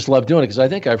must just love doing it, because I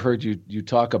think I've heard you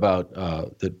talk about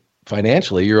that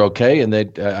financially you're okay, and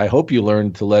that I hope you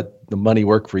learned to let the money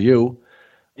work for you.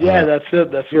 Yeah, that's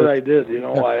it. That's what I did.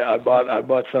 I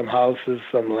bought some houses,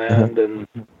 some land, and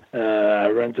I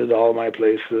rented all my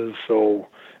places. So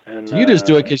you just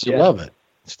do it because you love it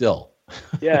still.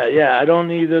 Yeah. I don't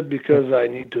need it because I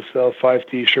need to sell 5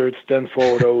 T-shirts, 10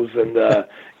 photos, and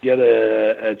get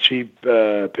a cheap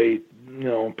payday.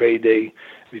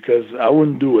 Because I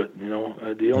wouldn't do it,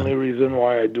 The only reason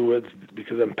why I do it is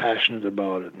because I'm passionate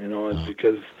about it, It's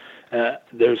because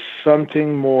there's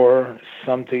something more,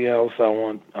 something else I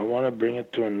want. I want to bring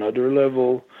it to another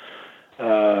level.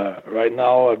 Right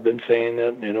now, I've been saying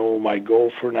it, my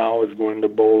goal for now is going to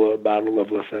Bola, Battle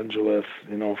of Los Angeles,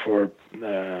 for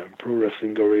Pro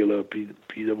Wrestling Guerrilla,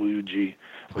 PWG,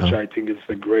 which I think is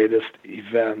the greatest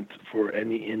event for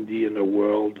any indie in the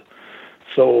world.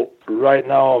 So right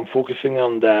now I'm focusing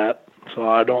on that. So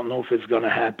I don't know if it's going to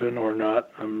happen or not.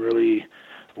 I'm really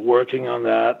working on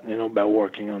that,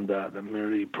 I'm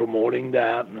really promoting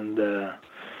that and,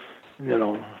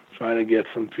 trying to get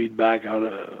some feedback out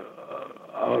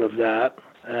of that.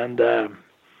 And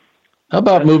how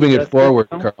about moving it forward,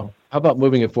 Carl? How about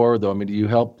moving it forward, though? I mean, do you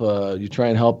help? You try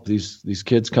and help these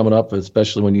kids coming up,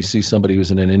 especially when you see somebody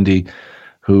who's in an indie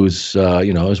who's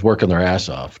is working their ass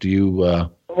off. Do you?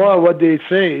 Well, what they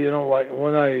say, like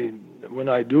when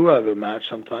I do have a match,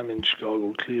 sometime in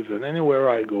Chicago, Cleveland, anywhere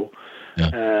I go,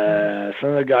 some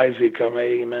of the guys, they come,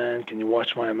 hey man, can you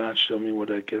watch my match? Tell me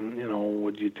what I can,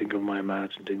 what do you think of my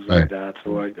match and things like that.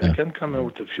 So I can come in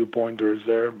with a few pointers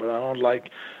there, but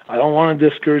I don't want to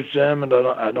discourage them, and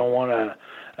I don't want to.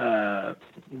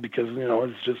 Because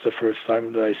it's just the first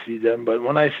time that I see them. But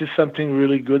when I see something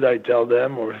really good, I tell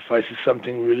them, or if I see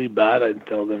something really bad, I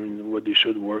tell them what they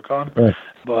should work on. Right.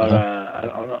 But I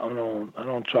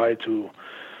don't try to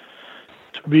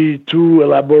be too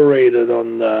elaborated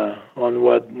on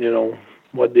what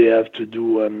they have to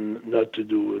do and not to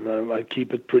do. And I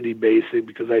keep it pretty basic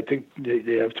because I think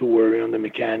they have to worry on the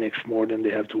mechanics more than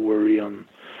they have to worry on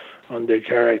their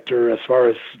character. As far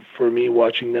as for me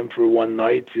watching them for one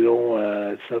night,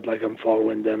 it's not like I'm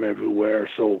following them everywhere.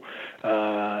 So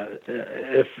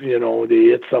if they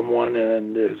hit someone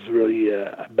and there's really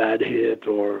a bad hit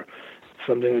or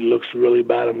something that looks really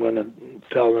bad, I'm going to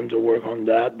tell them to work on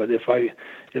that. But if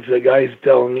the guys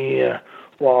tell me,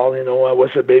 well, I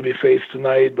was a baby face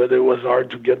tonight, but it was hard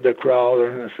to get the crowd,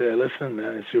 and I say, listen,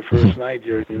 man, it's your first night.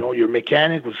 Your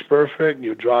mechanic was perfect.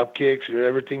 Your drop kicks,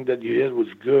 everything that you did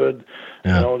was good.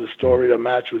 Yeah. The story of the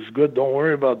match was good. Don't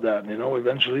worry about that.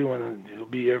 Eventually when you'll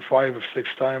be here 5 or 6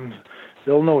 times,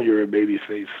 they'll know you're a baby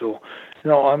face. So,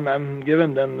 I'm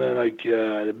giving them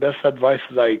the best advice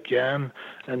that I can,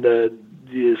 and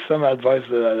some advice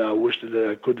that I wish that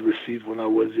I could receive when I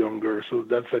was younger. So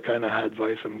that's the kind of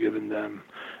advice I'm giving them.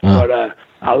 But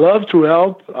I love to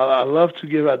help. I love to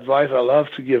give advice. I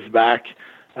love to give back.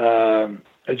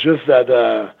 It's just that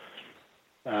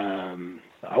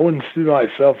I wouldn't see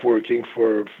myself working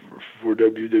for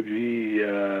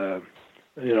WWE,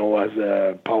 as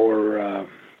a power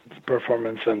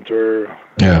performance center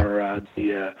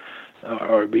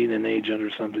or being an agent or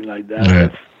something like that.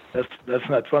 Right. That's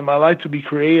not fun. I like to be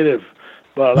creative,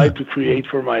 but I like to create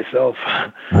for myself.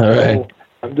 All right. So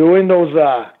I'm doing those.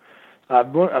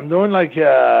 I'm doing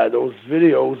those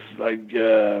videos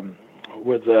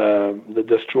with the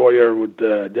Destroyer with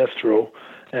Destro,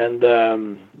 and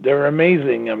they're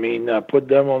amazing. I mean, I put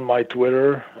them on my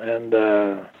Twitter, and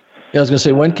I was gonna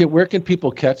say, where can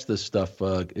people catch this stuff?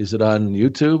 Is it on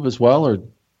YouTube as well, or?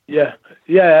 Yeah,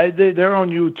 they're on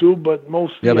YouTube, but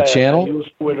mostly you have a channel? I use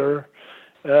Twitter.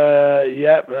 I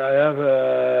have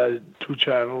 2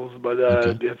 channels, but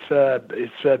it's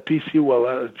PC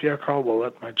Wallet, Pierre Carl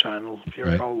Wallet, my channel,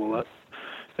 Pierre Carl Wallet.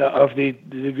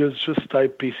 Just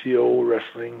type PCO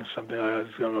wrestling, something like that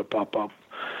is gonna pop up.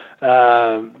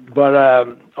 But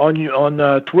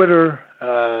on Twitter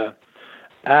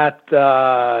at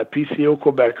PCO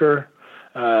Quebecer.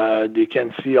 You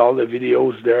can see all the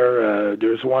videos there.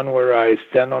 There's one where I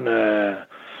stand on a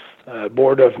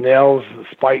board of nails,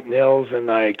 spike nails, and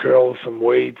I curl some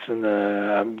weights, and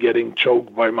I'm getting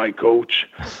choked by my coach.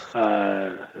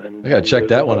 And I gotta check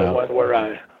that one out.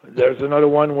 There's another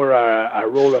one where I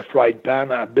roll a fried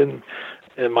pan.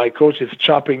 And my coach is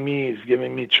chopping me. He's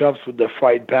giving me chops with the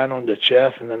fried pan on the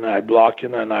chest, and then I block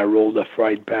it and I roll the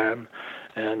fried pan.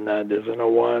 And there's another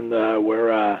one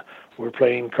where we're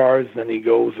playing cards, and he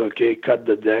goes, okay, cut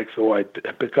the deck. So I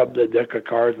pick up the deck of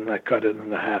cards and I cut it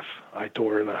in half. I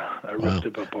tore it, I ripped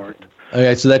it apart.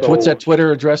 Okay, so what's that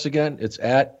Twitter address again? It's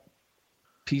at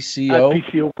PCO? At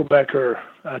PCO Quebecer.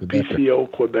 At PCO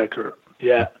Quebecer.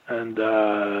 Yeah, and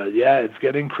it's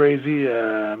getting crazy.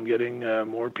 I'm getting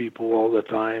more people all the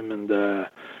time, and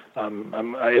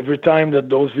every time that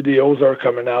those videos are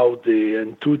coming out,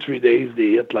 in 2-3 days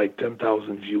they hit like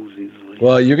 10,000 views easily.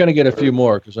 Well, you're going to get a few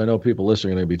more because I know people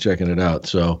listening are going to be checking it out.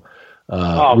 So,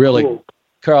 really, cool.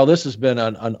 Carl, this has been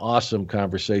an awesome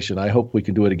conversation. I hope we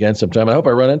can do it again sometime. I hope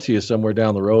I run into you somewhere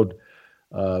down the road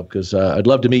because I'd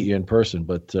love to meet you in person.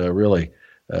 But really,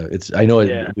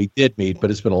 we did meet, but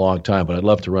it's been a long time. But I'd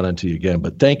love to run into you again.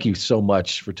 But thank you so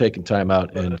much for taking time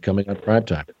out and coming on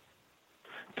Primetime.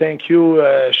 Thank you,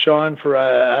 Sean, for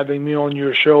having me on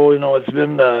your show. It's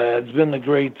been a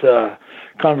great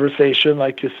conversation.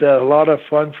 Like you said, a lot of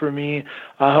fun for me.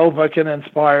 I hope I can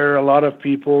inspire a lot of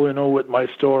people, with my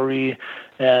story.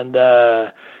 And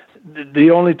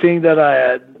the only thing that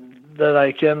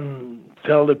I can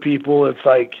tell the people, it's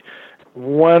like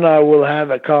when I will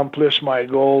have accomplished my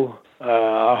goal,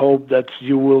 I hope that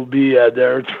you will be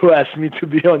there to ask me to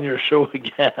be on your show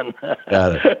again.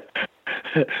 Got it.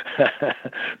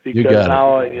 Because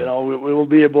now, we will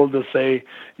be able to say,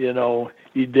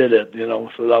 he did it,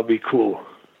 so that'll be cool.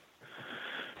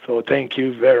 So thank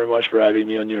you very much for having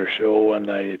me on your show. And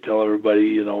I tell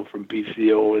everybody, from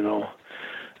PCO,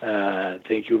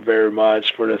 thank you very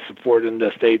much for the support in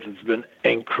the States. It's been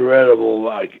incredible.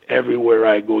 Like everywhere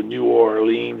I go, New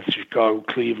Orleans, Chicago,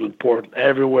 Cleveland, Portland,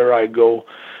 everywhere I go,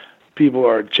 people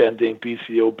are chanting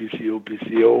PCO, PCO,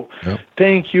 PCO. Yep.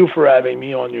 Thank you for having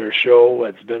me on your show.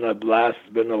 It's been a blast.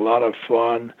 It's been a lot of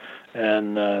fun.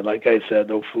 And like I said,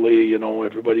 hopefully,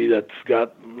 everybody that's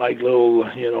got like little,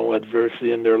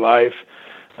 adversity in their life,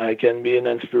 I can be an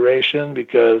inspiration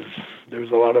because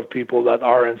there's a lot of people that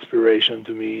are inspiration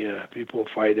to me, people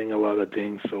fighting a lot of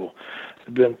things. So it's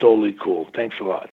been totally cool. Thanks a lot.